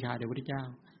พุทธบูชาแด่พระพุทธเจ้า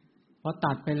พอ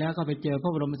ตัดไปแล้วก็ไปเจอพร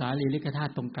ะบรมสารีริกธา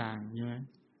ตุตรงกลางใช่ไหม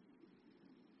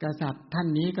กษัตริย์ท่าน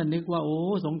นี้ก็นึกว่าโอ้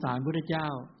สงสารพระพุทธเจ้า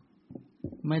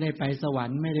ไม่ได้ไปสวรร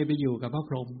ค์ไม่ได้ไปอยู่กับพระ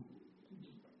พรหม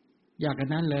อยากกัน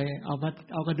นั้นเลยเอา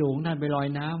กระดูกท่านไปลอย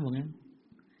น้ำเหมือนกัน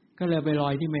ก็เลยไปลอ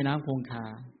ยที่แม่น้ำคงคา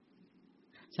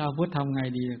ชาวพุทธทำไง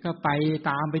ดีก็ไป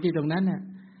ตามไปที่ตรงนั้นน่ะ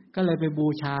ก็เลยไปบู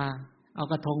ชาเอา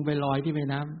กระทงไปลอยที่แม่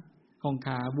น้ำคงค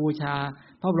าบูชา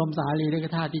พระบรมสารีริก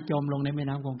ธาตุที่จมลงในแม่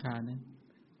น้ำคงคาเนี่ย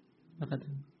แล้วก็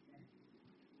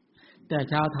แต่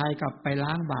ชาวไทยกลับไป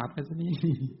ล้างบาปกันซะนี่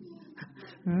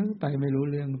ไปไม่รู้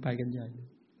เรื่องไปกันใหญ่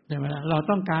ใช่ไหมล่ะเรา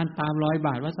ต้องการตามรอยบ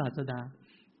าทพระศาสดา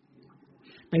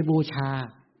ไปบูชา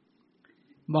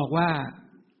บอกว่า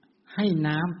ให้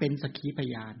น้ำเป็นสักขีพ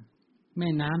ยานแม่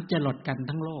น้ำจะหลดกัน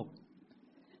ทั้งโลก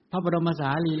พระบรมสา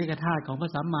รีริกธาตุของพร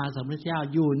ะสัมมาสัมพุทธเจ้า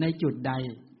อยู่ในจุดใด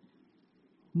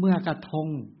เมื่อกระทง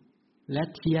และ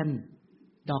เทียน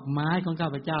ดอกไม้ของข้า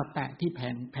พเจ้าแตะที่แ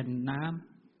ผ่นน้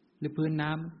ำหรือพื้น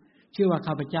น้ำชื่อว่า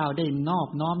ข้าพเจ้าได้นอบ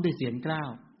น้อมด้วยเสียงกล้าว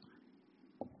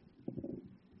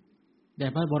แต่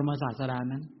พระบรมศาสดา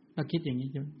นั้นก็คิดอย่างนี้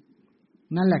ใช่ไหม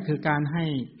นั่นแหละคือการให้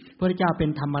พระเจ้าเป็น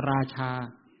ธรรมราชา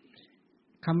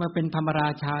คำว่าเป็นธรรมรา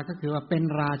ชาก็คือว่าเป็น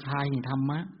ราชาแห่งธรร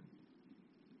มะ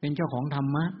เป็นเจ้าของธร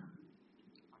รมะ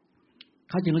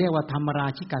เขาจึงเรียกว่าธรรมรา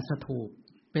ชิกสถูป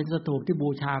เป็นสถูปที่บู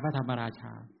ชาพระธรรมราช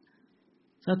า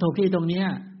สถูปที่ตรงนี้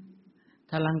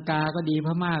ทลังกาก็ดีพ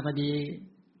ม่าก็ดี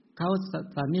เขา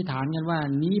สันนิษฐานกันว่า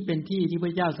นี้เป็นที่ที่พร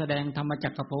ะเจ้าแสดงธรรมจั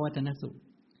กรพวัตนสูตร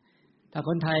ถ้าค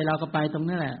นไทยเราก็ไปตรง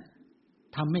นั้นแหละ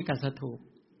ทำให้กับสถูป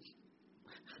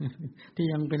ที่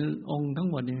ยังเป็นองค์ทั้ง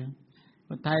หมดเนี่ยค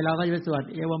นไทยเราก็จะไปสวด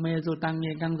เอวเมสุตังเย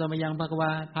กังสมยังภควา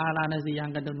พาราณสียัง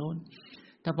กันตรงนู้น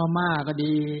ถ้าพม่าก็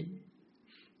ดี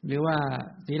หรือว่า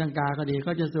ศรีลังกาก็ดี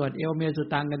ก็จะสวดเอวเมสุ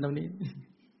ตังกันตรงนี้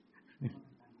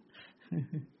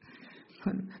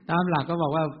ตามหลักก็บอ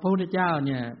กว่าพระพุทธเจ้าเ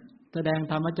นี่ยแสดง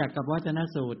ธรรมจักรกับวัจน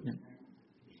สูตรเนี่ย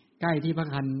ใกล้ที่พระ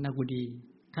คันนกุฎี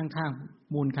ข้าง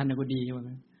ๆมูลคันนกุฎีว่า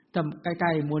งั้นแต่ใก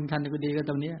ล้ๆมูลคันนกุฎีก็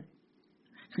ตรงนี้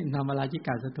ธรรมราชิก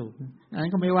สถูปอันนั้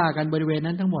นก็ไม่ว่ากันบริเวณ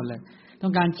นั้นทั้งหมดเลยต้อ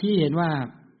งการชี้เห็นว่า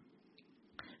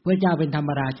พระเจ้าเป็นธรรม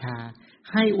ราชา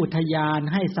ให้อุทยาน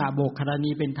ให้สาโบกคาร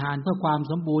ณีเป็นทานเพื่อความ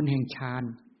สมบูรณ์แห่งฌาน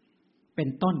เป็น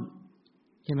ต้น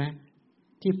ใช่ไหม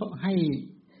ที่ให้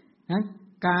นั้น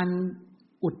การ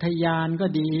อุทยานก็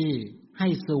ดีให้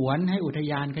สวนให้อุท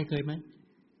ยานใครเคยไหม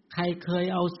ใครเคย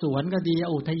เอาสวนก็ดีเอ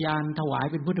าอุทยานถวาย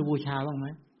เป็นพุทธบูชาบ้างไหม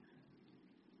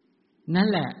นั่น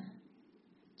แหละ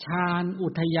ฌานอุ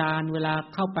ทยานเวลา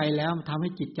เข้าไปแล้วทำให้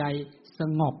จิตใจส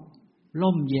งบ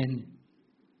ร่มเย็น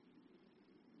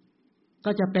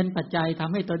ก็จะเป็นปัจจัยท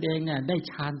ำให้ตนเองเนี่ยได้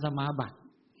ฌานสมาบัติ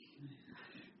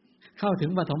เข้าถึ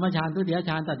งปฐมฌานทุติย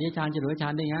ฌานตติยฌานจตุตฌา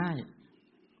นได้ง่าย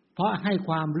เพราะให้ค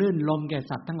วามลื่นลมแก่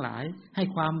สัตว์ทั้งหลายให้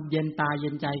ความเย็นตาเย็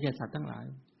นใจแก่สัตว์ทั้งหลาย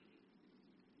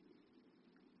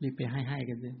รีบไปให้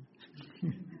กันสิ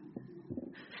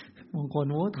บางคน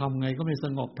โอ้ทำไงก็ไม่ส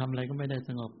งบทำอะไรก็ไม่ได้ส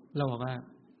งบเราบอกว่า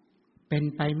เป็น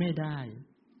ไปไม่ได้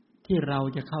ที่เรา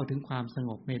จะเข้าถึงความสง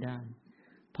บไม่ได้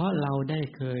เพราะเราได้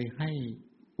เคยให้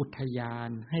อุทยาน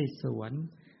ให้สวน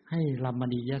ให้รม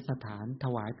ณียสถานถ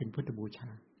วายเป็นพุทธบูชา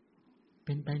เ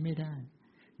ป็นไปไม่ได้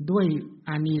ด้วย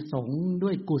อานิสงส์ด้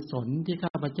วยกุศลที่ข้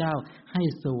าพเจ้าให้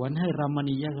สวนให้รม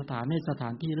ณียสถานให้สถา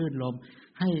นที่รื่นรม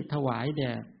ให้ถวายแ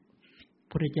ด่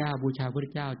พระเจ้าบูชาพร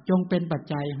ะเจ้าจงเป็นปัจ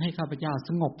จัยให้ข้าพเจ้าส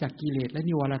งบจากกิเลสและ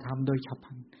นิวรธรรมโดยฉับพ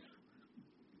ลัน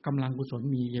กำลังกุศล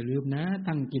มีอย่าลืมนะ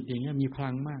ตั้งจิตอย่างนี้มีพ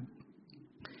ลังมาก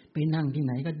ไปนั่งที่ไ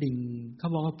หนก็ดิ่งเขา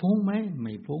บอกว่าฟุ้งไหมไ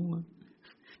ม่ฟุ้ง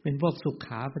เป็นพวกสุขข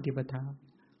าปฏิปทา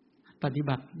ปฏิ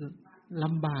บัติล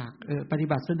ำบากปฏิ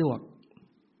บัติสะดวก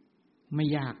ไม่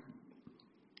ยาก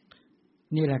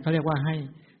นี่แหละเขาเรียกว่า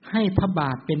ให้พระบ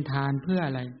าทเป็นทานเพื่ออ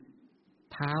ะไร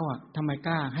เท้าทำไมก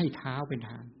ล้าให้เท้าเป็นท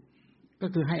านก็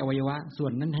คือให้อวัยวะส่ว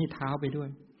นนั้นให้เท้าไปด้วย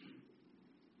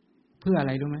เพื่ออะไ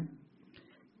รรู้ไหม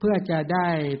เพื่อจะได้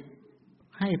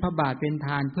ให้พระบาทเป็นท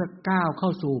านเพื่อก้าวเข้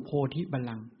าสู่โพธิบัล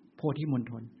ลังก์โพธิมณ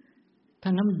ฑลถ้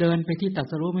างั้นเดินไปที่ตรั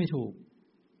สรู้ไม่ถูก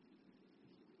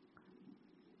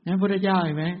นั้นพระพุทธเจ้าเ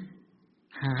ห็นไหม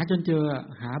หาจนเจอ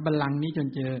หาบัลลังก์นี้จน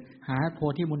เจอหาโพ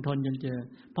ธิมณฑลจนเจอ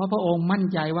เพราะพระองค์มั่น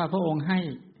ใจว่าพระองค์ให้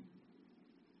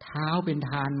เท้าเป็น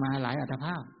ทานมาหลายอัตภ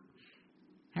าพ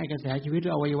ให้กระแสชีวิต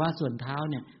อวัยวะส่วนเท้า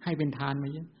เนี่ยให้เป็นทานมา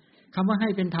เยอะคำว่าให้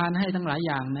เป็นทานให้ทั้งหลาย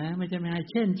อย่างนะไม่ใช่ไม่ให้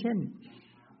เช่น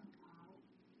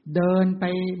เดินไป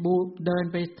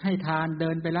ให้ทานเดิ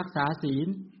นไปรักษาศีล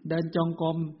เดินจงกร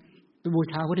มไปบู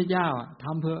ชาพระพุทธเจ้าท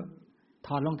ำเพื่อถ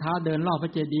อดรองเท้าเดินรอบพร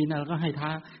ะเจดีย์นะแล้วก็ให้เ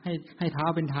ท้า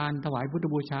เป็นทานถวายพุทธ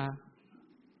บูชา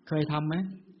เคยทำไหม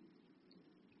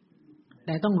แ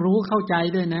ต่ต้องรู้เข้าใจ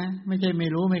ด้วยนะไม่ใช่ไม่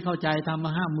รู้ไม่เข้าใจทำม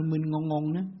าห้ามมึนๆงง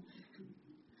ๆนะ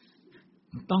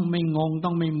ต้องไม่งงต้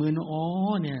องไม่มึนอ๋อ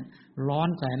เนี่ยร้อน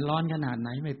แสนร้อนขนาดไหน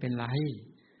ไม่เป็นไร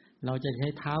เราจะใช้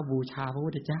เท้าบูชาพระพุ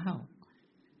ทธเจ้า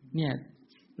เนี่ย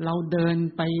เราเดิน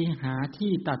ไปหา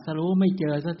ที่ตรัสรู้ไม่เจ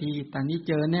อสักทีแต่นี้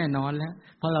เจอแน่นอนแล้ว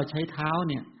เพราะเราใช้เท้า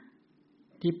เนี่ย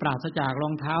ที่ปราศจากร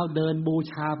องเท้าเดินบู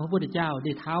ชาพระพุทธเจ้า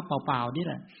ด้วยเท้าเปล่าๆนี่แ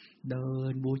หละเดิ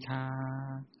นบูชา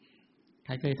ใค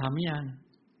รเคยทำมั้ยยัง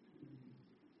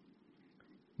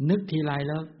นึกทีไรแ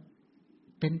ล้ว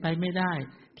เป็นไปไม่ได้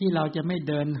ที่เราจะไม่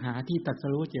เดินหาที่ตรัส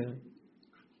รู้เจอ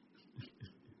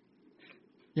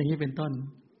อย่างนี้เป็นต้น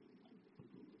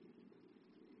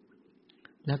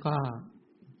แล้วก็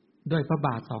ด้วยพระบ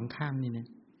าทสองข้างนี่นะ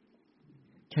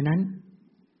ฉะนั้น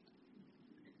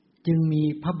จึงมี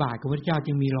พระบาทของพระเจ้า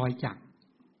จึงมีรอยจักร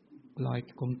รอย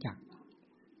กงจักร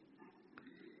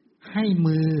ให้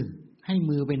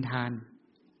มือเป็นทาน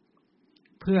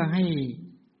เพื่อให้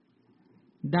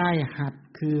ได้หัด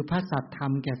คือพระสัตธรร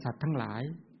มแก่สัตว์ทั้งหลาย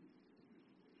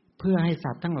เพื่อให้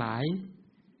สัตว์ทั้งหลาย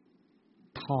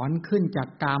ถอนขึ้นจาก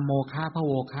กามโมฆะภโ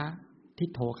วฆะทิฏ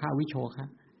โถฆะวิโชฆะ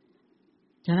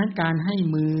ฉะนั้นการให้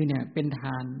มือเนี่ยเป็นท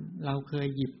านเราเคย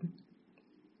หยิ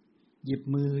บ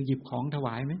มือหยิบของถว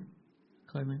ายไหม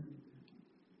เคยไหม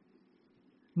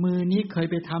มือนี้เคย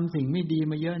ไปทำสิ่งไม่ดี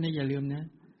มาเยอะนะอย่าลืมนะ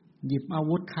หยิบอา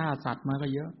วุธฆ่าสัตว์มาก็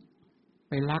เยอะ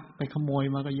ไปลักไปขโมย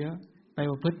มาก็เยอะไป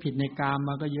ประพฤติผิดในกาม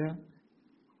มาก็เยอะ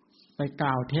ไปก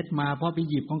ล่าวเท็จมาเพราะไป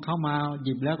หยิบของเขามาห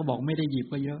ยิบแล้วก็บอกไม่ได้หยิบ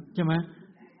ก็เยอะใช่ไหม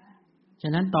ฉ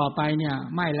ะนั้นต่อไปเนี่ย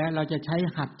ไม่แล้วเราจะใช้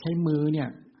หัดใช้มือเนี่ย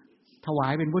ถวา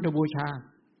ยเป็นพุทธบูชา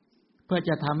เพื่อจ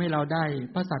ะทำให้เราได้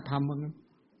พระสัทธรรม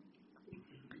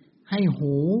ให้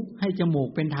หูให้จมูก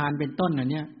เป็นทานเป็นต้น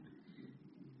เนี่ย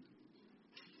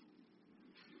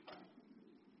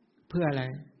เพื่ออะไร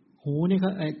หูนี่เข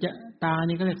าจะตา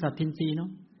นี่ก็เรียกสัตทินรีเนาะ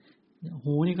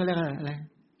หูนี่เขาเรียกอะไร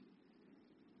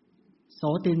โส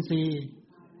ตินทรีย์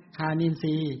คานินท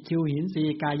รีย์ชิวหินทรี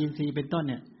ย์กายินทรีย์เป็นต้น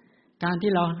เนี่ยการ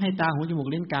ที่เราให้ตาหูจมูก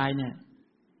ลิ้นกายเนี่ย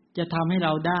จะทำให้เร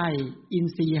าได้อิน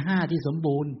ทรีย์5ที่สม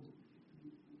บูรณ์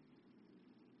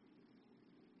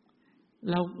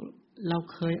เรา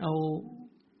เคยเอ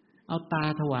าตา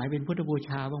ถวายเป็นพุทธบูช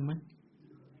าบ้างไหม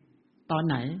ตอน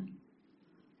ไหน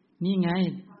นี่ไง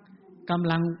ก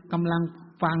ำลัง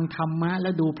ฟังธรรมะแล้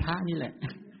วดูพระนี่แหละ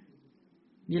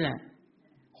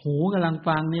หูกำลัง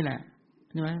ฟังนี่แหละ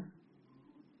ใช่ไหม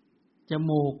จ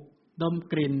มูกดม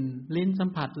กลิ่นลิ้นสัม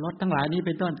ผัสรสทั้งหลายนี้เ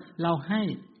ป็นต้นเราใ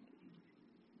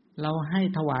ห้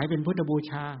ถวายเป็นพุทธบู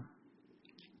ชา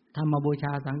ธรรมบูช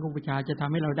าสังฆบูชาจะท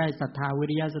ำให้เราได้ศรัทธาวิ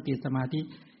ริยะสติสมาธิ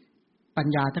ปัญ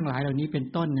ญาทั้งหลายเหล่านี้เป็น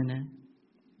ต้นนะ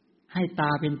ให้ตา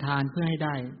เป็นทานเพื่อให้ไ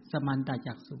ด้สมันต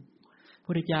จักษุพระ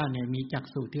พุทธเจ้าเนี่ยมีจัก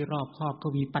ษุที่รอบคอบก็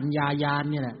มีปัญญาญาณ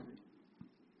นี่แหละ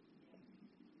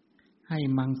ให้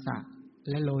มังสะ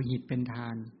และโลหิตเป็นทา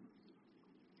น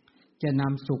จะน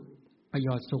ำสุขประโย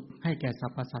ชน์สุขให้แก่สร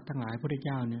รพสัตว์ทั้งหลายพระพุทธเ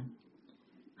จ้าเนี่ย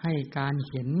ให้การ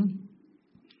เห็น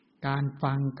การ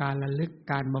ฟังการระลึก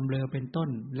การบำเรอเป็นต้น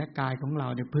และกายของเรา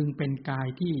เนี่ยพึงเป็นกาย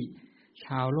ที่ช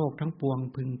าวโลกทั้งปวง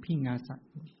พึงพิงอาศัย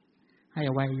ให้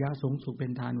อวัยวะสูงสุดเป็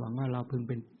นทานหวังว่าเราพึง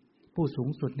เป็นผู้สูง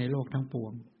สุดในโลกทั้งปว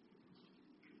ง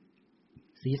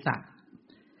ศีรษะ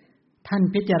ท่าน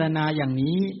พิจารณาอย่าง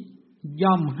นี้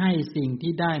ย่อมให้สิ่ง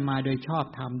ที่ได้มาโดยชอบ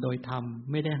ธรรมโดยธรรม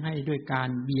ไม่ได้ให้ด้วยการ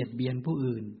เบียดเบียนผู้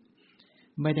อื่น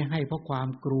ไม่ได้ให้เพราะความ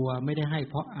กลัวไม่ได้ให้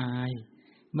เพราะอาย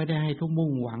ไม่ได้ให้ทุกมุ่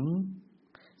งหวัง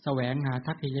แสวงหา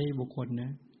ทักษิณบุคคลน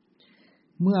ะ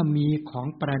เมื่อมีของ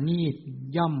ประณีต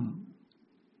ย่อม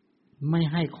ไม่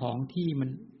ให้ของที่มัน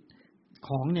ข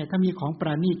องเนี่ยถ้ามีของปร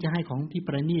ะณีตจะให้ของที่ป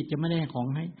ระณีตจะไม่ได้ของ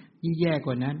ให้ยิ่งแย่ก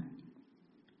ว่านั้น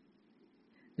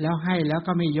แล้วให้แล้ว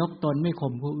ก็ไม่ยกตนไม่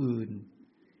ข่มผู้อื่น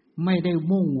ไม่ได้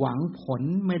มุ่งหวังผล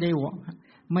ไม่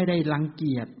ได้รังเ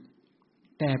กียจ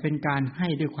แต่เป็นการให้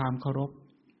ด้วยความเคารพ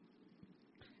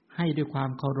ให้ด้วยความ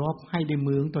เคารพให้ด้วย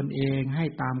มือของตนเองให้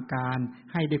ตามการ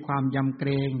ให้ด้วยความยำเก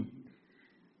รง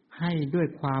ให้ด้วย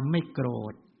ความไม่โกร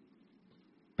ธ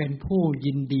เป็นผู้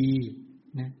ยินดี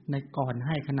นะในก่อนใ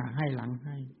ห้ขณะให้หลังใ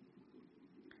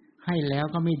ห้แล้ว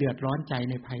ก็ไม่เดือดร้อนใจ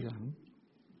ในภายหลัง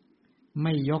ไ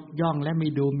ม่ยกย่องและไม่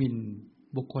ดูหมิ่น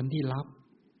บุคคลที่รับ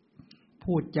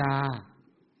พูดจา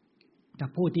กับ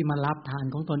ผู้ที่มารับทาน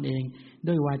ของตนเอง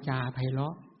ด้วยวาจาไพเรา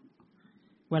ะ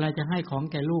เวลาจะให้ของ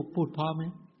แก่ลูกพูดเพราะไหม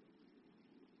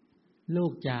ลู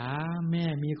กจ๋าแม่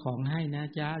มีของให้นะ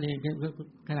จ๊ะอะไร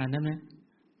ขนาดนั้นไหม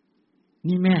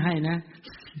นี่แม่ให้นะ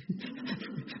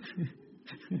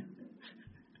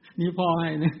นี่พ่อให้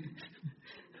นะ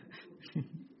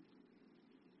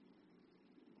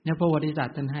เนี่ยพระโพธิสัต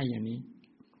ว์ท่านให้อย่างนี้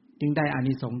จึงได้อา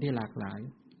นิสงส์ที่หลากหลาย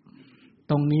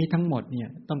ตรงนี้ทั้งหมดเนี่ย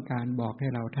ต้องการบอกให้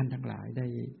เราท่านทั้งหลาย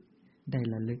ได้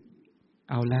ระลึก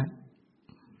เอาละ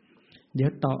เดี๋ย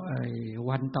ว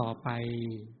วันต่อไป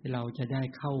เราจะได้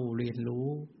เข้าเรียนรู้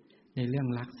ในเรื่อง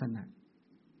ลักษณะ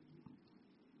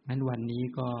งั้นวันนี้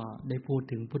ก็ได้พูด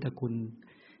ถึงพุทธคุณ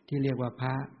ที่เรียกว่าพ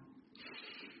ระ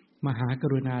มหาก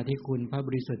รุณาธิคุณพระบ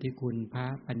ริสุทธิคุณพระ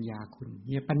ปัญญาคุณเ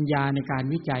นี่ยปัญญาในการ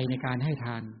วิจัยในการให้ท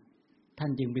านท่า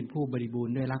นจึงเป็นผู้บริบูร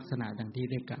ณ์ด้วยลักษณะดังที่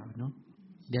ได้กล่าวเนาะ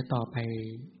เดี๋ยวต่อไป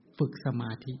ฝึกสม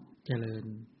าธิเจริญ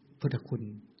พุทธคุณ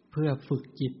เพื่อฝึก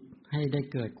จิตให้ได้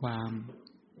เกิดความ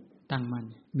ตั้งมั่น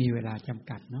มีเวลาจำ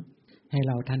กัดเนาะให้เ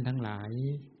ราท่านทั้งหลาย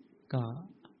ก็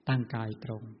ตั้งกายต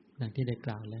รงดังที่ได้ก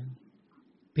ล่าวแล้ว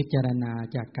พิจารณา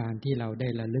จากการที่เราได้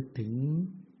ระลึกถึง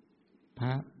พร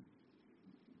ะ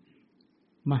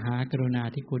มหากรุณา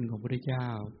ธิคุณของพระพุทธเจ้า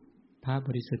พระบ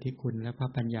ริสุทธิคุณและพระ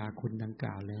ปัญญาคุณดังก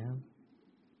ล่าวแล้ว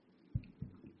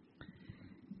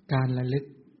การระลึก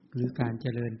หรือการเจ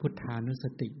ริญพุทธานุส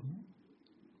ติ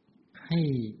ให้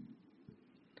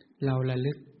เราระ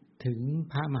ลึกถึง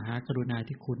พระมหากรุณา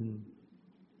ธิคุณ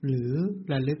หรือ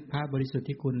ระลึกพระบริสุท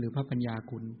ธิคุณหรือพระปัญญา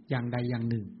คุณอย่างใดอย่าง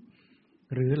หนึ่ง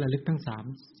หรือระลึกทั้งส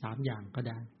ามอย่างก็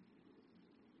ได้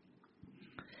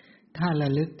ถ้าระ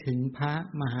ลึกถึงพระ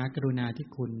มหากรุณาธิ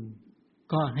คุณ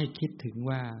ก็ให้คิดถึง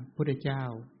ว่าพระพุทธเจ้า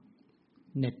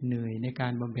เหน็ดเหนื่อยในกา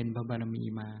รบำเพ็ญพระบารมี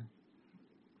มา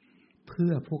เพื่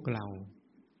อพวกเรา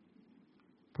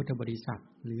พุทธบริษัท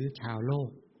หรือชาวโลก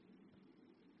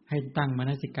ให้ตั้งม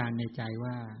นสิการในใจ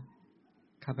ว่า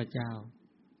ข้าพเจ้า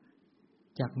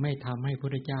จักไม่ทำให้พระพุ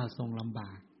ทธเจ้าทรงลำบ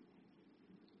าก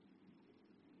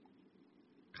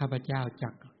ข้าพเจ้าจั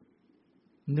ก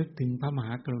นึกถึงพระมห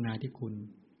ากรุณาธิคุณ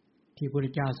ที่พระพุทธ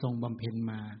เจ้าทรงบำเพ็ญ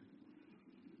มา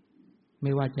ไ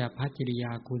ม่ว่าจะพระจริย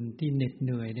าคุณที่เหน็ดเ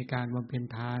หนื่อยในการบำเพ็ญ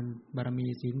ทานบารมี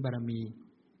ศีลบารมี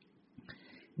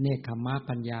เนกขัมมะ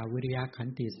ปัญญาวิริยะขัน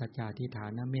ติสัจจะอธิษฐา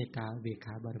นเมตตาเวข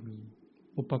าบารมี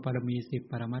อุปปารมี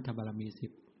10ปรมัตถบารมี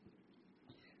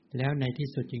10แล้วในที่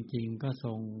สุดจริงๆก็ท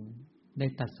รงได้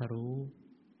ตรัสรู้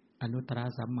อนุตตร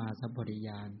สัมมาสัมโพธิญ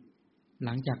าณห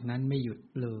ลังจากนั้นไม่หยุด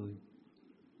เลย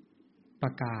ปร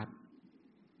ะกาศ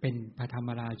เป็นพระธรรม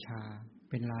ราชา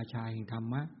เป็นราชาแห่งธรร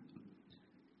มะ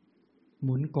ห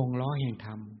มุนกงล้อแห่งธ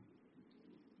รรม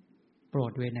โปร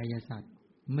ดเวไนยสัตว์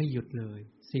ไม่หยุดเลย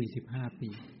45ปี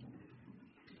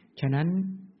ฉะนั้น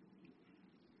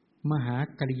มหา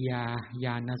กริยาญ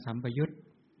าณสัมปยุต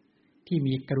ที่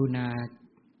มีกรุณา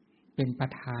เป็นปร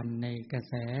ะธานในกระ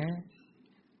แส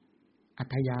อั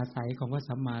ธยาศัยของพระ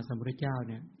สัมมาสัมพุทธเจ้า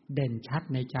เนี่ยเด่นชัด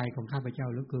ในใจของข้าพเจ้า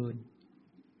เหลือเกิน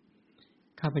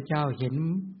ข้าพเจ้าเห็น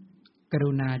ก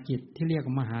รุณาจิตที่เรียก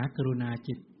มหากรุณา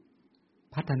จิต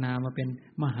พัฒนามาเป็น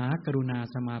มหากรุณา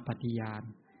สมาปฏิญาณ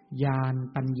ญาณ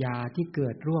ปัญญาที่เกิ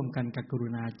ดร่วมกันกับกรุ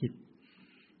ณาจิต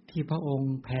ที่พระอง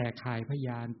ค์แผ่ข่ายพย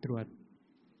านตรวจ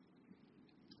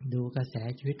ดูกระแส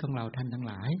ชีวิตของเราท่านทั้ง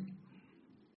หลาย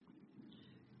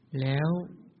แล้ว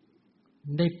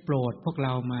ได้โปรดพวกเร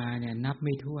ามาเนี่ยนับไ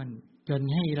ม่ถ้วนจน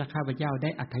ให้ข้าพเจ้าได้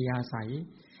อัธยาศัย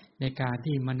ในการ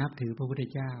ที่มานับถือพระพุทธ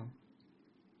เจ้า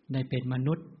ได้เป็นม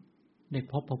นุษย์ได้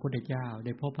พบพระพุทธเจ้าไ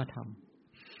ด้พบพระธรรม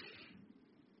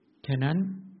ฉะนั้น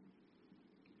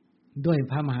ด้วย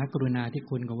พระมหากรุณาธิ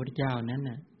คุณของพระพุทธเจ้านั้น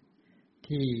น่ะ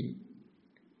ที่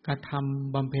กระท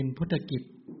ำบำเพ็ญพุทธกิจ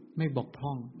ไม่บกพร่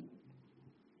อง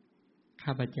ข้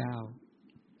าพเจ้า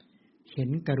เห็น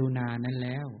กรุณานั้นแ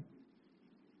ล้ว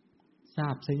ทรา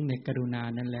บซึ้งในกรุณา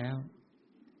นั้นแล้ว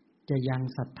จะยัง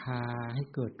ศรัทธาให้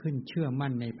เกิดขึ้นเชื่อมั่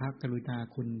นในพระกรุณา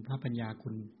คุณพระปัญญาคุ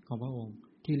ณของพระองค์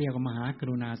ที่เรียกว่ามหาก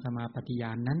รุณาสมาปฏิญ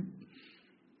าณนั้น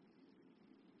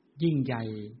ยิ่งใหญ่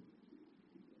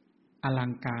อลั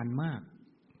งการมาก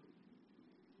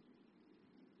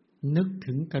นึก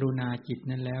ถึงกรุณาจิต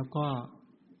นั้นแล้วก็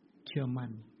เชื่อมั่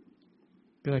น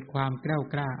เกิดความแกล้ว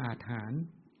กล้าอาถรรพ์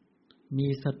มี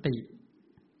สติ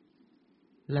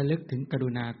ระลึกถึงกรุ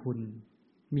ณาคุณ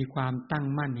มีความตั้ง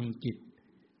มั่นแห่งจิต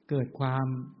เกิดความ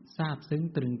ซาบซึ้ง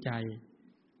ตรึงใจ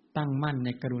ตั้งมั่นใน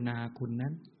กรุณาคุณ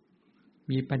นั้น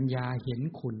มีปัญญาเห็น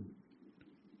คุณ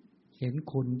เห็น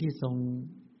คุณที่ทรง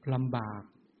ลำบาก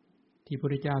ที่พระพุท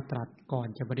ธเจ้าตรัสก่อน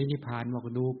จะปรินิพพานบอก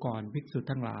ดูก่อนภิกษุ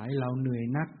ทั้งหลายเราเหนื่อย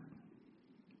นัก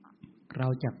เรา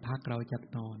จักพักเราจัก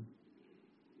นอน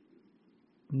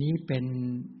นี้เป็น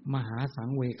มหาสั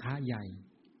งเวคะใหญ่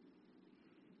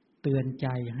เตือนใจ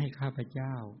ให้ข้าพเจ้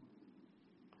า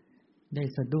ได้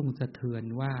สะดุ้งสะเทือน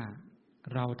ว่า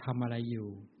เราทำอะไรอยู่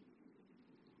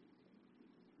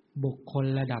บุคคล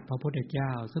ระดับพระพุทธเจ้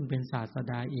าซึ่งเป็นศาส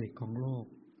ดาเอกของโลก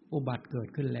อุบัติเกิด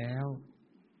ขึ้นแล้ว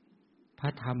พระ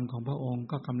ธรรมของพระองค์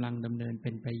ก็กำลังดำเนินเ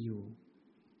ป็นไปอยู่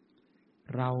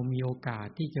เรามีโอกาส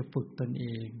ที่จะฝึกตนเอ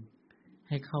งใ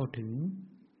ห้เข้าถึง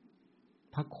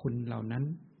พระคุณเหล่านั้น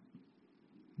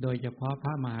โดยเฉพาะพร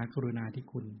ะมหากรุณาธิ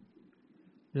คุณ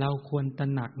เราควรตระ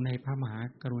หนักในพระมหา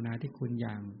กรุณาธิคุณอ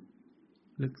ย่าง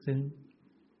ลึกซึ้ง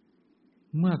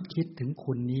เมื่อคิดถึง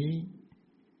คุณนี้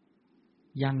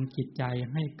ยังจิตใจ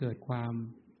ให้เกิดความ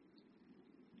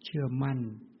เชื่อมั่น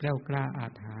แกล้วกล้าอา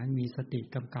ถรรพ์มีสติ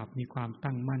กำกับมีความ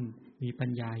ตั้งมั่นมีปัญ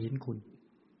ญาเห็นคุณ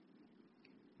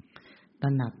ตร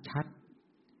ะหนักชัด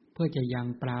เพื่อจะยัง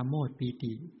ปราโมทย์ปี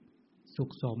ติสุข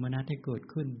โสมนัสให้เกิด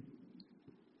ขึ้น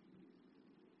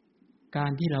กา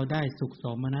รที่เราได้สุขโส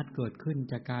มนัสเกิดขึ้น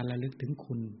จากการระลึกถึง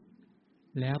คุณ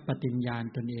แล้วปฏิญญาณ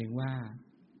ตนเองว่า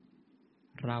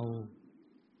เรา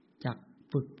จะ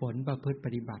ฝึกฝนประพฤติป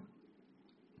ฏิบัติ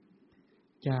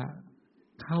จะ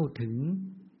เข้าถึง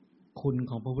คุณ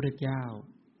ของพระพุทธเจ้า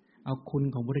เอาคุณ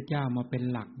ของพระพุทธเจ้ามาเป็น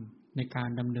หลักในการ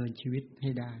ดำเนินชีวิตให้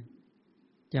ได้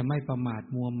จะไม่ประมาท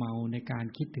มัวเมาในการ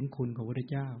คิดถึงคุณของพระพุทธ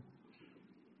เจ้า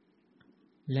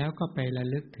แล้วก็ไประ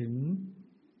ลึกถึง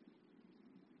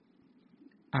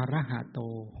อรหะโต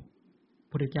พระ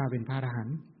พุทธเจ้าเป็นพระอรหัน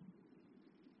ต์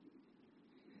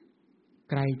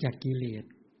ไกลจากกิเลส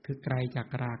คือไกลจาก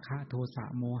ราคะโทสะ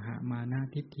โมหะมานะ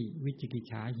ทิฏฐิวิจิกิจ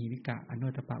ฉาหิริกะอโน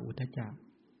ตตัปปะอุทธัจจะ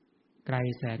ไกล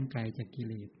แสนไกลจากกิเ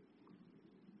ลส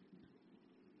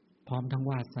พร้อมทั้ง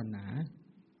วาสนา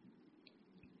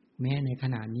แม้ในข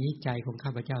ณะนี้ใจของข้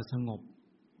าพเจ้าสงบ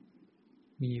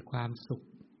มีความสุข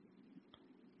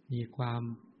มีความ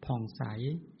ผ่องใส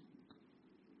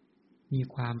มี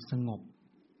ความสงบ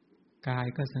กาย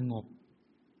ก็สงบ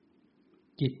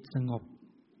จิตสงบ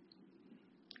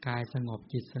กายสงบ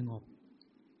จิตสงบ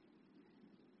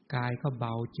กายก็เบ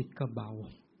าจิตก็เบา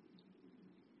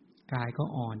กายก็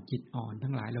อ่อนจิตอ่อน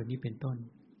ทั้งหลายเหล่านี้เป็นต้น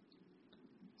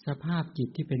สภาพจิต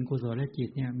ที่เป็นกุศลจิต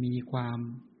เนี่ยมีความ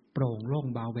โปร่งโล่ง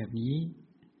เบาแบบนี้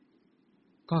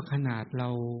ก็ขนาดเรา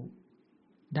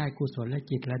ได้กุศล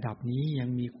จิตระดับนี้ยัง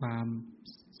มีความ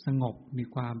สงบมี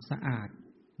ความสะอาด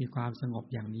มีความสงบ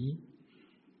อย่างนี้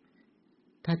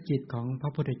ถ้าจิตของพร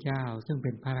ะพุทธเจ้าซึ่งเ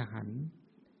ป็นพระอรหันต์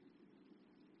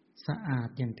สะอาด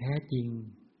อย่างแท้จริง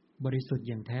บริสุทธิ์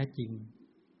อย่างแท้จริง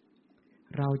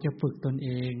เราจะฝึกตนเอ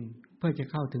งเพื่อจะ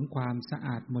เข้าถึงความสะอ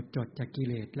าดหมดจดจากกิ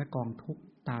เลสและกองทุกข์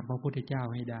ตามพระพุทธเจ้า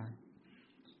ให้ได้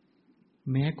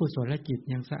แม้กุศลจิต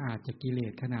ยังสะอาดจากกิเล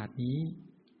สขนาดนี้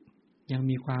ยัง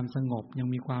มีความสงบยัง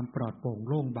มีความปลอดโปร่ง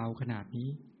โล่งเบาขนาดนี้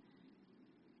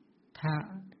ถ้า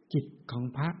จิตของ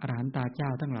พระอรหันตเจ้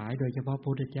าทั้งหลายโดยเฉพาะพระ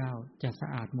พุทธเจ้าจะสะ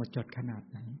อาดหมดจดขนาด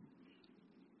ไหน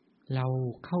เรา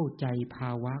เข้าใจภ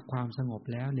าวะความสงบ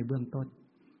แล้วในเบื้องต้น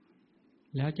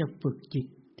แล้วจะฝึกจิต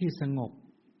ที่สงบ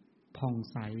ผ่อง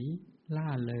ใสล่า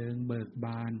เริงเบิกบ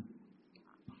าน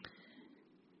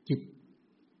จิต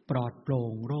ปลอดโปร่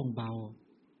งโล่งเบา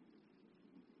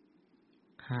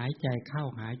หายใจเข้า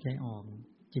หายใจออก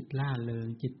จิตล่าเริง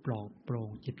จิตปลอดโปร่ง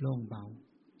จิตโล่งเบา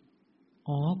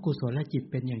อ๋อกุศลจิต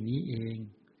เป็นอย่างนี้เอง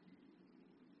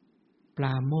ปร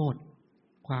าโมทย์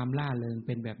ความล่าเริงเ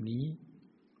ป็นแบบนี้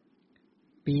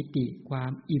ปีติควา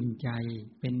มอิ่มใจ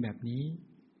เป็นแบบนี้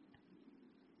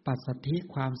ปัสสัทธิ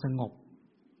ความสงบ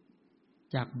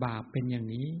จากบาปเป็นอย่าง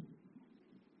นี้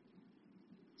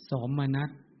โสมนัส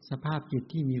สภาพจิต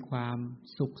ที่มีความ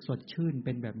สุขสดชื่นเ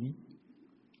ป็นแบบนี้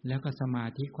แล้วก็สมา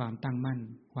ธิความตั้งมั่น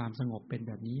ความสงบเป็นแ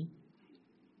บบนี้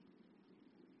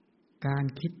การ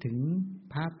คิดถึง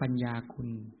พระปัญญาคุณ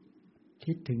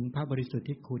คิดถึงพระบริสุท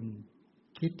ธิคุณ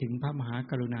คิดถึงพระมหา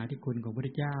กรุณาธิคุณของพระพุทธ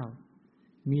เจ้า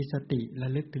มีสติระ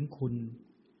ลึกถึงคุณ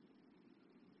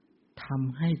ท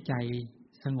ำให้ใจ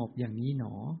สงบอย่างนี้หน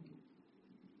อ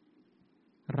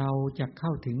เราจะเข้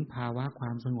าถึงภาวะคว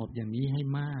ามสงบอย่างนี้ให้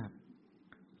มาก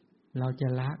เราจะ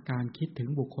ละการคิดถึง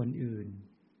บุคคลอื่น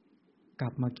กลั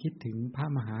บมาคิดถึงพระ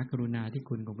มหากรุณาธิ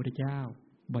คุณของพระพุทธเจ้า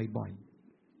บ่อย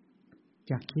ๆ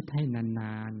จะคิดให้น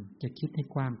านๆจะคิดให้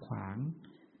กว้างขวาง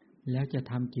แล้วจะ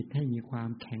ทำจิตให้มีความ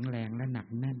แข็งแรงและหนัก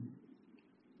แน่น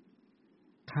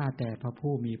ข้าแต่พระ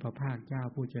ผู้มีพระภาคเจ้า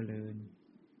ผู้เจริญ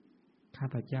ข้า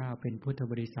พเจ้าเป็นพุทธ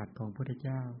บริษัทของพระพุทธเ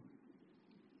จ้า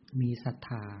มีศรัทธ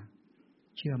า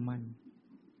เชื่อมั่น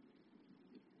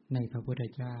ในพระพุทธ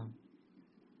เจ้า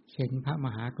เห็นพระม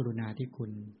หากรุณาธิคุ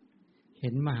ณเห็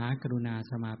นมหากรุณา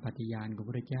สมาปฏิญาณของพระ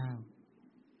พุทธเจ้า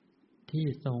ที่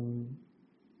ทรง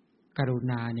กรุ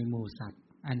ณาในหมู่สัตว์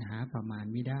อันหาประมาณ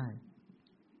ไม่ได้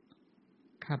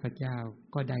ข้าพเจ้า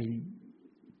ก็ได้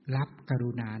รับก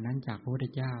รุณานั้นจากพระพุทธ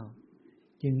เจ้า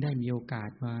จึงได้มีโอกาส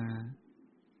มา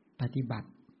ปฏิบัติ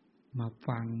มา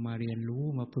ฟังมาเรียนรู้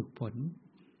มาฝึกฝน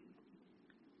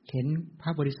เห็นพร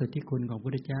ะบริสุทธิ์ที่คุณของพระพุ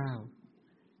ทธเจ้า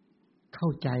เข้า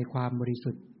ใจความบริ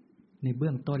สุทธิ์ในเบื้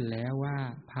องต้นแล้วว่า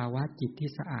ภาวะจิตที่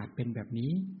สะอาดเป็นแบบ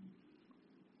นี้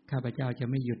ข้าพเจ้าจะ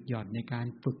ไม่หยุดหย่อนในการ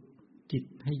ฝึกจิต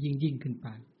ให้ยิ่งขึ้นไป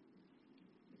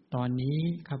ตอนนี้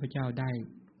ข้าพเจ้าได้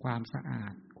ความสะอา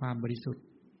ดความบริสุทธิ์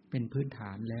เป็นพื้นฐ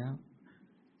านแล้ว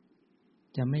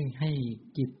จะไม่ให้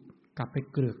จิตกลับไป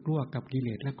เกลือกกลั้วกับกิเล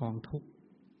สและกองทุกข์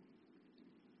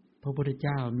พระพุทธเ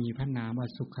จ้ามีพระนามว่า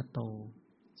สุขโต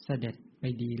เสด็จไป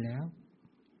ดีแล้ว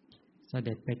เส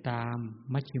ด็จไปตาม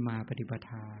มัชฌิมาปฏิป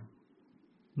ทา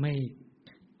ไม่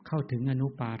เข้าถึงอนุ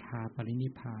ปาทาปรินิ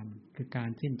พพานคือการ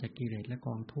สิ้นจากกิเลสและก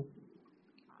องทุกข์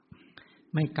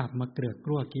ไม่กลับมาเกลือกก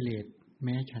ลั้วกิเลสแ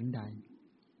ม้ชั้นใด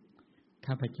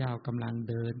ข้าพเจ้ากำลัง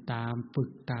เดินตามฝึ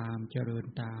กตามเจริญ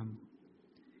ตาม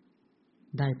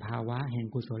ได้ภาวะแห่ง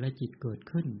กุศลจิตเกิด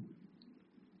ขึ้น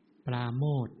ปราโม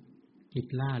ทย์จิต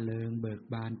ล่าเริงเบิก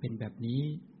บานเป็นแบบนี้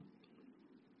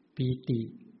ปีติ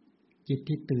จิต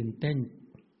ที่ตื่นเต้น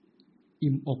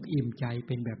อิ่มอกอิ่มใจเ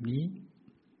ป็นแบบนี้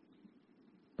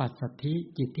ปัสสัทธิ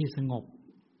จิตที่สงบ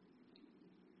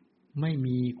ไม่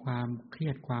มีความเครี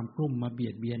ยดความกลุ้มมาเบี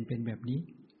ยดเบียนเป็นแบบนี้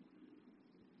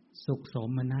สุขโส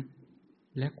มนัส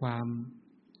และความ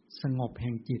สงบแ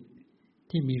ห่งจิต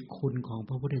ที่มีคุณของพ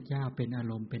ระพุทธเจ้าเป็นอา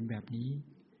รมณ์เป็นแบบนี้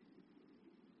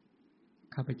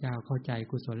ข้าพเจ้าเข้าใจ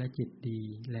กุศลจิตดี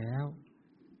แล้ว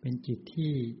เป็นจิต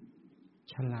ที่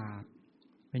ฉลาด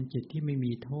เป็นจิตที่ไม่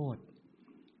มีโทษ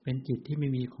เป็นจิตที่ไม่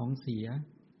มีของเสีย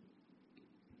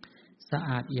สะอ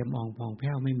าดเอี่ยมอ่องผ่องแ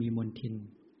ผ้วไม่มีมลทิน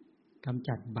กำ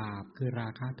จัดบาปคือรา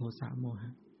คะโทสะโมห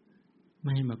ะไ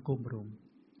ม่ให้มากุ้มรุม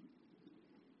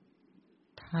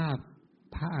ถ้า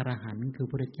พระอรหันต์คือพร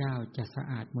ะพุทธเจ้าจะสะ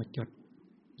อาดหมดจด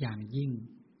อย่างยิ่ง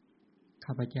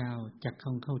ข้าพเจ้าจะ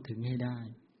เข้าถึงให้ได้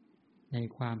ใน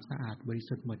ความสะอาดบริ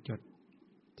สุทธิ์หมดจด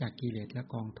จากกิเลสและ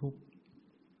กองทุกข์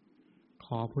ข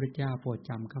อพระพุทธเจ้าโปรด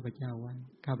จำข้าพเจ้าไว้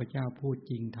ข้าพเจ้าพูด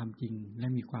จริงทำจริงและ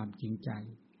มีความจริงใจ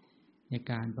ใน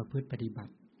การประพฤติปฏิบั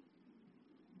ติ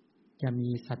จะมี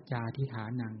สัจจาธิฐา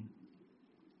นัง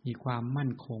มีความมั่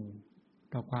นคง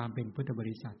ต่อความเป็นพุทธบ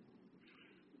ริษัท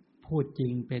พูดจริ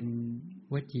งเป็น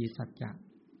วจีสัจจะ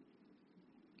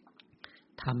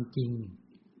ทำจริง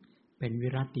เป็นวิ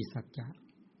รัตติสัจจะ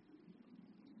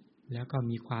แล้วก็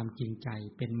มีความจริงใจ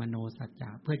เป็นมโนสัจจะ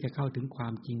เพื่อจะเข้าถึงควา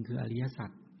มจริงคืออริยสั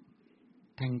จ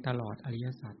แทงตลอดอริย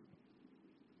สัจ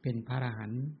เป็นพระอรหั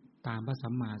นต์ตามพระสั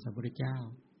มมาสัมพุทธเจ้า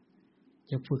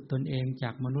จะฝึกตนเองจ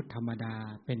ากมนุษย์ธรรมดา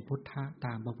เป็นพุทธะต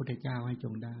ามพระพุทธเจ้าให้จ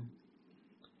งได้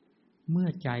เมื่อ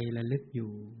ใจระลึกอ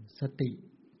ยู่สติ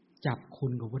จับคุ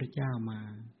ณของพระพุทธเจ้ามา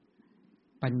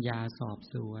ปัญญาสอบ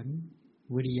สวน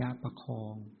วิริยะประคอ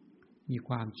งมีค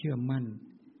วามเชื่อมั่น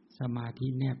สมาธิ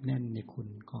แนบแน่นในคุณ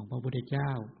ของพระพุทธเจ้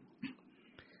า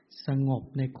สงบ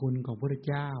ในคุณของพระพุทธ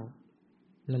เจ้า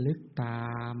ระลึกต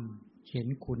ามเห็น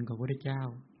คุณของพระพุทธเจ้า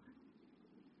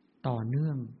ต่อเนื่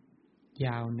องย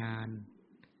าวนาน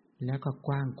แล้วก็ก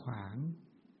ว้างขวาง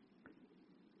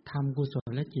ทำกุศล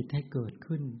และจิตให้เกิด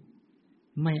ขึ้น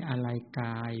ไม่อะไรก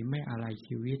ายไม่อะไร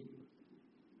ชีวิต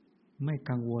ไม่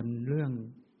กังวลเรื่อง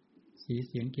สีเ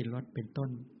สียงกลิ่นรสเป็นต้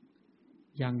น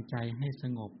ยังใจให้ส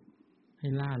งบให้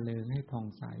ล่าเริงให้ผ่อง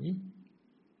ใส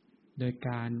โดยก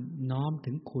ารน้อม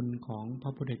ถึงคุณของพร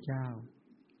ะพุทธเจ้า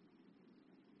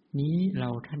นี้เรา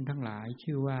ท่านทั้งหลาย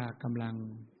ชื่อว่ากำลัง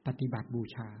ปฏิบัติบู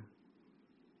ชา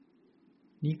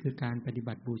นี่คือการปฏิ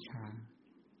บัติบูชา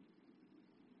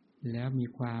แล้วมี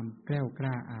ความแกล้วก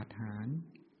ล้าอาถรรพ์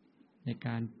ในก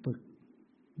ารฝึก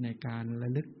ในการระ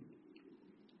ลึก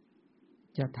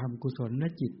จะทำกุศล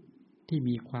จิตที่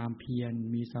มีความเพียร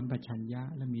มีสัมปชัญญะ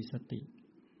และมีสติ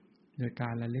โดยกา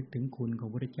รระลึกถึงคุณของ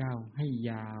พระพุทธเจ้าให้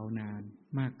ยาวนาน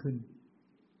มากขึ้น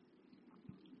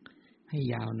ให้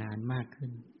ยาวนานมากขึ้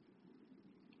น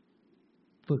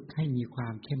ฝึกให้มีควา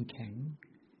มเข้มแข็ง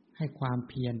ให้ความ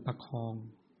เพียรประคอง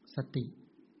สติ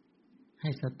ให้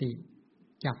สติ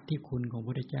จับที่คุณของพระ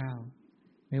พุทธเจ้า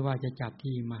ไม่ว่าจะจับ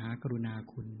ที่มหากรุณา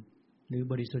คุณหรือ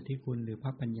บริสุทธิคุณหรือพร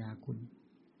ะปัญญาคุณพ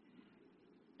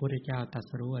ระพุทธเจ้าตรั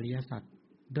สรู้อริยสัจ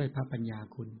ด้วยพระปัญญา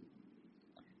คุณ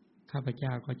ข้าพเจ้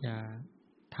าก็จะ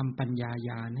ทำปัญญาญ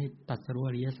าณให้ตรัสรู้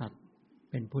อริยสัจ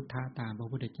เป็นพุทธะตามพระ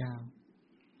พุทธเจ้า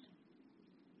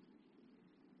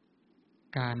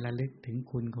การระลึกถึง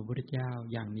คุณของพระพุทธเจ้า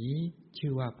อย่างนี้ชื่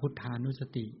อว่าพุทธานุส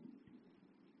ติ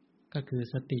ก็คือ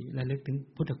สติระลึกถึง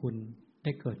พุทธคุณไ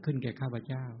ด้เกิดขึ้นแก่ข้าพ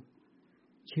เจ้า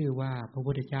ชื่อว่าพระ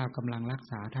พุทธเจ้ากำลังรัก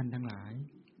ษาท่านทั้งหลาย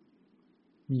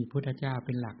มีพุทธเจ้าเ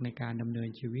ป็นหลักในการดำเนิน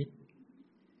ชีวิต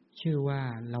ชื่อว่า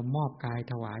เรามอบกาย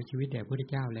ถวายชีวิตแด่พระพุทธ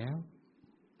เจ้าแล้ว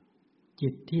จิ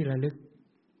ตที่ระลึก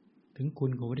ถึงคุ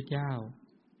ณของพระพุทธเจ้า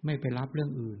ไม่ไปรับเรื่อ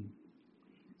งอื่น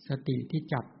สติที่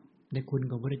จับในคุณ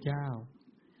ของพระพุทธเจ้า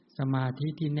สมาธิ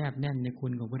ที่แนบแน่นในคุ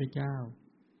ณของพระพุทธเจ้า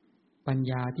ปัญ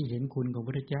ญาที่เห็นคุณของพระ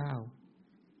พุทธเจ้า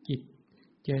จิต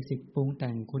เจสิกปรุงแ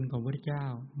ต่งคุณของพระพุทธเจ้า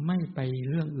ไม่ไป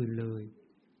เรื่องอื่นเลย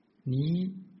นี้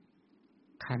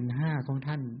ขันธ์ห้าของ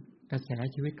ท่านกระแส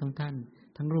ชีวิตของท่าน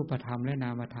ทั้งรูปธรรมและน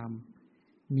ามธรรม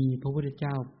มีพระพุทธเจ้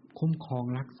าคุ้มครอง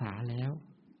รักษาแล้ว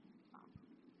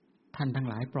ท่านทั้ง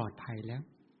หลายปลอดภัยแล้ว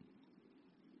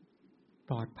ป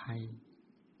ลอดภัย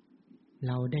เ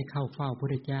ราได้เข้าเฝ้าพระพุท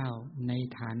ธเจ้าใน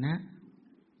ฐานะ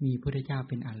มีพระพุทธเจ้า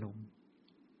เป็นอารมณ์พ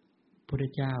ระพุทธ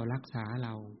เจ้ารักษาเร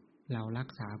ารัก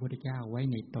ษาพระพุทธเจ้าไว้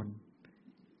ในตน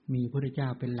มีพระพุทธเจ้า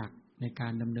เป็นหลักในกา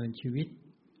รดำเนินชีวิต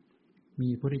มี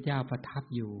พระพุทธเจ้าประทับ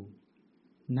อยู่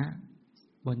ณ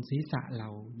บนศีรษะเรา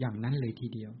อย่างนั้นเลยที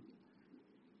เดียว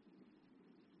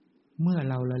เมื่อ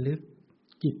เราระลึก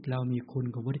จิตเรามีคุณ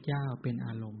ของพระพุทธเจ้าเป็นอ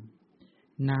ารมณ์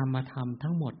นามธรรม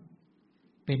ทั้งหมด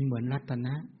เป็นเหมือนรัตน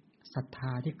ะศรัทธ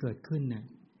าที่เกิดขึ้นน่ะ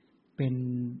เ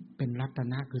ป็นรัต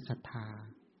นะคือศรัทธา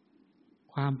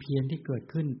ความเพียรที่เกิด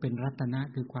ขึ้นเป็นรัตนะ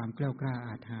คือความแกล้วกล้าอ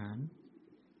าถรรพ์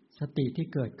สติที่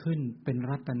เกิดขึ้นเป็น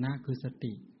รัตนะคือส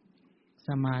ติส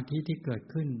มาธิที่เกิด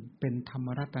ขึ้นเป็นธรรม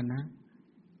รัตนะ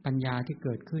ปัญญาที่เ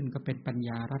กิดขึ้นก็เป็นปัญญ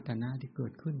ารัตนะที่เกิ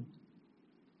ดขึ้น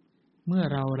เมื่อ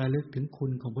เราระลึกถึงคุ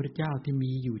ณของพระพุทธเจ้าที่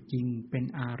มีอยู่จริงเป็น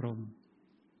อารมณ์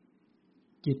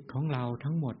จิตของเรา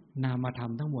ทั้งหมดนามธรร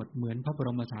มทั้งหมดเหมือนพระบร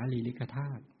มสารีริกธ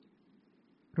าตุ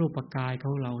รูปกายข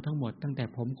องเราทั้งหมดตั้งแต่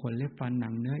ผมขนเล็บฟันหนั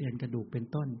งเนื้อเอ็นกระดูกเป็น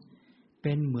ต้นเ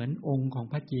ป็นเหมือนองค์ของ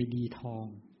พระเจดีย์ทอง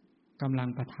กำลัง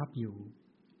ประทับอยู่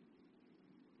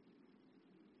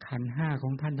ขันธ์ห้าข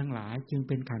องท่านทั้งหลายจึงเ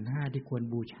ป็นขันธ์ห้าที่ควร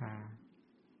บูชา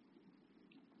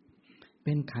เ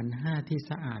ป็นขันธ์ห้าที่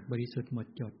สะอาดบริสุทธิ์หมด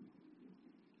จด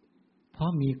เพรา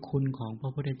ะมีคุณของพร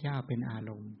ะพุทธเจ้าเป็นอา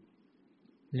รมณ์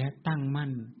และตั้งมั่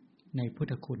นในพุท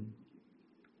ธคุณ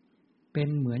เป็น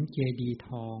เหมือนเจดีย์ท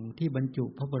องที่บรรจุ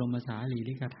พระบรมสารี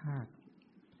ริกธาตุ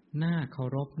น่าเคา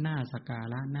รพน่าสักกา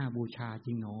ระน่าบูชาจ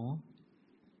ริงหนอ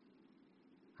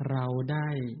เราได้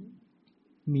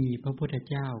มีพระพุทธ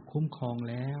เจ้าคุ้มครอง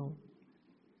แล้ว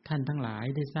ท่านทั้งหลาย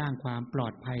ได้สร้างความปลอ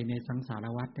ดภัยในสังสาร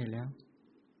วัฏได้แล้ว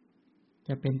จ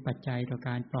ะเป็นปัจจัยต่อก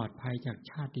ารปลอดภัยจาก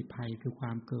ชาติภัยคือคว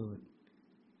ามเกิด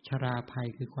ชราภัย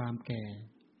คือความแก่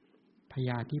พย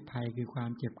าธิภัยคือความ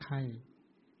เจ็บไข้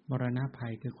มรณะภั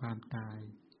ยคือความตาย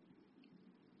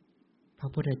พระ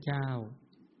พุทธเจ้า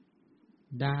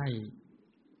ได้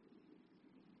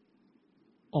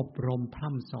อบรมพ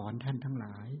ร่ำสอนท่านทั้งหล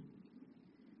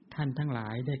า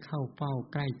ยได้เข้าเฝ้า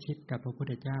ใกล้ชิดกับพระพุท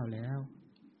ธเจ้าแล้ว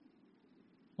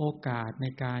โอกาสใน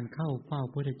การเข้าเฝ้าพร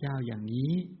ะพุทธเจ้าอย่าง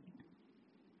นี้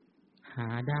หา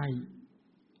ได้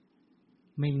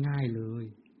ไม่ง่ายเลย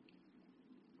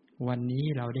วันนี้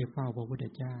เราได้เฝ้าพระพุทธ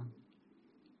เจ้า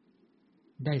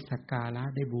ได้สักการะ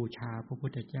ได้บูชาพระพุ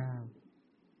ทธเจ้า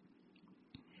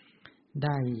ไ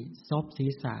ด้ซบศี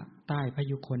รษะใต้พระ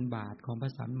ยุคลบาทของพร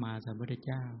ะสัมมาสัมพุทธ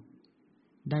เจ้า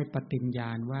ได้ปฏิญญ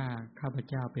าณว่าข้าพ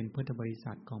เจ้าเป็นพุทธบริ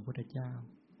ษัทของพระพุทธเจ้า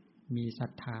มีศรั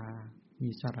ทธามี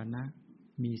สรณะ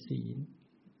มีศีล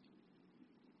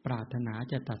ปรารถนา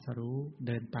จะตรัสรู้เ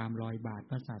ดินตามรอยบาท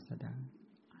พระศาสดา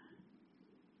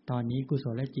ตอนนี้กุศ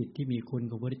ลจิตที่มีคุณ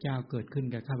ของพระพุทธเจ้าเกิดขึ้น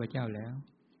กับข้าพเจ้าแล้ว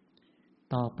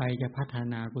ต่อไปจะพัฒ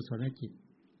นากุศลจิต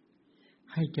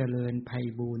ให้เจริญไพ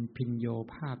บูลย์พิญโย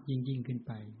ภาพยิ่งขึ้นไ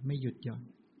ปไม่หยุดหย่อน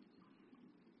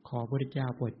ขอพระพุทธเจ้า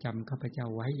โปรดจำข้าพเจ้า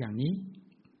ไว้อย่างนี้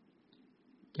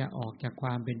จะออกจากคว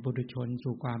ามเป็นปุถุชน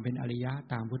สู่ความเป็นอริยะ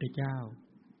ตามพระพุทธเจ้า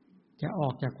จะออ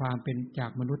กจากความเป็นจา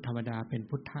กมนุษย์ธรรมดาเป็น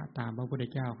พุทธะตามพระพุทธ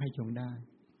เจ้าให้จงได้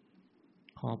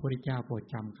ขอพระพุทธเจ้าโปรด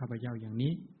จำข้าพเจ้าอย่าง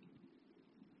นี้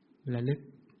ระลึก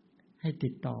ให้ติ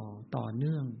ดต่อต่อเ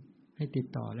นื่องให้ติด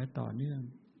ต่อและต่อเนื่อง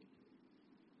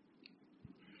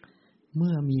เ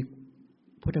มื่อมี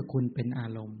พุทธคุณเป็นอา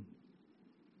รมณ์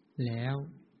แล้ว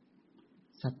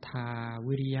ศรัทธา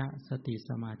วิริยะสติส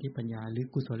มาธิปัญญาหรือ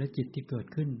กุศลจิตที่เกิด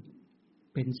ขึ้น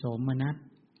เป็นโสมนัส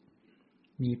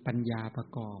มีปัญญาประ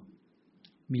กอบ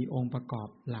มีองค์ประกอบ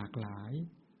หลากหลาย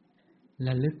ร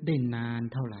ะลึกได้นาน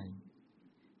เท่าไหร่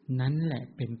นั้นแหละ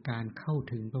เป็นการเข้า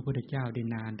ถึงพระพุทธเจ้าได้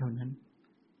นานเท่านั้น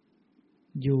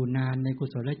อยู่นานในกุ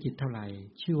ศลจิตเท่าไหร่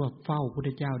ชื่อว่าเฝ้าพระพุทธ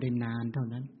เจ้าได้นานเท่า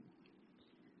นั้น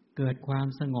เกิดความ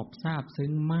สงบซาบซึ้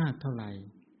งมากเท่าไหร่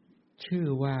ชื่อ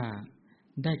ว่า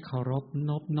ได้เคารพ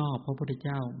นอบน้อมพระพุทธเ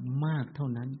จ้ามากเท่า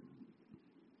นั้น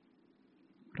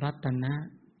รัตนะ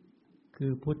คื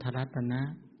อพุทธรัตนะ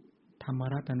ธรรม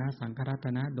รัตนะสังฆรัต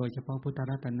นะโดยเฉพาะพุทธ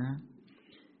รัตนะ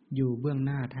อยู่เบื้องห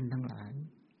น้าท่านทั้งหลาย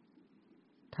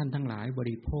ท่านทั้งหลายบ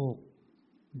ริโภค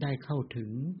ได้เข้าถึง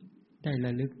ได้ร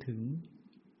ะลึกถึง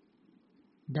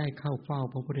ได้เข้าเฝ้า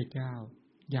พระพุทธเจ้า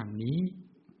อย่างนี้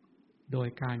โดย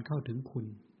การเข้าถึงคุณ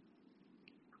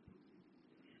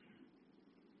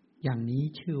อย่างนี้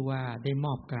ชื่อว่าได้ม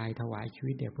อบกายถวายชี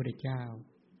วิตแด่พระพุทธเจ้า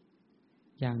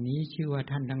อย่างนี้ชื่อว่า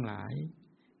ท่านทั้งหลาย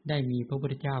ได้มีพระพุท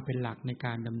ธเจ้าเป็นหลักในก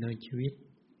ารดำเนินชีวิต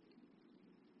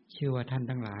ชื่อว่าท่าน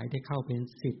ทั้งหลายได้เข้าเป็น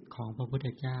ศิษย์ของพระพุทธ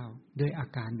เจ้าด้วยอา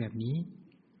การแบบนี้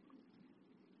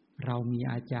เรามี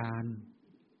อาจารย์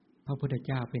พระพุทธเ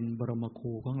จ้าเป็นบรมค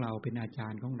รูของเราเป็นอาจา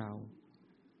รย์ของเรา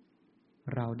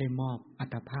เราได้มอบอั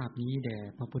ตภาพนี้แด่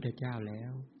พระพุทธเจ้าแล้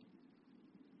ว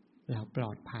เราปล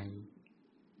อดภัย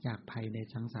จากภัยใน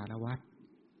สังสารวัฏ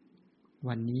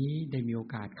วันนี้ได้มีโอ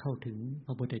กาสเข้าถึงพ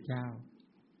ระพุทธเจ้า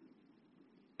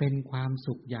เป็นความ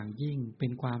สุขอย่างยิ่งเป็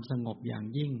นความสงบอย่าง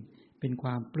ยิ่งเป็นคว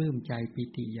ามปลื้มใจปิ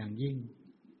ติอย่างยิ่ง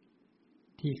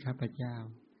ที่ข้าพเจ้า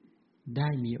ได้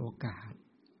มีโอกาสพ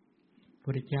ระพุ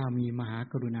ทธเจ้ามีมหา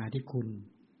กรุณาธิคุณ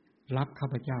รับข้า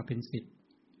พเจ้าเป็นศิษย์พ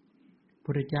ระ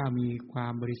พุทธเจ้ามีควา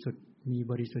มบริสุทธิ์มี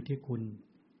บริสุทธิคุณ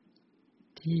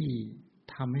ที่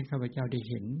ทำให้ข้าพเจ้าได้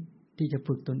เห็นที่จะ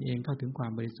ฝึกตนเองเข้าถึงควา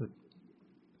มบริสุทธิ์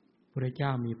พระเจ้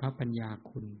ามีพระปัญญา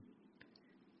คุณ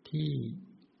ที่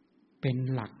เป็น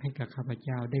หลักให้กับข้าพเ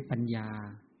จ้าได้ปัญญา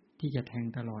ที่จะแทง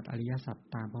ตลอดอริยสัจ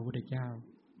ตามพระพุทธเจ้า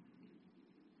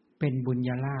เป็นบุญญ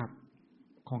าลาภ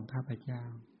ของข้าพเจ้า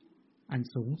อัน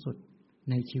สูงสุด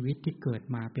ในชีวิตที่เกิด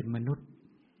มาเป็นมนุษย์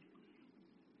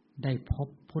ได้พบ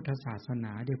พุทธศาสน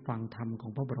าได้ฟังธรรมขอ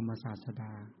งพระบรมศาสด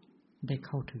าได้เ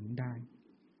ข้าถึงได้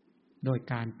โดย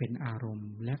การเป็นอารม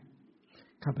ณ์และ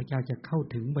ข้าพเจ้าจะเข้า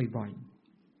ถึงบ่อย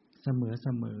ๆเสม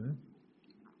อ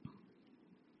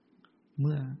เ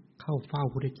มื่อเข้าเฝ้าพ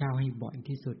ระพุทธเจ้าให้บ่อย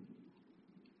ที่สุด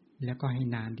แล้วก็ให้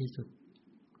นานที่สุด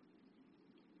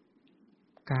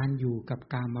การอยู่กับ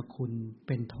กามคุณเ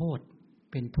ป็นโทษ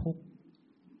เป็นทุกข์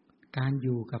การอ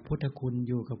ยู่กับพุทธคุณ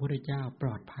อยู่กับพระพุทธเจ้าปล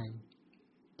อดภัย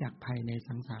จากภัยใน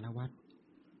สังสารวัฏ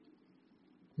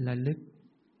ระลึก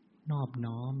นอบ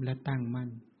น้อมและตั้งมั่น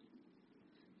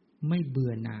ไม่เบื่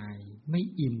อหน่ายไม่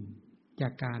อิ่มจา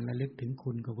กการระลึกถึง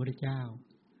คุณของพระพุทธเจ้า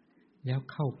แล้ว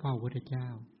เข้าเฝ้าพระพุทธเจ้า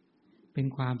เป็น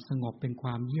ความสงบเป็นคว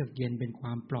ามเยือกเย็นเป็นคว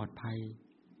ามปลอดภัย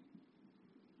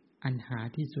อันหา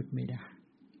ที่สุดไม่ได้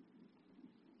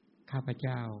ข้าพเ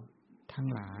จ้าทั้ง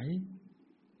หลาย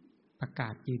ประกา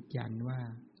ศยืนยันว่า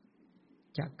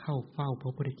จะเข้าเฝ้าพร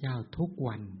ะพุทธเจ้าทุก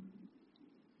วัน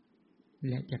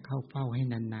และจะเข้าเฝ้าให้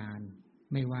นาน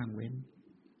ๆไม่ว่างเว้น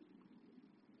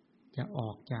จะอ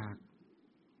อกจาก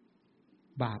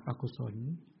บาปอกุศล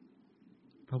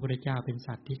พระพุทธเจ้าเป็น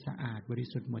สัตว์ที่สะอาดบริ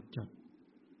สุทธิ์หมดจด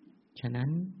ฉะนั้น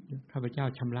ข้าพเจ้า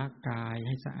ชำระกายใ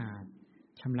ห้สะอาด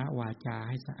ชำระวาจา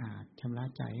ให้สะอาดชำระ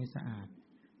ใจให้สะอาด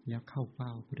แล้วเข้าเฝ้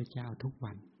าพระพุทธเจ้าทุก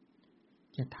วัน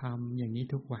จะทำอย่างนี้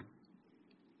ทุกวัน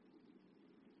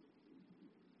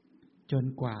จน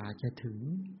กว่าจะถึง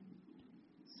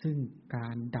ซึ่งกา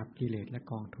รดับกิเลสและ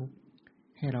กองทุกข์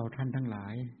ให้เราท่านทั้งหลา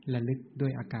ยระลึกด้ว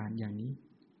ยอาการอย่างนี้